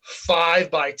like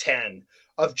 5x10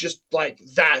 of just like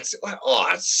that's like, oh,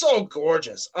 that's so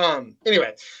gorgeous.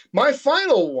 Anyway, my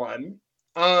final one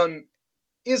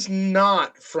is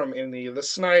not from any of the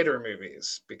Snyder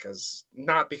movies because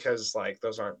like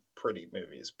those aren't pretty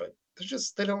movies, but they're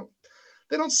just they don't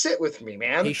sit with me,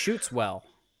 man. He shoots well.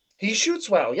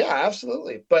 Yeah,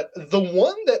 absolutely. But the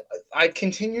one that I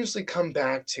continuously come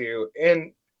back to,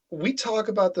 and we talk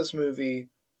about this movie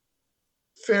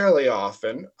fairly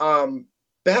often,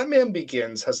 Batman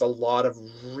Begins has a lot of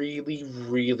really,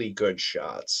 really good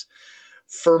shots.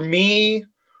 For me,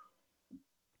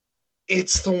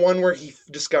 it's the one where he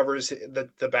discovers the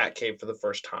Batcave for the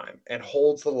first time and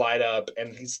holds the light up,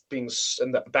 and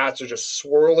and the bats are just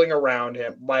swirling around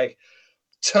him. Like,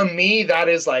 to me, that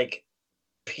is like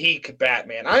peak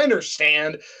Batman. I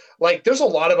understand, like, there's a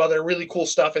lot of other really cool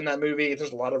stuff in that movie.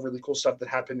 There's a lot of really cool stuff that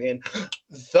happened in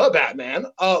the Batman.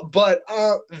 But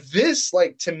this,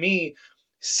 like, to me,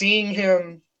 seeing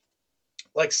him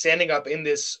like standing up in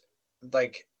this,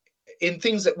 like, in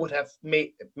things that would have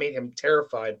made him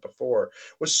terrified before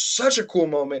was such a cool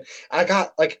moment. I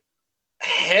got like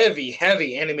heavy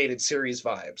animated series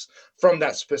vibes from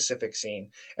that specific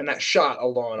scene and that shot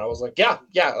alone. I was like, yeah,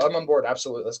 I'm on board.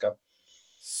 Absolutely. Let's go.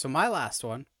 So my last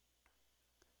one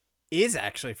is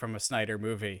actually from a Snyder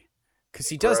movie because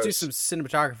he does do some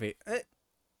cinematography.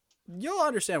 You'll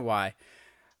understand why.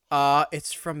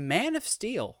 It's from Man of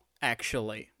Steel,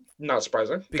 actually. Not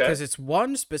surprising. Okay. because it's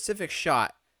one specific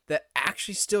shot that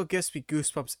actually still gives me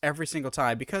goosebumps every single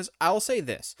time. Because I'll say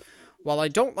this, while I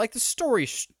don't like the story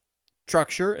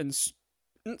structure and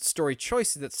story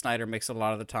choices that Snyder makes a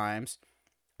lot of the times,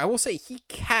 I will say he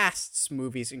casts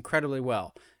movies incredibly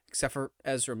well, except for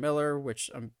Ezra Miller, which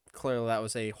clearly that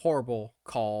was a horrible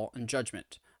call and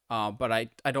judgment. But I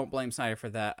don't blame Snyder for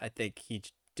that. I think he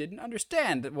didn't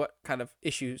understand what kind of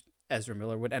issues Ezra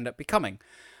Miller would end up becoming.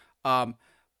 But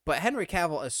Henry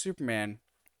Cavill as Superman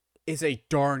is a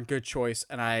darn good choice,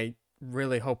 and I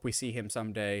really hope we see him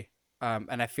someday.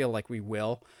 And I feel like we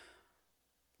will.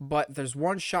 But there's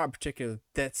one shot in particular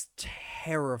that's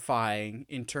terrifying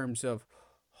in terms of,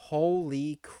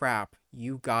 holy crap,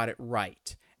 you got it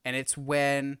right. And it's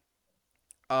when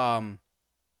the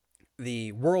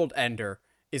World Ender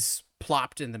is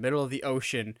plopped in the middle of the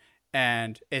ocean,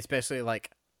 and it's basically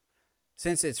like,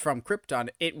 since it's from Krypton,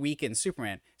 it weakens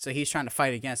Superman. So he's trying to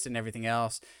fight against it and everything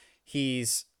else.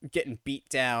 He's getting beat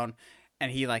down,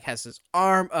 and he like has his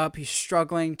arm up. He's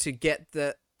struggling to get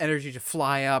the energy to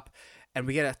fly up, and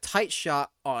we get a tight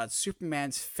shot on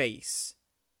Superman's face.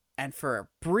 And for a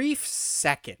brief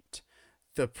second,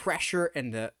 the pressure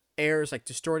and the air is like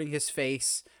distorting his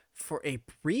face. For a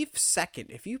brief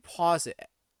second, if you pause it,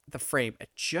 the frame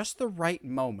at just the right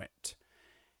moment,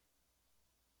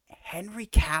 Henry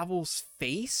Cavill's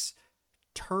face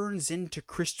turns into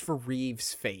Christopher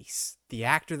Reeve's face, the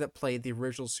actor that played the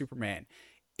original Superman.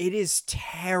 It is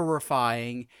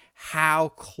terrifying how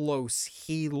close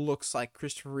he looks like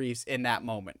Christopher Reeves in that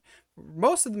moment.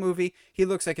 Most of the movie, he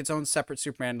looks like its own separate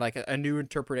Superman, like a new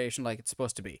interpretation like it's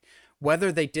supposed to be.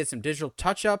 Whether they did some digital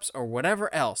touch-ups or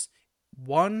whatever else,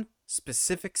 one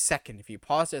specific second, if you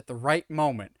pause it at the right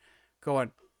moment,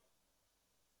 going,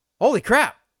 holy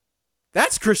crap,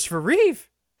 that's Christopher Reeve.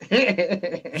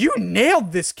 You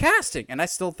nailed this casting. And I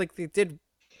still think they did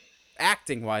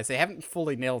acting-wise. They haven't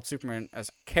fully nailed Superman as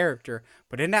a character,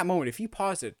 but in that moment, if you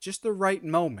pause it just the right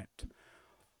moment,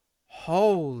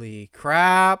 holy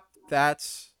crap,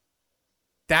 that's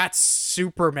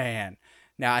Superman.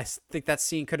 Now, I think that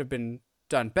scene could have been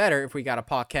done better if we got a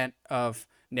Paul Kent of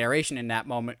narration in that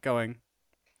moment going,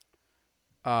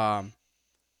 you're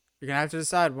gonna have to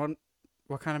decide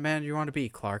what kind of man you want to be,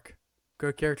 Clark.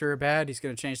 Good character or bad, he's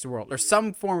gonna change the world. Or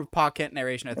some form of Paul Kent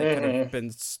narration I think could have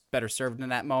been better served in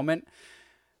that moment.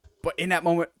 But in that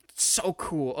moment, so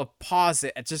cool. Pause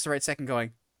it at just the right second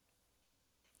going,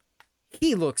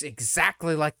 he looks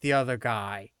exactly like the other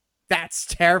guy. That's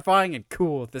terrifying and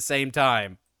cool at the same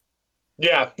time.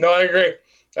 Yeah, no, I agree.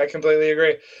 I completely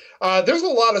agree. There's a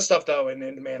lot of stuff though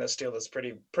in Man of Steel that's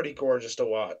pretty gorgeous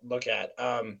to look at.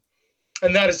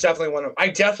 And that is definitely one of. I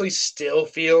definitely still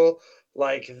feel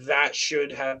like that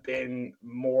should have been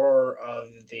more of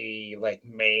the like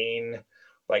main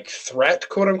like threat,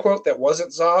 quote unquote, that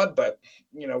wasn't Zod. But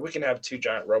you know, we can have two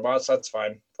giant robots. That's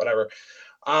fine. Whatever.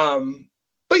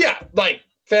 But yeah, like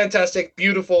fantastic,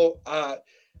 beautiful.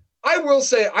 I will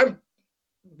say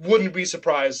wouldn't be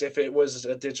surprised if it was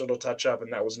a digital touch-up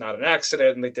and that was not an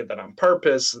accident and they did that on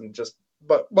purpose and just,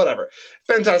 but whatever.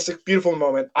 Fantastic, beautiful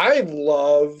moment. I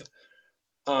love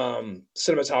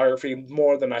cinematography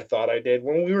more than I thought I did.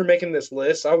 When we were making this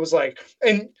list, I was like,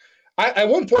 and at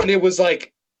one point it was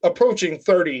like approaching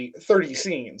 30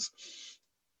 scenes.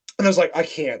 And I was like, I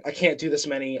can't do this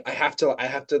many. I have to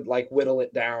like whittle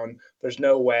it down. There's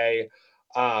no way.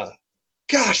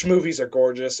 Gosh, movies are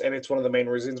gorgeous, and it's one of the main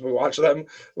reasons we watch them.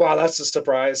 Wow, that's a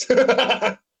surprise.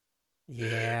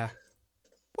 Yeah.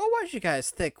 Well, what did you guys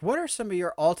think? What are some of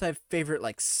your all-time favorite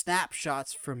like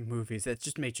snapshots from movies that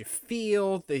just made you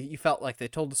feel that you felt like they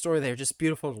told the story? They were just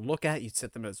beautiful to look at. You'd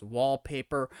set them as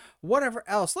wallpaper, whatever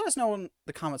else. Let us know in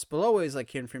the comments below. Always like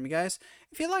hearing from you guys.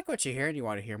 If you like what you hear and you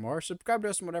want to hear more, subscribe to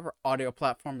us on whatever audio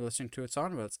platform you're listening to us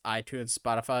on, whether it's iTunes,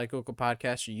 Spotify, Google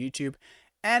Podcasts, or YouTube.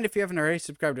 And if you haven't already,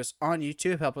 subscribe to us on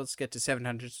YouTube. Help us get to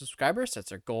 700 subscribers.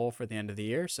 That's our goal for the end of the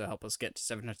year. So help us get to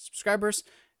 700 subscribers.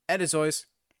 And as always,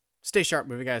 stay sharp,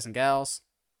 movie guys and gals.